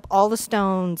summed up all the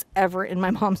stones ever in my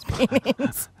mom's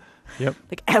paintings. Yep.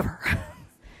 Like, ever.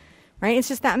 Right? It's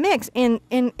just that mix. And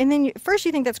then first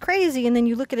you think that's crazy, and then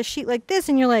you look at a sheet like this,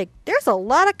 and you're like, there's a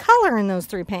lot of color in those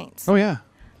 3 paints. Oh, yeah.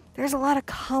 There's a lot of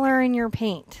color in your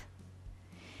paint.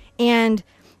 And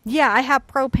yeah, I have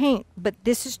pro paint, but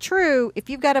this is true. If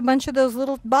you've got a bunch of those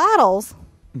little bottles,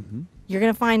 you're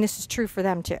going to find this is true for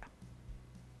them too.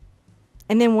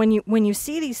 And then when you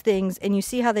see these things and you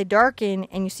see how they darken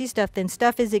and you see stuff, then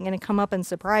stuff isn't going to come up and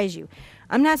surprise you.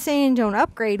 I'm not saying don't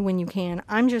upgrade when you can.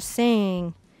 I'm just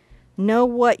saying know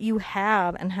what you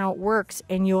have and how it works,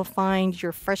 and you'll find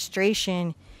your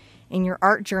frustration in your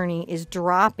art journey is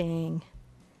dropping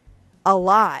a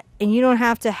lot. And you don't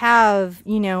have to have,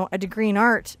 a degree in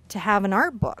art to have an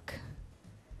art book.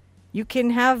 You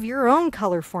can have your own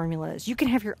color formulas. You can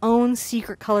have your own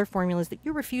secret color formulas that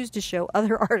you refuse to show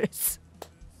other artists.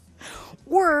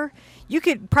 Or you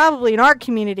could probably, an art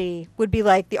community would be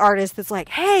like the artist that's like,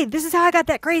 hey, this is how I got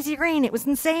that crazy green. It was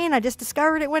insane. I just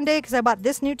discovered it one day because I bought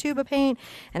this new tube of paint,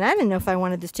 and I didn't know if I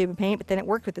wanted this tube of paint, but then it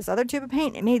worked with this other tube of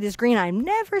paint. And it made this green I've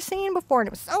never seen before, and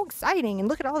it was so exciting. And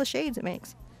look at all the shades it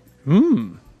makes. It's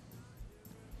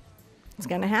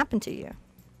going to happen to you.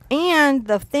 And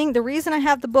the reason I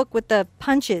have the book with the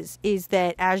punches is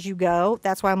that as you go,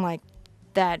 that's why I'm like,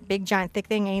 that big giant thick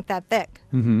thing ain't that thick.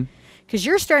 Because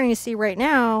you're starting to see right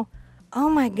now, oh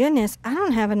my goodness, I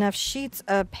don't have enough sheets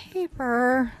of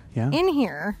paper in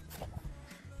here,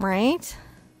 right?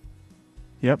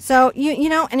 Yep. So, you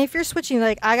know, and if you're switching,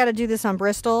 like, I got to do this on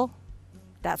Bristol,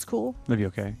 that's cool. That'll be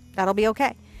okay. That'll be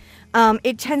okay.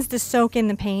 It tends to soak in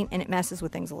the paint and it messes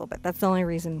with things a little bit. That's the only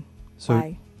reason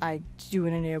why I do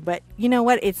it anew. But you know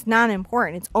what? It's not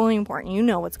important. It's only important you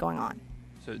know what's going on.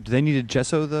 So do they need to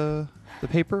gesso the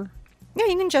paper? Yeah,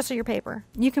 you can gesso your paper.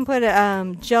 You can put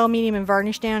a gel, medium, and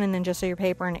varnish down and then gesso your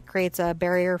paper, and it creates a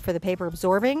barrier for the paper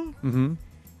absorbing.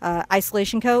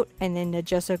 Isolation coat, and then the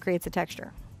gesso creates a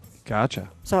texture. Gotcha.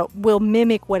 So we'll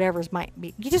mimic whatever's might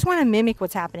be. You just want to mimic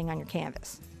what's happening on your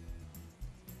canvas.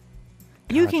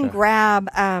 You can grab,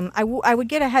 I would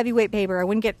get a heavyweight paper. I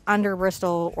wouldn't get under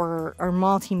Bristol or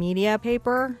multimedia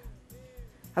paper.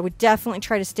 I would definitely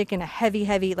try to stick in a heavy,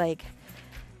 like,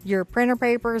 your printer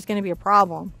paper is going to be a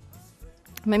problem.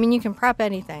 I mean, you can prep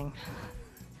anything.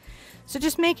 So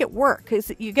just make it work. Because,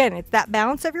 again, it's that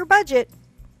balance of your budget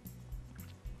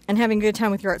and having a good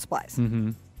time with your art supplies.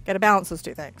 Got to balance those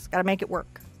two things. Got to make it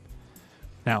work.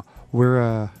 Now,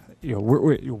 we're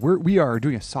we are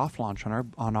doing a soft launch on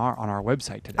our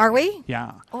website today. Are we?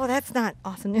 Yeah. Oh, that's not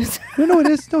awesome news. No, it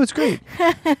is. No, it's great.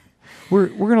 We're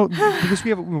gonna, because we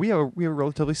have a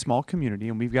relatively small community,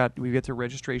 and we've got the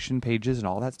registration pages and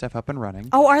all that stuff up and running.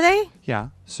 Oh, are they? Yeah.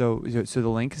 So the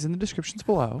link is in the descriptions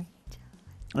below.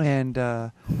 And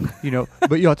but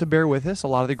you'll have to bear with us. A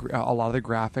lot of the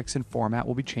graphics and format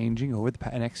will be changing over the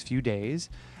next few days,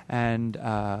 and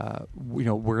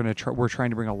we're trying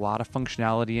to bring a lot of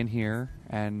functionality in here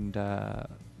and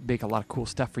make a lot of cool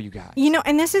stuff for you guys.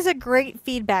 And this is a great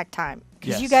feedback time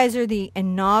because Yes. you guys are the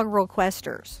inaugural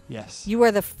questers. Yes. You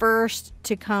are the first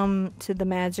to come to the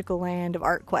magical land of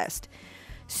ArtQuest.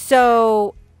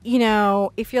 So,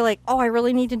 if you're like, oh, I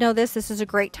really need to know this is a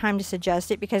great time to suggest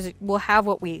it because we'll have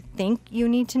what we think you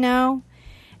need to know.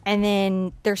 And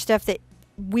then there's stuff that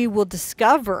we will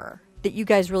discover that you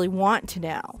guys really want to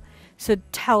know. So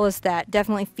tell us that.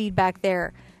 Definitely feedback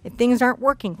there. If things aren't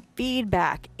working,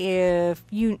 feedback. If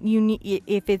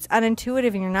if it's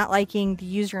unintuitive and you're not liking the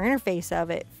user interface of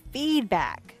it,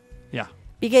 feedback. Yeah.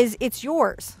 Because it's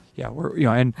yours. Yeah, we're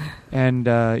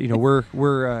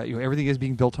everything is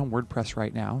being built on WordPress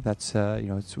right now. That's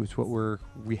it's what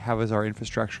we have as our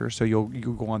infrastructure. So you'll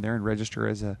go on there and register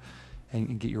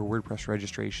and get your WordPress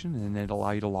registration, and then it'll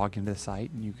allow you to log into the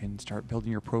site, and you can start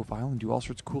building your profile and do all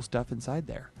sorts of cool stuff inside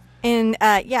there. And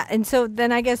and so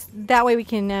then I guess that way we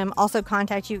can also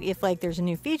contact you if there's a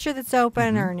new feature that's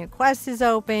open or a new quest is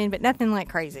open, but nothing like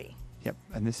crazy. Yep,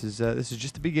 and this is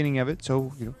just the beginning of it.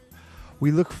 So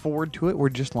we look forward to it. We're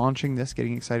just launching this,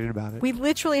 getting excited about it. We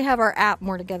literally have our app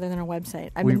more together than our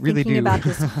website. I've We been really thinking do. about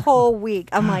this whole week.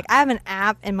 I'm like, I have an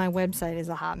app and my website is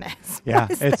a hot mess. Yeah,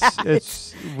 What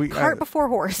is that? Cart before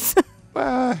horse.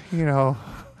 Gotta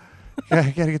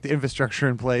get the infrastructure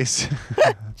in place.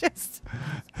 Just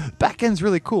Back end's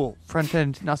really cool. Front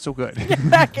end not so good.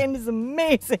 back end is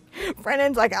amazing. Front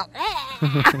end's like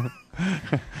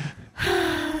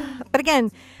But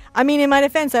again, in my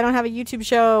defense, I don't have a YouTube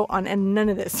show on and none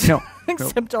of this. No.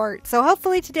 Except art. So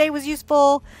hopefully today was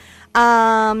useful.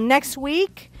 Next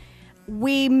week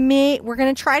we're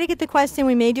going to try to get the quest in.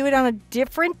 We may do it on a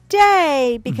different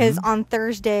day because on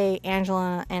Thursday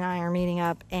Angela and I are meeting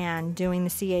up and doing the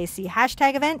CAC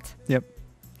hashtag event. Yep.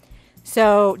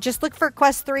 So just look for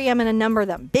Quest 3. I'm going to number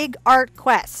them.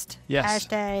 Bigartquest. Yes.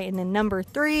 Hashtag and then number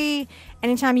 3.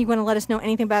 Anytime you want to let us know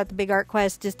anything about the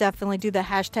Bigartquest, just definitely do the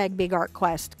hashtag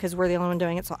Bigartquest because we're the only one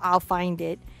doing it. So I'll find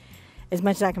it as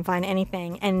much as I can find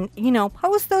anything. And,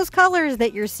 post those colors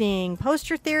that you're seeing. Post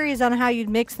your theories on how you'd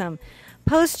mix them.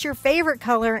 Post your favorite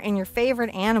color and your favorite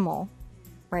animal,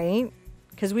 right?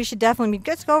 Because we should definitely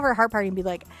just go over to Heart Party and be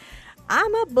like,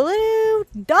 I'm a blue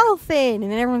dolphin.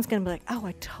 And then everyone's going to be like, oh,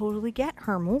 I totally get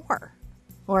her more.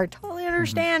 Or I totally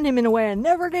understand him in a way I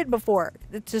never did before.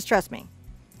 Just trust me.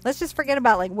 Let's just forget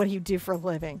about what do you do for a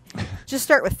living. Just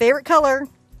start with favorite color,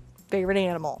 favorite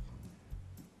animal.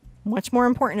 Much more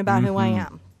important about who I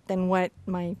am than what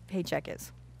my paycheck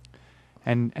is.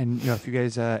 And if you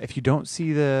guys if you don't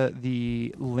see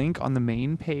the link on the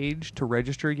main page to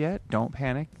register yet, don't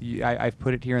panic. I've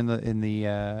put it here in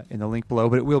the link below,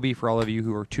 but it will be for all of you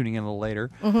who are tuning in a little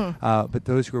later. But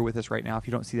those who are with us right now, if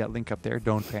you don't see that link up there,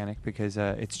 don't panic because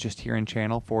it's just here in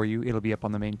channel for you. It'll be up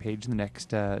on the main page in the next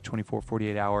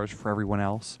 48 hours for everyone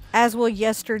else. As will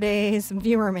yesterday's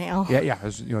viewer mail. Yeah.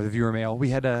 As, the viewer mail. We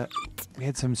had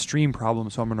some stream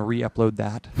problems, so I'm going to re-upload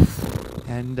that.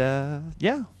 And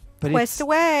yeah. But Quest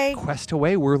away. Quest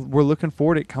away. We're looking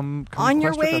forward to it. Come on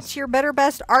your quest with way us. to your better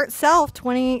best art self.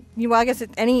 I guess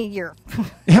it's any year.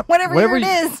 Yep, whatever year it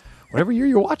is. Whatever year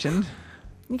you're watching.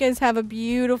 You guys have a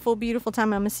beautiful, beautiful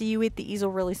time. I'm gonna see you at the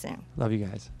easel really soon. Love you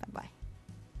guys. Bye bye.